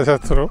ಶತ್ರುಗಳೆಲ್ಲ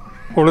ಶತ್ರು,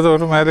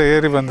 ಉಳಿದವರು ಮೇಲೆ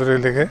ಏರಿ ಬಂದರು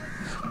ಇಲ್ಲಿಗೆ.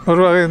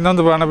 ಬರುವಾಗ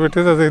ಇನ್ನೊಂದು ಬಾಣ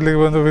ಬಿಟ್ಟಿದ್ದು, ಅದು ಇಲ್ಲಿಗೆ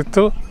ಬಂದು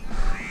ಬಿತ್ತು.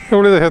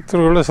 ಉಳಿದ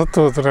ಶತ್ರುಗಳು ಸತ್ತು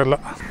ಹೋದ್ರಲ್ಲ.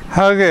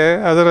 ಹಾಗೆ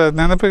ಅದರ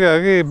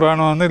ನೆನಪಿಗಾಗಿ ಈ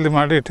ಬಾಣವನ್ನು ಇಲ್ಲಿ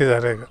ಮಾಡಿ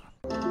ಇಟ್ಟಿದ್ದಾರೆ. ಈಗ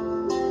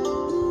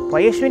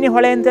ಪಯಸ್ವಿನಿ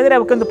ಹೊಳೆ ಅಂತಂದರೆ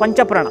ಅವಕ್ಕೊಂದು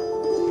ಪಂಚಪ್ರಾಣ.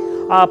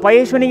 ಆ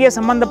ಪಯಸ್ವಿನಿಗೆ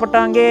ಸಂಬಂಧಪಟ್ಟ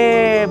ಹಾಗೆ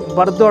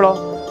ಬರ್ದೋಳು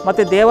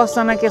ಮತ್ತು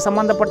ದೇವಸ್ಥಾನಕ್ಕೆ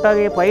ಸಂಬಂಧಪಟ್ಟ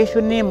ಹಾಗೆ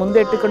ಪಯಸ್ವಿನಿ ಮುಂದೆ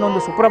ಇಟ್ಟುಕೊಂಡು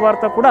ಒಂದು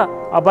ಸುಪ್ರಭಾರತ ಕೂಡ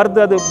ಆ ಬರ್ದು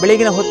ಅದು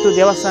ಬೆಳಗಿನ ಹೊತ್ತು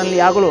ದೇವಸ್ಥಾನದಲ್ಲಿ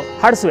ಆಗಲು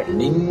ಹಾಡಿಸುವೆ.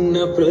 ನಿನ್ನ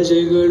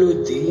ಪ್ರಜೆಗಳು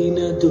ದೀನ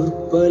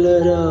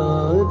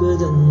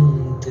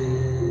ದುರ್ಬಲರಾಗದಂತೆ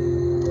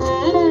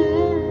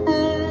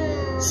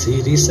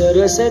ಸಿರಿ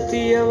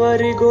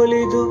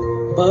ಸರಸ್ವತಿಯವರಿಗೊಲಿದು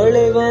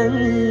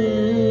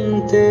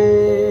ಬಳೆವಂತೆ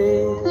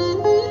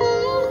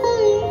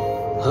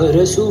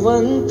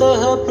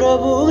ಹರಸುವಂತಹ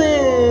ಪ್ರಭುವೇ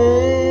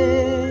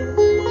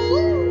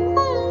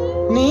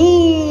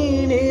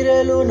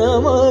ನೀನಿರಲು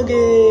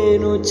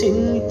ನಮಗೇನು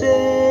ಚಿಂತೆ.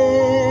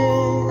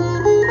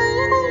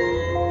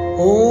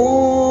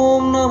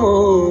 ಓಂ ನಮೋ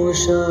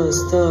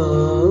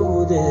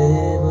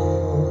ಶಾಸ್ತಾದೇವ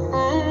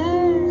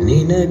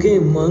ನಿನಗೆ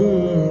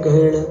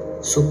ಮಂಗಳ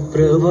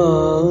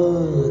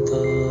ಸುಪ್ರಭಾತ.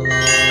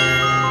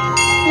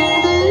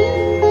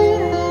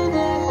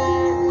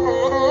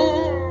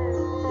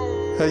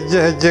 ಹೆಜ್ಜೆ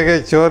ಹೆಜ್ಜೆಗೆ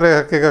ಚೋರೆ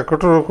ಹಕ್ಕಿಗ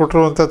ಕುಟ್ರು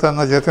ಕುಟ್ರು ಅಂತ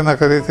ತನ್ನ ಜೊತೆನ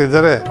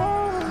ಕರೀತಿದ್ದರೆ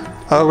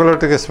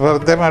ಅವುಗಳೊಟ್ಟಿಗೆ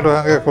ಸ್ಪರ್ಧೆ ಮಾಡುವ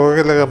ಹಾಗೆ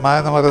ಕೋಗಿಲೆಗ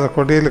ಮಾಯನ ಮರದ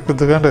ಕೊಡಿಯಲ್ಲಿ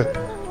ಕುದ್ದುಕೊಂಡು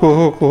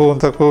ಕುಹು ಕುಹು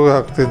ಅಂತ ಕೂಗು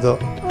ಹಾಕ್ತಿದ್ದವು.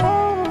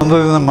 ಒಂದು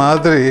ದಿನ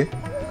ಮಾದರಿ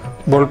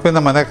ಬೊಳ್ಪಿನ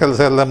ಮನೆ ಕೆಲಸ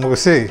ಎಲ್ಲ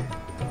ಮುಗಿಸಿ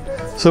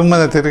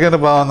ಸುಮ್ಮನೆ ತಿರುಗಿನ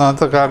ಭಾವನ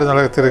ಅಂತ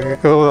ಕಾಡಿನೊಳಗೆ ತಿರುಗಿ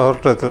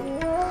ಹೊರಟಿತು.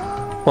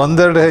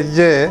 ಒಂದೆರಡು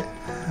ಹೆಜ್ಜೆ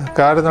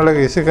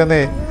ಕಾಡಿನೊಳಗೆ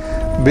ಇಸುಕನೆ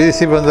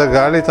ಬೀಸಿ ಬಂದ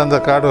ಗಾಳಿ ತಂದ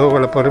ಕಾಡು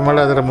ಹೂಗಳ ಪರಿಮಳ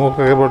ಅದರ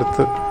ಮೂಗಿಗೆ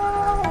ಬಡಿತು.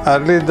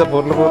 ಅಲ್ಲಿದ್ದ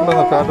ಪೊರ್ಲ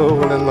ಕಾಡು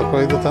ಹೂಗಳೆಲ್ಲ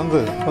ಕೊಯ್ದು ತಂದು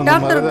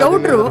ಡಾಕ್ಟರ್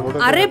ಗೌಡ್ರು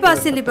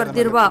ಅರೆಭಾಷೆಯಲ್ಲಿ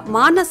ಬರೆದಿರುವ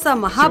ಮಾನಸ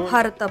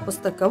ಮಹಾಭಾರತ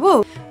ಪುಸ್ತಕವು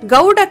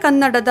ಗೌಡ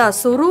ಕನ್ನಡದ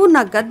ಸುರೂನ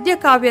ಗದ್ಯ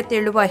ಕಾವ್ಯ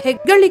ತೇಳುವ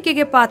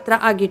ಹೆಗ್ಗಳಿಕೆಗೆ ಪಾತ್ರ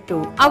ಆಗಿತ್ತು.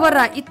 ಅವರ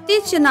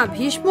ಇತ್ತೀಚಿನ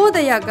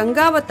ಭೀಷ್ಮೋದಯ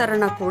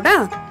ಗಂಗಾವತರಣ ಕೂಡ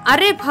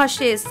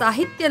ಅರೆಭಾಷೆ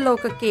ಸಾಹಿತ್ಯ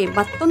ಲೋಕಕ್ಕೆ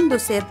ಮತ್ತೊಂದು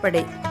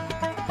ಸೇರ್ಪಡೆ.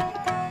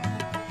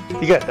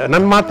 ಈಗ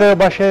ನನ್ನ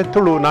ಮಾತೃಭಾಷೆ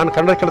ತುಳು, ನಾನು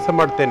ಕನ್ನಡ ಕೆಲಸ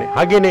ಮಾಡ್ತೇನೆ.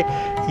 ಹಾಗೇನೆ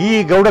ಈ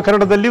ಗೌಡ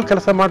ಕನ್ನಡದಲ್ಲಿಯೂ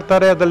ಕೆಲಸ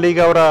ಮಾಡ್ತಾರೆ. ಅದರಲ್ಲಿ ಈಗ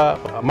ಅವರ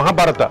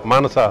ಮಹಾಭಾರತ,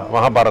 ಮಾನಸ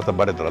ಮಹಾಭಾರತ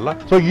ಬರೆದ್ರಲ್ಲ.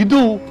 ಸೊ ಇದು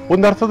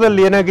ಒಂದು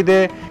ಅರ್ಥದಲ್ಲಿ ಏನಾಗಿದೆ,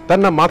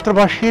 ತನ್ನ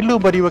ಮಾತೃಭಾಷೆಯಲ್ಲೂ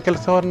ಬರೆಯುವ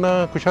ಕೆಲಸವನ್ನ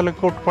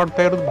ಕುಶಾಲಕೋಟ್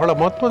ಮಾಡ್ತಾ ಇರೋದು ಬಹಳ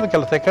ಮಹತ್ವದ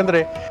ಕೆಲಸ.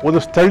 ಯಾಕಂದ್ರೆ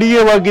ಒಂದು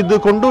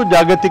ಸ್ಥಳೀಯವಾಗಿದ್ದುಕೊಂಡು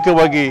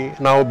ಜಾಗತಿಕವಾಗಿ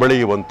ನಾವು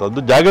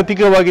ಬೆಳೆಯುವಂಥದ್ದು,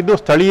 ಜಾಗತಿಕವಾಗಿದ್ದು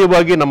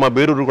ಸ್ಥಳೀಯವಾಗಿ ನಮ್ಮ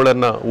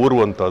ಬೇರೂರುಗಳನ್ನ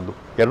ಊರುವಂಥದ್ದು.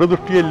 ಎರಡು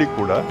ದೃಷ್ಟಿಯಲ್ಲಿ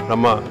ಕೂಡ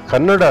ನಮ್ಮ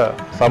ಕನ್ನಡ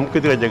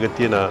ಸಾಂಸ್ಕೃತಿಕ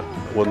ಜಗತ್ತಿನ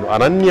ಒಂದು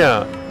ಅನನ್ಯ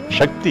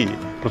ಶಕ್ತಿ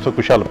ಪ್ರೊಫೆಸರ್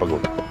ಕುಶಾಲಪ್ಪ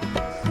ಗೌಡ.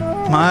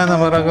 ಮಾಯನ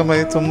ಮರಗ ಮೈ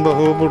ತುಂಬ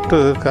ಹೂ ಬಿಟ್ಟು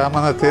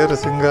ಕಾಮನ ತೇರು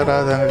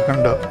ಸಿಂಗಾರಾದ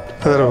ಕಂಡು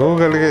ಅದರ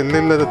ಹೂಗಳಿಗೆ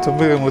ಇಲ್ಲಿಲ್ಲದ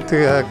ತುಂಬಿಗೆ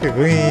ಮುತ್ತಿಗೆ ಹಾಕಿ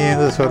ಗುಯ್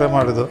ಎಂದು ಸ್ವರ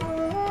ಮಾಡುದು.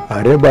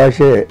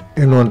 ಅರೆಭಾಷೆ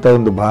ಎನ್ನುವಂಥ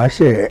ಒಂದು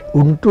ಭಾಷೆ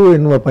ಉಂಟು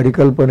ಎನ್ನುವ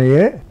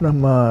ಪರಿಕಲ್ಪನೆಯೇ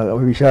ನಮ್ಮ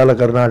ವಿಶಾಲ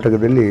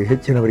ಕರ್ನಾಟಕದಲ್ಲಿ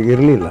ಹೆಚ್ಚಿನವರಿಗೆ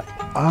ಇರಲಿಲ್ಲ.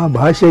 ಆ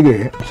ಭಾಷೆಗೆ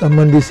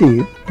ಸಂಬಂಧಿಸಿ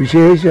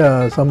ವಿಶೇಷ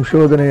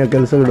ಸಂಶೋಧನೆಯ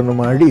ಕೆಲಸಗಳನ್ನು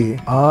ಮಾಡಿ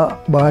ಆ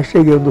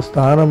ಭಾಷೆಗೆ ಒಂದು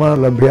ಸ್ಥಾನಮಾನ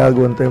ಲಭ್ಯ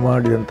ಆಗುವಂತೆ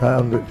ಮಾಡಿದಂತಹ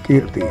ಒಂದು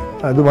ಕೀರ್ತಿ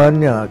ಅದು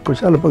ಮಾನ್ಯ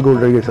ಕುಶಾಲಪ್ಪ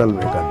ಗೌಡರಿಗೆ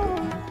ಸಲ್ಲಬೇಕಾದ್ದು.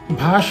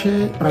 ಭಾಷೆ,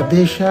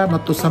 ಪ್ರದೇಶ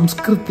ಮತ್ತು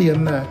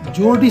ಸಂಸ್ಕೃತಿಯನ್ನ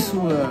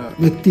ಜೋಡಿಸುವ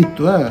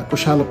ವ್ಯಕ್ತಿತ್ವ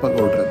ಕುಶಾಲಪ್ಪ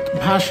ಗೌಡ್ರದ್ದು.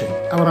 ಭಾಷೆ,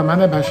 ಅವರ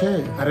ಮನೆ ಭಾಷೆ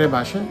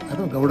ಅರೆಭಾಷೆ,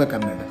 ಅದು ಗೌಡ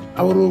ಕನ್ನಡ.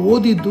 ಅವರು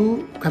ಓದಿದ್ದು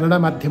ಕನ್ನಡ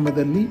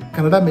ಮಾಧ್ಯಮದಲ್ಲಿ,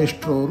 ಕನ್ನಡ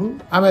ಮೇಷ್ಟ್ರವರು.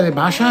 ಆಮೇಲೆ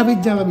ಭಾಷಾ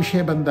ವಿಜ್ಞಾನ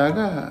ವಿಷಯ ಬಂದಾಗ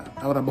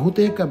ಅವರ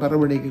ಬಹುತೇಕ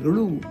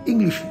ಬರವಣಿಗೆಗಳು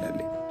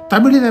ಇಂಗ್ಲಿಷಿನಲ್ಲಿ.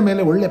 ತಮಿಳಿನ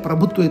ಮೇಲೆ ಒಳ್ಳೆ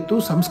ಪ್ರಭುತ್ವ ಇತ್ತು,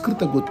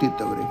 ಸಂಸ್ಕೃತ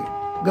ಗೊತ್ತಿತ್ತು ಅವರಿಗೆ.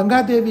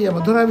 ಗಂಗಾದೇವಿಯ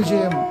ಮಧುರಾ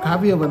ವಿಜಯಂ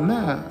ಕಾವ್ಯವನ್ನ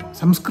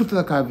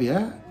ಸಂಸ್ಕೃತದ ಕಾವ್ಯ,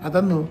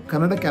 ಅದನ್ನು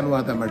ಕನ್ನಡಕ್ಕೆ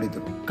ಅನುವಾದ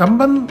ಮಾಡಿದರು.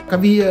 ಕಂಬನ್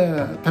ಕವಿಯ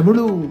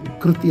ತಮಿಳು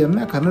ಕೃತಿಯನ್ನ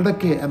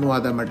ಕನ್ನಡಕ್ಕೆ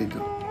ಅನುವಾದ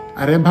ಮಾಡಿದರು.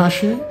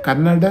 ಅರೆಭಾಷೆ,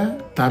 ಕನ್ನಡ,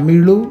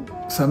 ತಮಿಳು,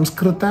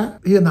 ಸಂಸ್ಕೃತ,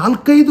 ಈ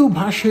 4-5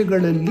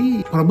 ಭಾಷೆಗಳಲ್ಲಿ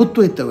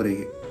ಪ್ರಭುತ್ವ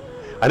ಇತ್ತವರಿಗೆ.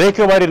 ಅನೇಕ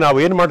ಬಾರಿ ನಾವು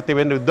ಏನು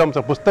ಮಾಡ್ತೇವೆ ಅಂದರೆ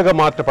ವಿದ್ವಾಂಸ ಪುಸ್ತಕ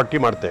ಮಾತ್ರ ಪಟ್ಟಿ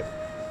ಮಾಡ್ತೇವೆ.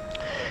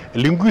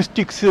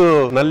 ಲಿಂಗ್ವಿಸ್ಟಿಕ್ಸ್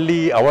ನಲ್ಲಿ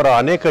ಅವರ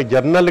ಅನೇಕ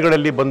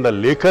ಜರ್ನಲ್ಗಳಲ್ಲಿ ಬಂದ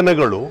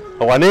ಲೇಖನಗಳು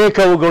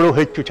ಅನೇಕವುಗಳು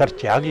ಹೆಚ್ಚು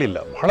ಚರ್ಚೆ ಆಗಲಿಲ್ಲ.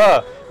 ಬಹಳ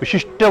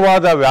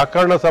ವಿಶಿಷ್ಟವಾದ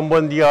ವ್ಯಾಕರಣ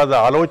ಸಂಬಂಧಿಯಾದ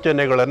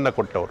ಆಲೋಚನೆಗಳನ್ನು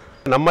ಕೊಟ್ಟವರು.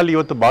 ನಮ್ಮಲ್ಲಿ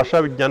ಇವತ್ತು ಭಾಷಾ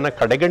ವಿಜ್ಞಾನ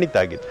ಕಡೆಗಣಿತ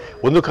ಆಗಿದೆ.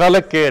 ಒಂದು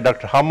ಕಾಲಕ್ಕೆ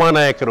ಡಾಕ್ಟರ್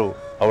ಹಾಮಾನಾಯಕರು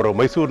ಅವರು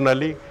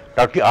ಮೈಸೂರಿನಲ್ಲಿ,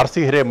 ಡಾಕ್ಟರ್ R.C.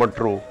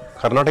 ಹಿರೇಮಠರು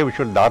ಕರ್ನಾಟಕ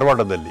ವಿಶ್ವವಿದ್ಯಾಲಯ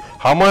ಧಾರವಾಡದಲ್ಲಿ,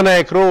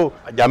 ಹಾಮಾನಾಯಕರು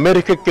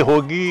ಅಮೆರಿಕಕ್ಕೆ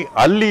ಹೋಗಿ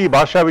ಅಲ್ಲಿ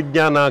ಭಾಷಾ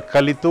ವಿಜ್ಞಾನ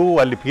ಕಲಿತು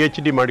ಅಲ್ಲಿ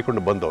PhD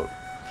ಮಾಡಿಕೊಂಡು ಬಂದವರು.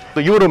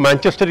 ಇವರು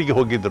ಮ್ಯಾಂಚೆಸ್ಟರಿಗೆ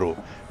ಹೋಗಿದ್ದರು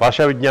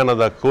ಭಾಷಾ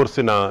ವಿಜ್ಞಾನದ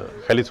ಕೋರ್ಸಿನ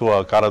ಕಲಿಸುವ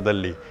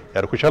ಕಾಲದಲ್ಲಿ.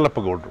 ಯಾರು? ಕುಶಾಲಪ್ಪ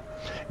ಗೌಡರು.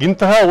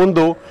 ಇಂತಹ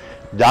ಒಂದು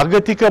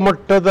ಜಾಗತಿಕ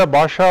ಮಟ್ಟದ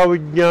ಭಾಷಾ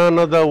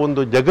ವಿಜ್ಞಾನದ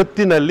ಒಂದು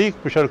ಜಗತ್ತಿನಲ್ಲಿ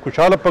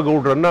ಕುಶಾಲಪ್ಪ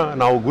ಗೌಡ್ರನ್ನ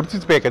ನಾವು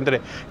ಗುರುತಿಸಬೇಕೆಂದರೆ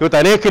ಇವತ್ತು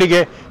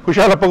ಅನೇಕರಿಗೆ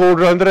ಕುಶಾಲಪ್ಪ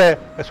ಗೌಡ್ರು ಅಂದರೆ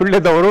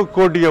ಸುಳ್ಯದವರು,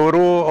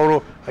 ಕೋಡಿಯವರು, ಅವರು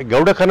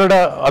ಗೌಡ ಕನ್ನಡ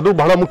ಅದು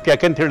ಬಹಳ ಮುಖ್ಯ.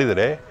 ಯಾಕೆಂತ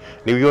ಹೇಳಿದರೆ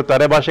ನೀವು ಇವತ್ತು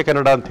ಅರೆಭಾಷೆ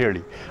ಕನ್ನಡ ಅಂತ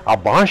ಹೇಳಿ ಆ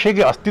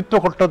ಭಾಷೆಗೆ ಅಸ್ತಿತ್ವ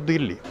ಕೊಟ್ಟದ್ದು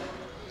ಇಲ್ಲಿ.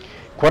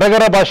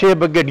 ಕೊರಗರ ಭಾಷೆಯ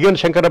ಬಗ್ಗೆ D.N.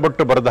 ಶಂಕರ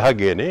ಭಟ್ ಬರೆದ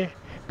ಹಾಗೇನೆ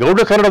ಗೌಡ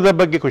ಕನ್ನಡದ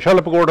ಬಗ್ಗೆ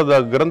ಕುಶಾಲಪ್ಪ ಗೌಡದ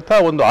ಗ್ರಂಥ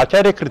ಒಂದು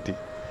ಆಚಾರ್ಯ ಕೃತಿ.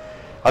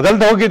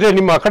 ಅದಲ್ಲದೆ ಹೋಗಿದ್ರೆ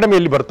ನಿಮ್ಮ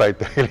ಅಕಾಡೆಮಿಯಲ್ಲಿ ಬರ್ತಾ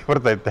ಇತ್ತು.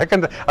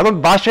 ಯಾಕಂದರೆ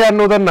ಅದೊಂದು ಭಾಷೆ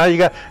ಅನ್ನೋದನ್ನು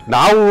ಈಗ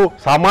ನಾವು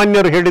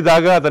ಸಾಮಾನ್ಯರು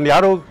ಹೇಳಿದಾಗ ಅದನ್ನು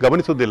ಯಾರೂ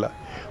ಗಮನಿಸೋದಿಲ್ಲ.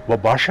 ಒಬ್ಬ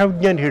ಭಾಷಾ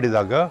ವಿಜ್ಞಾನಿ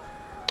ಹೇಳಿದಾಗ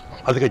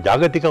ಅದಕ್ಕೆ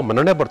ಜಾಗತಿಕ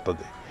ಮನ್ನಣೆ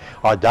ಬರ್ತದೆ.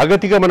 ಆ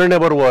ಜಾಗತಿಕ ಮನ್ನಣೆ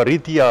ಬರುವ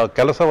ರೀತಿಯ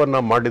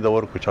ಕೆಲಸವನ್ನು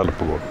ಮಾಡಿದವರು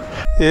ಕುಶಾಲಪ್ಪ ಗೌಡ.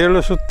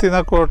 7 ಸುತ್ತಿನ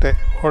ಕೋಟೆ,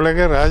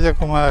 ಒಳಗೆ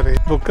ರಾಜಕುಮಾರಿ,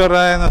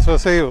 ಬುಕ್ಕರಾಯನ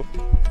ಸೊಸೆಯು,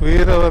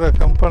 ವೀರವರ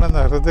ಕಂಪಣನ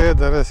ಹೃದಯ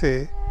ಧರಿಸಿ,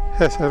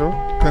 ಹೆಸರು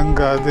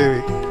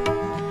ಗಂಗಾದೇವಿ.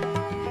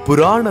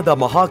 ಪುರಾಣದ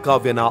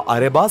ಮಹಾಕಾವ್ಯನ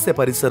ಅರೆಭಾಷೆ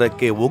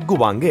ಪರಿಸರಕ್ಕೆ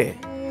ಒಗ್ಗುವಾಂಗೆ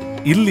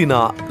ಇಲ್ಲಿನ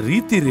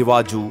ರೀತಿ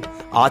ರಿವಾಜು,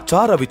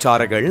 ಆಚಾರ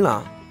ವಿಚಾರಗಳನ್ನ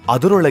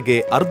ಅದರೊಳಗೆ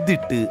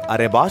ಅರ್ದಿಟ್ಟು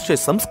ಅರೆಭಾಷೆ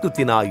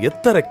ಸಂಸ್ಕೃತಿನ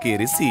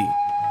ಎತ್ತರಕ್ಕೇರಿಸಿ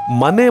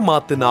ಮನೆ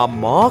ಮಾತಿನ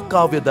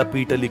ಮಹಾಕಾವ್ಯದ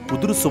ಪೀಠಲಿ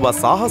ಕುದುರಿಸುವ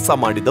ಸಾಹಸ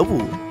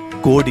ಮಾಡಿದವು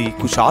ಕೋಡಿ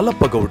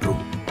ಕುಶಾಲಪ್ಪ ಗೌಡ್ರು.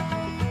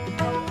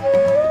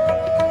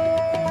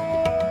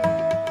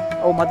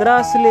 ಅವು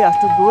ಮದ್ರಾಸಲ್ಲಿ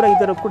ಅಷ್ಟು ದೂರ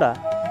ಇದ್ದರೂ ಕೂಡ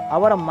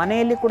ಅವರ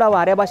ಮನೆಯಲ್ಲಿ ಕೂಡ ಅವು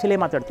ಅರೆಭಾಷೆಯಲ್ಲೇ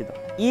ಮಾತಾಡ್ತಿದ್ರು.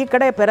 ಈ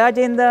ಕಡೆ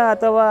ಪೆರಾಜೆಯಿಂದ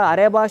ಅಥವಾ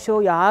ಅರೆಭಾಷೆ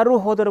ಯಾರು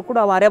ಹೋದರೂ ಕೂಡ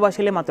ಅವು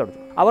ಅರೆಭಾಷೆಯಲ್ಲೇ ಮಾತಾಡೋದು.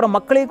 ಅವರ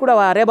ಮಕ್ಕಳಿಗೆ ಕೂಡ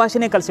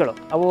ಅರೆಭಾಷೆನೇ ಕಲಿಸೋಳು.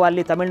 ಅವು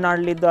ಅಲ್ಲಿ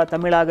ತಮಿಳುನಾಡಲ್ಲಿದ್ದ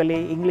ತಮಿಳಾಗಲಿ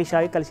ಇಂಗ್ಲೀಷ್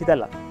ಆಗಿ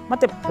ಕಲಿಸಿದಲ್ಲ.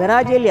 ಮತ್ತು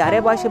ಪೆರಾಜೆಯಲ್ಲಿ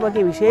ಅರೆಭಾಷೆ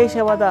ಬಗ್ಗೆ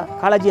ವಿಶೇಷವಾದ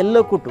ಕಾಳಜಿ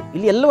ಎಲ್ಲೂ ಕೊಟ್ಟು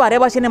ಇಲ್ಲಿ ಎಲ್ಲವೂ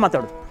ಅರೆಭಾಷೆನೇ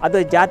ಮಾತಾಡೋದು.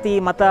 ಅದು ಜಾತಿ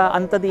ಮತ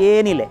ಅಂಥದ್ದು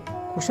ಏನಿಲ್ಲ.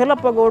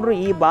 ಕುಶಾಲಪ್ಪ ಗೌಡರು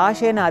ಈ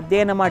ಭಾಷೆಯನ್ನು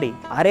ಅಧ್ಯಯನ ಮಾಡಿ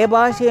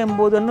ಅರೆಭಾಷೆ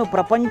ಎಂಬುದನ್ನು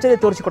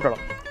ಪ್ರಪಂಚದ ತೋರಿಸಿಕೊಟ್ಟಳು.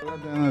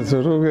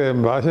 ಶುರುವಿಗೆ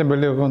ಭಾಷೆ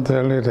ಬೆಳೆಯಬೇಕು ಅಂತ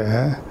ಹೇಳಿದರೆ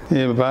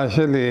ಈ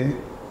ಭಾಷೆಯಲ್ಲಿ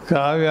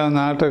ಕಾವ್ಯ,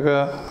 ನಾಟಕ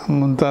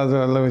ಮುಂತಾದ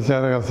ಎಲ್ಲ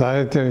ವಿಚಾರಗಳು,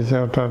 ಸಾಹಿತ್ಯ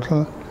ವಿಚಾರ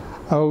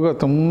ಅವಾಗ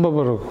ತುಂಬ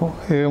ಬರಬೇಕು.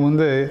 ಈಗ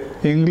ಮುಂದೆ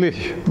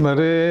ಇಂಗ್ಲೀಷ್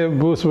ಬರೀ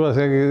ಬೂಸ್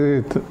ಭಾಷೆಗೆ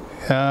ಇತ್ತು,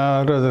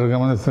 ಯಾರು ಅದರ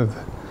ಗಮನಿಸ್ತದೆ.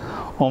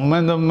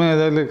 ಒಮ್ಮೆಂದೊಮ್ಮೆ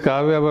ಅದರಲ್ಲಿ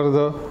ಕಾವ್ಯ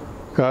ಬರೆದು,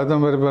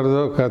 ಕಾದಂಬರಿ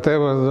ಬರೆದು, ಕತೆ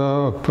ಬರೆದು,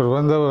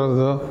 ಪ್ರಬಂಧ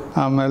ಬರೆದು,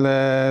 ಆಮೇಲೆ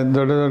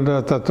ದೊಡ್ಡ ದೊಡ್ಡ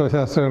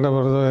ತತ್ವಶಾಸ್ತ್ರಗಳ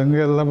ಬರೆದು,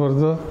 ಹೆಂಗೆಲ್ಲ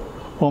ಬರೆದು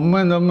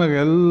ಒಮ್ಮೆಂದೊಮ್ಮೆಗೆ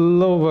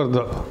ಎಲ್ಲವೂ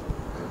ಬರೆದು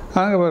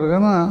ಹಾಗೆ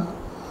ಬರ್ಗನ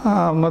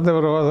ಮತ್ತೆ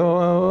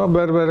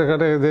ಬೇರೆ ಬೇರೆ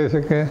ಕಡೆ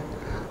ದೇಶಕ್ಕೆ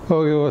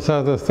ಹೋಗಿ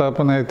ಹೊಸದು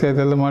ಸ್ಥಾಪನೆ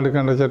ಇತ್ಯಾದೆಲ್ಲ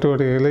ಮಾಡಿಕೊಂಡ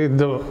ಚಟುವಟಿಕೆಗಳು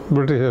ಇದ್ದವು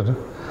ಬ್ರಿಟಿಷರು.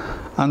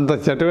 ಅಂಥ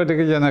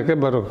ಚಟುವಟಿಕೆ ಜನಕ್ಕೆ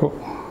ಬರಬೇಕು,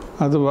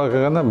 ಅದು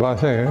ಭಾಗನ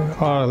ಭಾಷೆ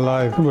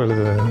ಲಾಯಕ್ಕೆ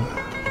ಬೆಳೆದಿದೆ.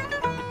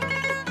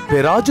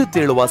 ಪೆರಾಜು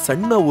ತೇಳುವ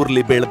ಸಣ್ಣ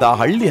ಊರ್ಲಿ ಬೆಳೆದ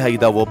ಹಳ್ಳಿ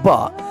ಹೈದ ಒಬ್ಬ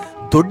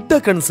ದೊಡ್ಡ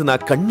ಕನಸನ್ನ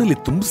ಕಣ್ಣಲ್ಲಿ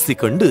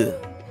ತುಂಬಿಸಿಕೊಂಡು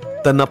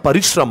ತನ್ನ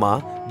ಪರಿಶ್ರಮ,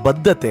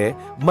 ಬದ್ಧತೆ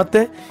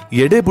ಮತ್ತೆ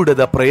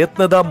ಎಡೆಬುಡದ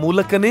ಪ್ರಯತ್ನದ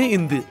ಮೂಲಕನೇ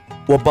ಇಂದು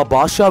ಒಬ್ಬ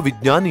ಭಾಷಾ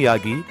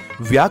ವಿಜ್ಞಾನಿಯಾಗಿ,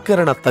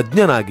 ವ್ಯಾಕರಣ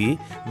ತಜ್ಞನಾಗಿ,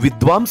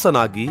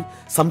 ವಿದ್ವಾಂಸನಾಗಿ,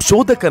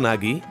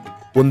 ಸಂಶೋಧಕನಾಗಿ,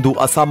 ಒಂದು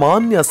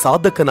ಅಸಾಮಾನ್ಯ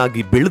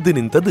ಸಾಧಕನಾಗಿ ಬೆಳೆದು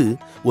ನಿಂತದು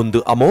ಒಂದು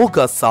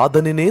ಅಮೋಘ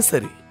ಸಾಧನೆನೇ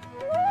ಸರಿ.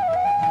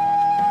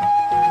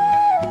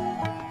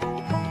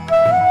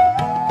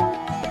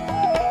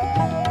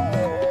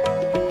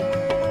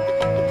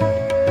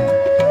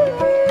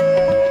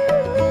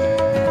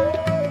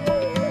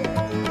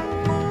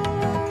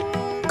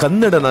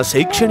 ಕನ್ನಡನ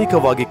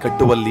ಶೈಕ್ಷಣಿಕವಾಗಿ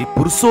ಕಟ್ಟುವಲ್ಲಿ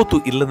ಪುರುಸೋತು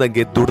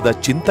ಇಲ್ಲದಂಗೆ ದುಡಿದ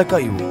ಚಿಂತಕ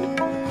ಇವು.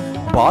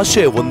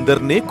 ಭಾಷೆ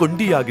ಒಂದರ್ನೇ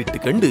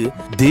ಕೊಂಡಿಯಾಗಿಟ್ಟುಕೊಂಡು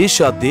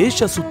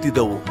ದೇಶ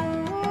ಸುತ್ತಿದವು.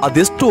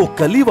 ಅದೆಷ್ಟೋ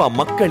ಕಲಿಯುವ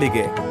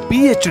ಮಕ್ಕಳಿಗೆ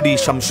PhD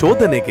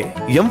ಸಂಶೋಧನೆಗೆ,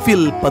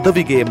 ಎಂಫಿಲ್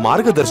ಪದವಿಗೆ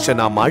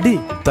ಮಾರ್ಗದರ್ಶನ ಮಾಡಿ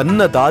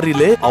ತನ್ನ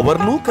ದಾರಿಲೇ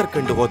ಅವರನ್ನೂ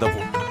ಕರ್ಕೊಂಡು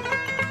ಹೋದವು.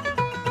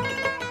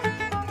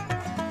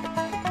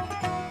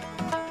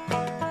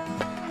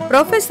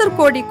 ಪ್ರೊಫೆಸರ್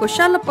ಕೋಡಿ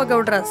ಕುಶಾಲಪ್ಪ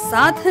ಗೌಡ್ರ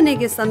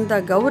ಸಾಧನೆಗೆ ಸಂದ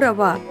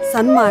ಗೌರವ,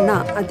 ಸನ್ಮಾನ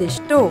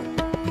ಅದೆಷ್ಟೋ.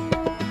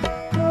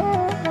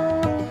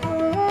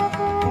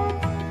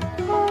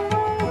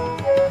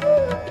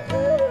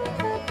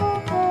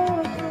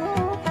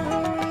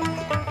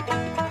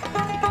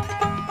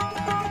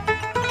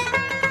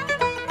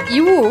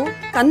 ಇವು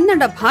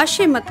ಕನ್ನಡ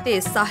ಭಾಷೆ ಮತ್ತೆ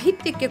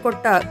ಸಾಹಿತ್ಯಕ್ಕೆ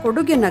ಕೊಟ್ಟ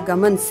ಕೊಡುಗೆನ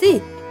ಗಮನಿಸಿ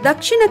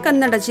ದಕ್ಷಿಣ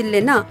ಕನ್ನಡ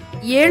ಜಿಲ್ಲೆನ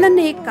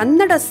 7ನೇ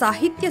ಕನ್ನಡ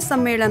ಸಾಹಿತ್ಯ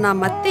ಸಮ್ಮೇಳನ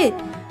ಮತ್ತೆ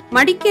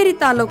ಮಡಿಕೇರಿ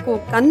ತಾಲೂಕು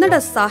ಕನ್ನಡ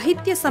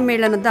ಸಾಹಿತ್ಯ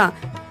ಸಮ್ಮೇಳನದ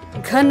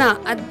ಘನ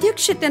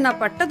ಅಧ್ಯಕ್ಷತೆನ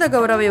ಪಟ್ಟದ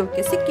ಗೌರವ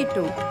ಇವಕ್ಕೆ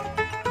ಸಿಕ್ಕಿತು.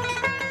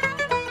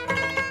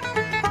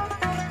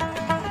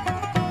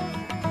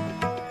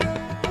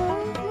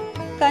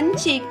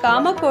 ಕಂಚಿ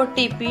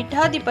ಕಾಮಕೋಟಿ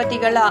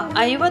ಪೀಠಾಧಿಪತಿಗಳ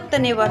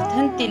 50ನೇ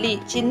ವರ್ಧಂತಿಲಿ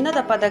ಚಿನ್ನದ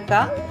ಪದಕ,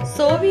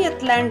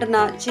 ಸೋವಿಯತ್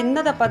ಲ್ಯಾಂಡ್ನ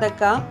ಚಿನ್ನದ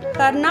ಪದಕ,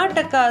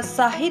 ಕರ್ನಾಟಕ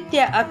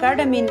ಸಾಹಿತ್ಯ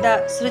ಅಕಾಡೆಮಿಯಿಂದ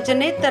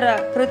ಸೃಜನೇತರ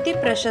ಕೃತಿ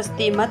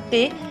ಪ್ರಶಸ್ತಿ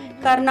ಮತ್ತೆ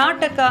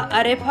ಕರ್ನಾಟಕ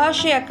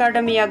ಅರೆಭಾಷೆ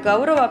ಅಕಾಡೆಮಿಯ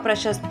ಗೌರವ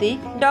ಪ್ರಶಸ್ತಿ,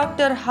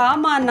 ಡಾಕ್ಟರ್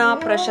ಹಾಮಾನ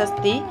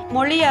ಪ್ರಶಸ್ತಿ,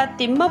 ಮೊಳಿಯ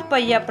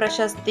ತಿಮ್ಮಪ್ಪಯ್ಯ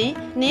ಪ್ರಶಸ್ತಿ,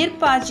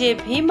 ನೀರ್ಪಾಜೆ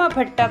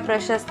ಭೀಮಭಟ್ಟ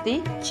ಪ್ರಶಸ್ತಿ,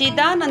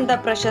 ಚಿದಾನಂದ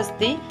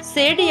ಪ್ರಶಸ್ತಿ,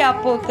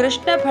 ಸೇಡಿಯಾಪು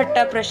ಕೃಷ್ಣ ಭಟ್ಟ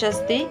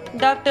ಪ್ರಶಸ್ತಿ,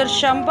 ಡಾಕ್ಟರ್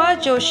ಶಂಭಾ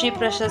ಜೋಶಿ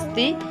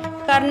ಪ್ರಶಸ್ತಿ,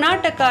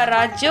 ಕರ್ನಾಟಕ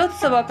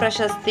ರಾಜ್ಯೋತ್ಸವ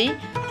ಪ್ರಶಸ್ತಿ,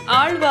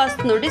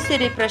 ಆಳ್ವಾಸ್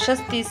ನುಡಿಸಿರಿ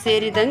ಪ್ರಶಸ್ತಿ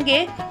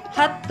ಸೇರಿದಂಗೆ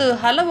 10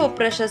 ಹಲವು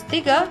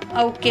ಪ್ರಶಸ್ತಿಗ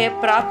ಅವಕ್ಕೆ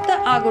ಪ್ರಾಪ್ತ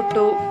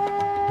ಆಗುಟ್ಟು.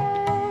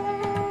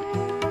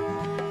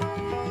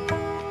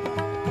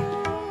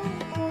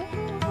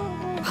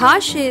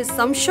 ಭಾಷೆ,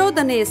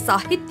 ಸಂಶೋಧನೆ,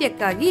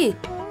 ಸಾಹಿತ್ಯಕ್ಕಾಗಿ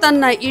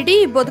ತನ್ನ ಇಡೀ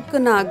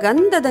ಬದುಕನ್ನ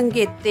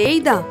ಗಂಧದಂಗೆ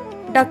ತೇಯ್ದ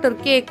ಡಾಕ್ಟರ್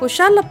ಕೆ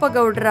ಕುಶಾಲಪ್ಪ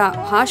ಗೌಡ್ರ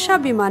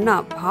ಭಾಷಾಭಿಮಾನ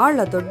ಬಹಳ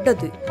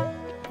ದೊಡ್ಡದು.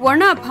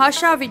 ಒಣ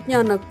ಭಾಷಾ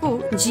ವಿಜ್ಞಾನಕ್ಕೂ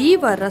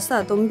ಜೀವ ರಸ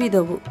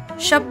ತುಂಬಿದವು.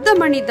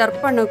 ಶಬ್ದಮಣಿ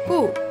ದರ್ಪಣಕ್ಕೂ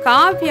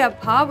ಕಾವ್ಯ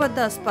ಭಾವದ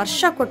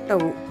ಸ್ಪರ್ಶ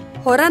ಕೊಟ್ಟವು.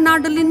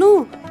 ಹೊರನಾಡಲಿನೂ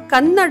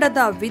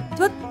ಕನ್ನಡದ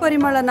ವಿದ್ವತ್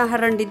ಪರಿಮಳನ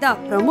ಹರಡಿದ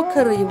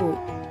ಪ್ರಮುಖರು ಇವು.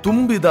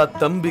 ತುಂಬಿದ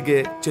ತಂಬಿಗೆ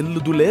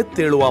ಚೆಲ್ಲುದುಲೇ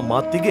ತೇಳುವ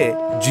ಮಾತಿಗೆ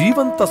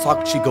ಜೀವಂತ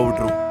ಸಾಕ್ಷಿ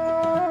ಗೌಡ್ರು.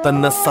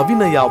 ತನ್ನ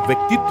ಸವಿನಯ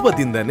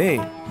ವ್ಯಕ್ತಿತ್ವದಿಂದನೇ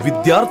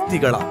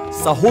ವಿದ್ಯಾರ್ಥಿಗಳ,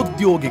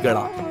 ಸಹೋದ್ಯೋಗಿಗಳ,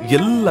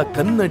 ಎಲ್ಲ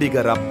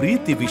ಕನ್ನಡಿಗರ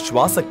ಪ್ರೀತಿ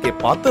ವಿಶ್ವಾಸಕ್ಕೆ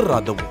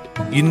ಪಾತ್ರರಾದವು.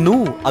 ಇನ್ನೂ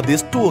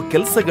ಅದೆಷ್ಟೋ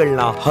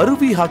ಕೆಲಸಗಳನ್ನ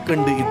ಹರುವಿ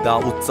ಹಾಕೊಂಡು ಇದ್ದ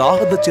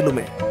ಉತ್ಸಾಹದ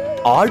ಚಿಲುಮೆ,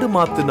 ಆಡು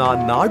ಮಾತನ್ನ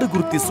ನಾಡು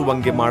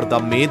ಗುರುತಿಸುವಂಗೆ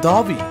ಮಾಡಿದ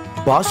ಮೇಧಾವಿ.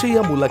 ಭಾಷೆಯ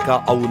ಮೂಲಕ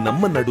ಅವು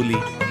ನಮ್ಮ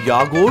ನಡುಲಿ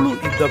ಯಾಗೋಳು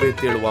ಇದ್ದವೇ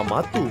ತೇಳುವ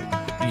ಮಾತು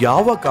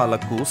ಯಾವ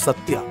ಕಾಲಕ್ಕೂ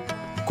ಸತ್ಯ.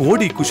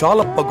 ಕೋಡಿ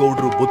ಕುಶಾಲಪ್ಪ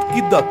ಗೌಡ್ರು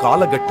ಬದುಕಿದ್ದ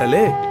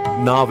ಕಾಲಗಟ್ಟಲೆ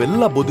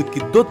ನಾವೆಲ್ಲ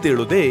ಬದುಕಿದ್ದೋ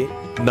ತೇಳುದೇ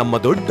ನಮ್ಮ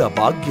ದೊಡ್ಡ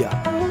ಭಾಗ್ಯ.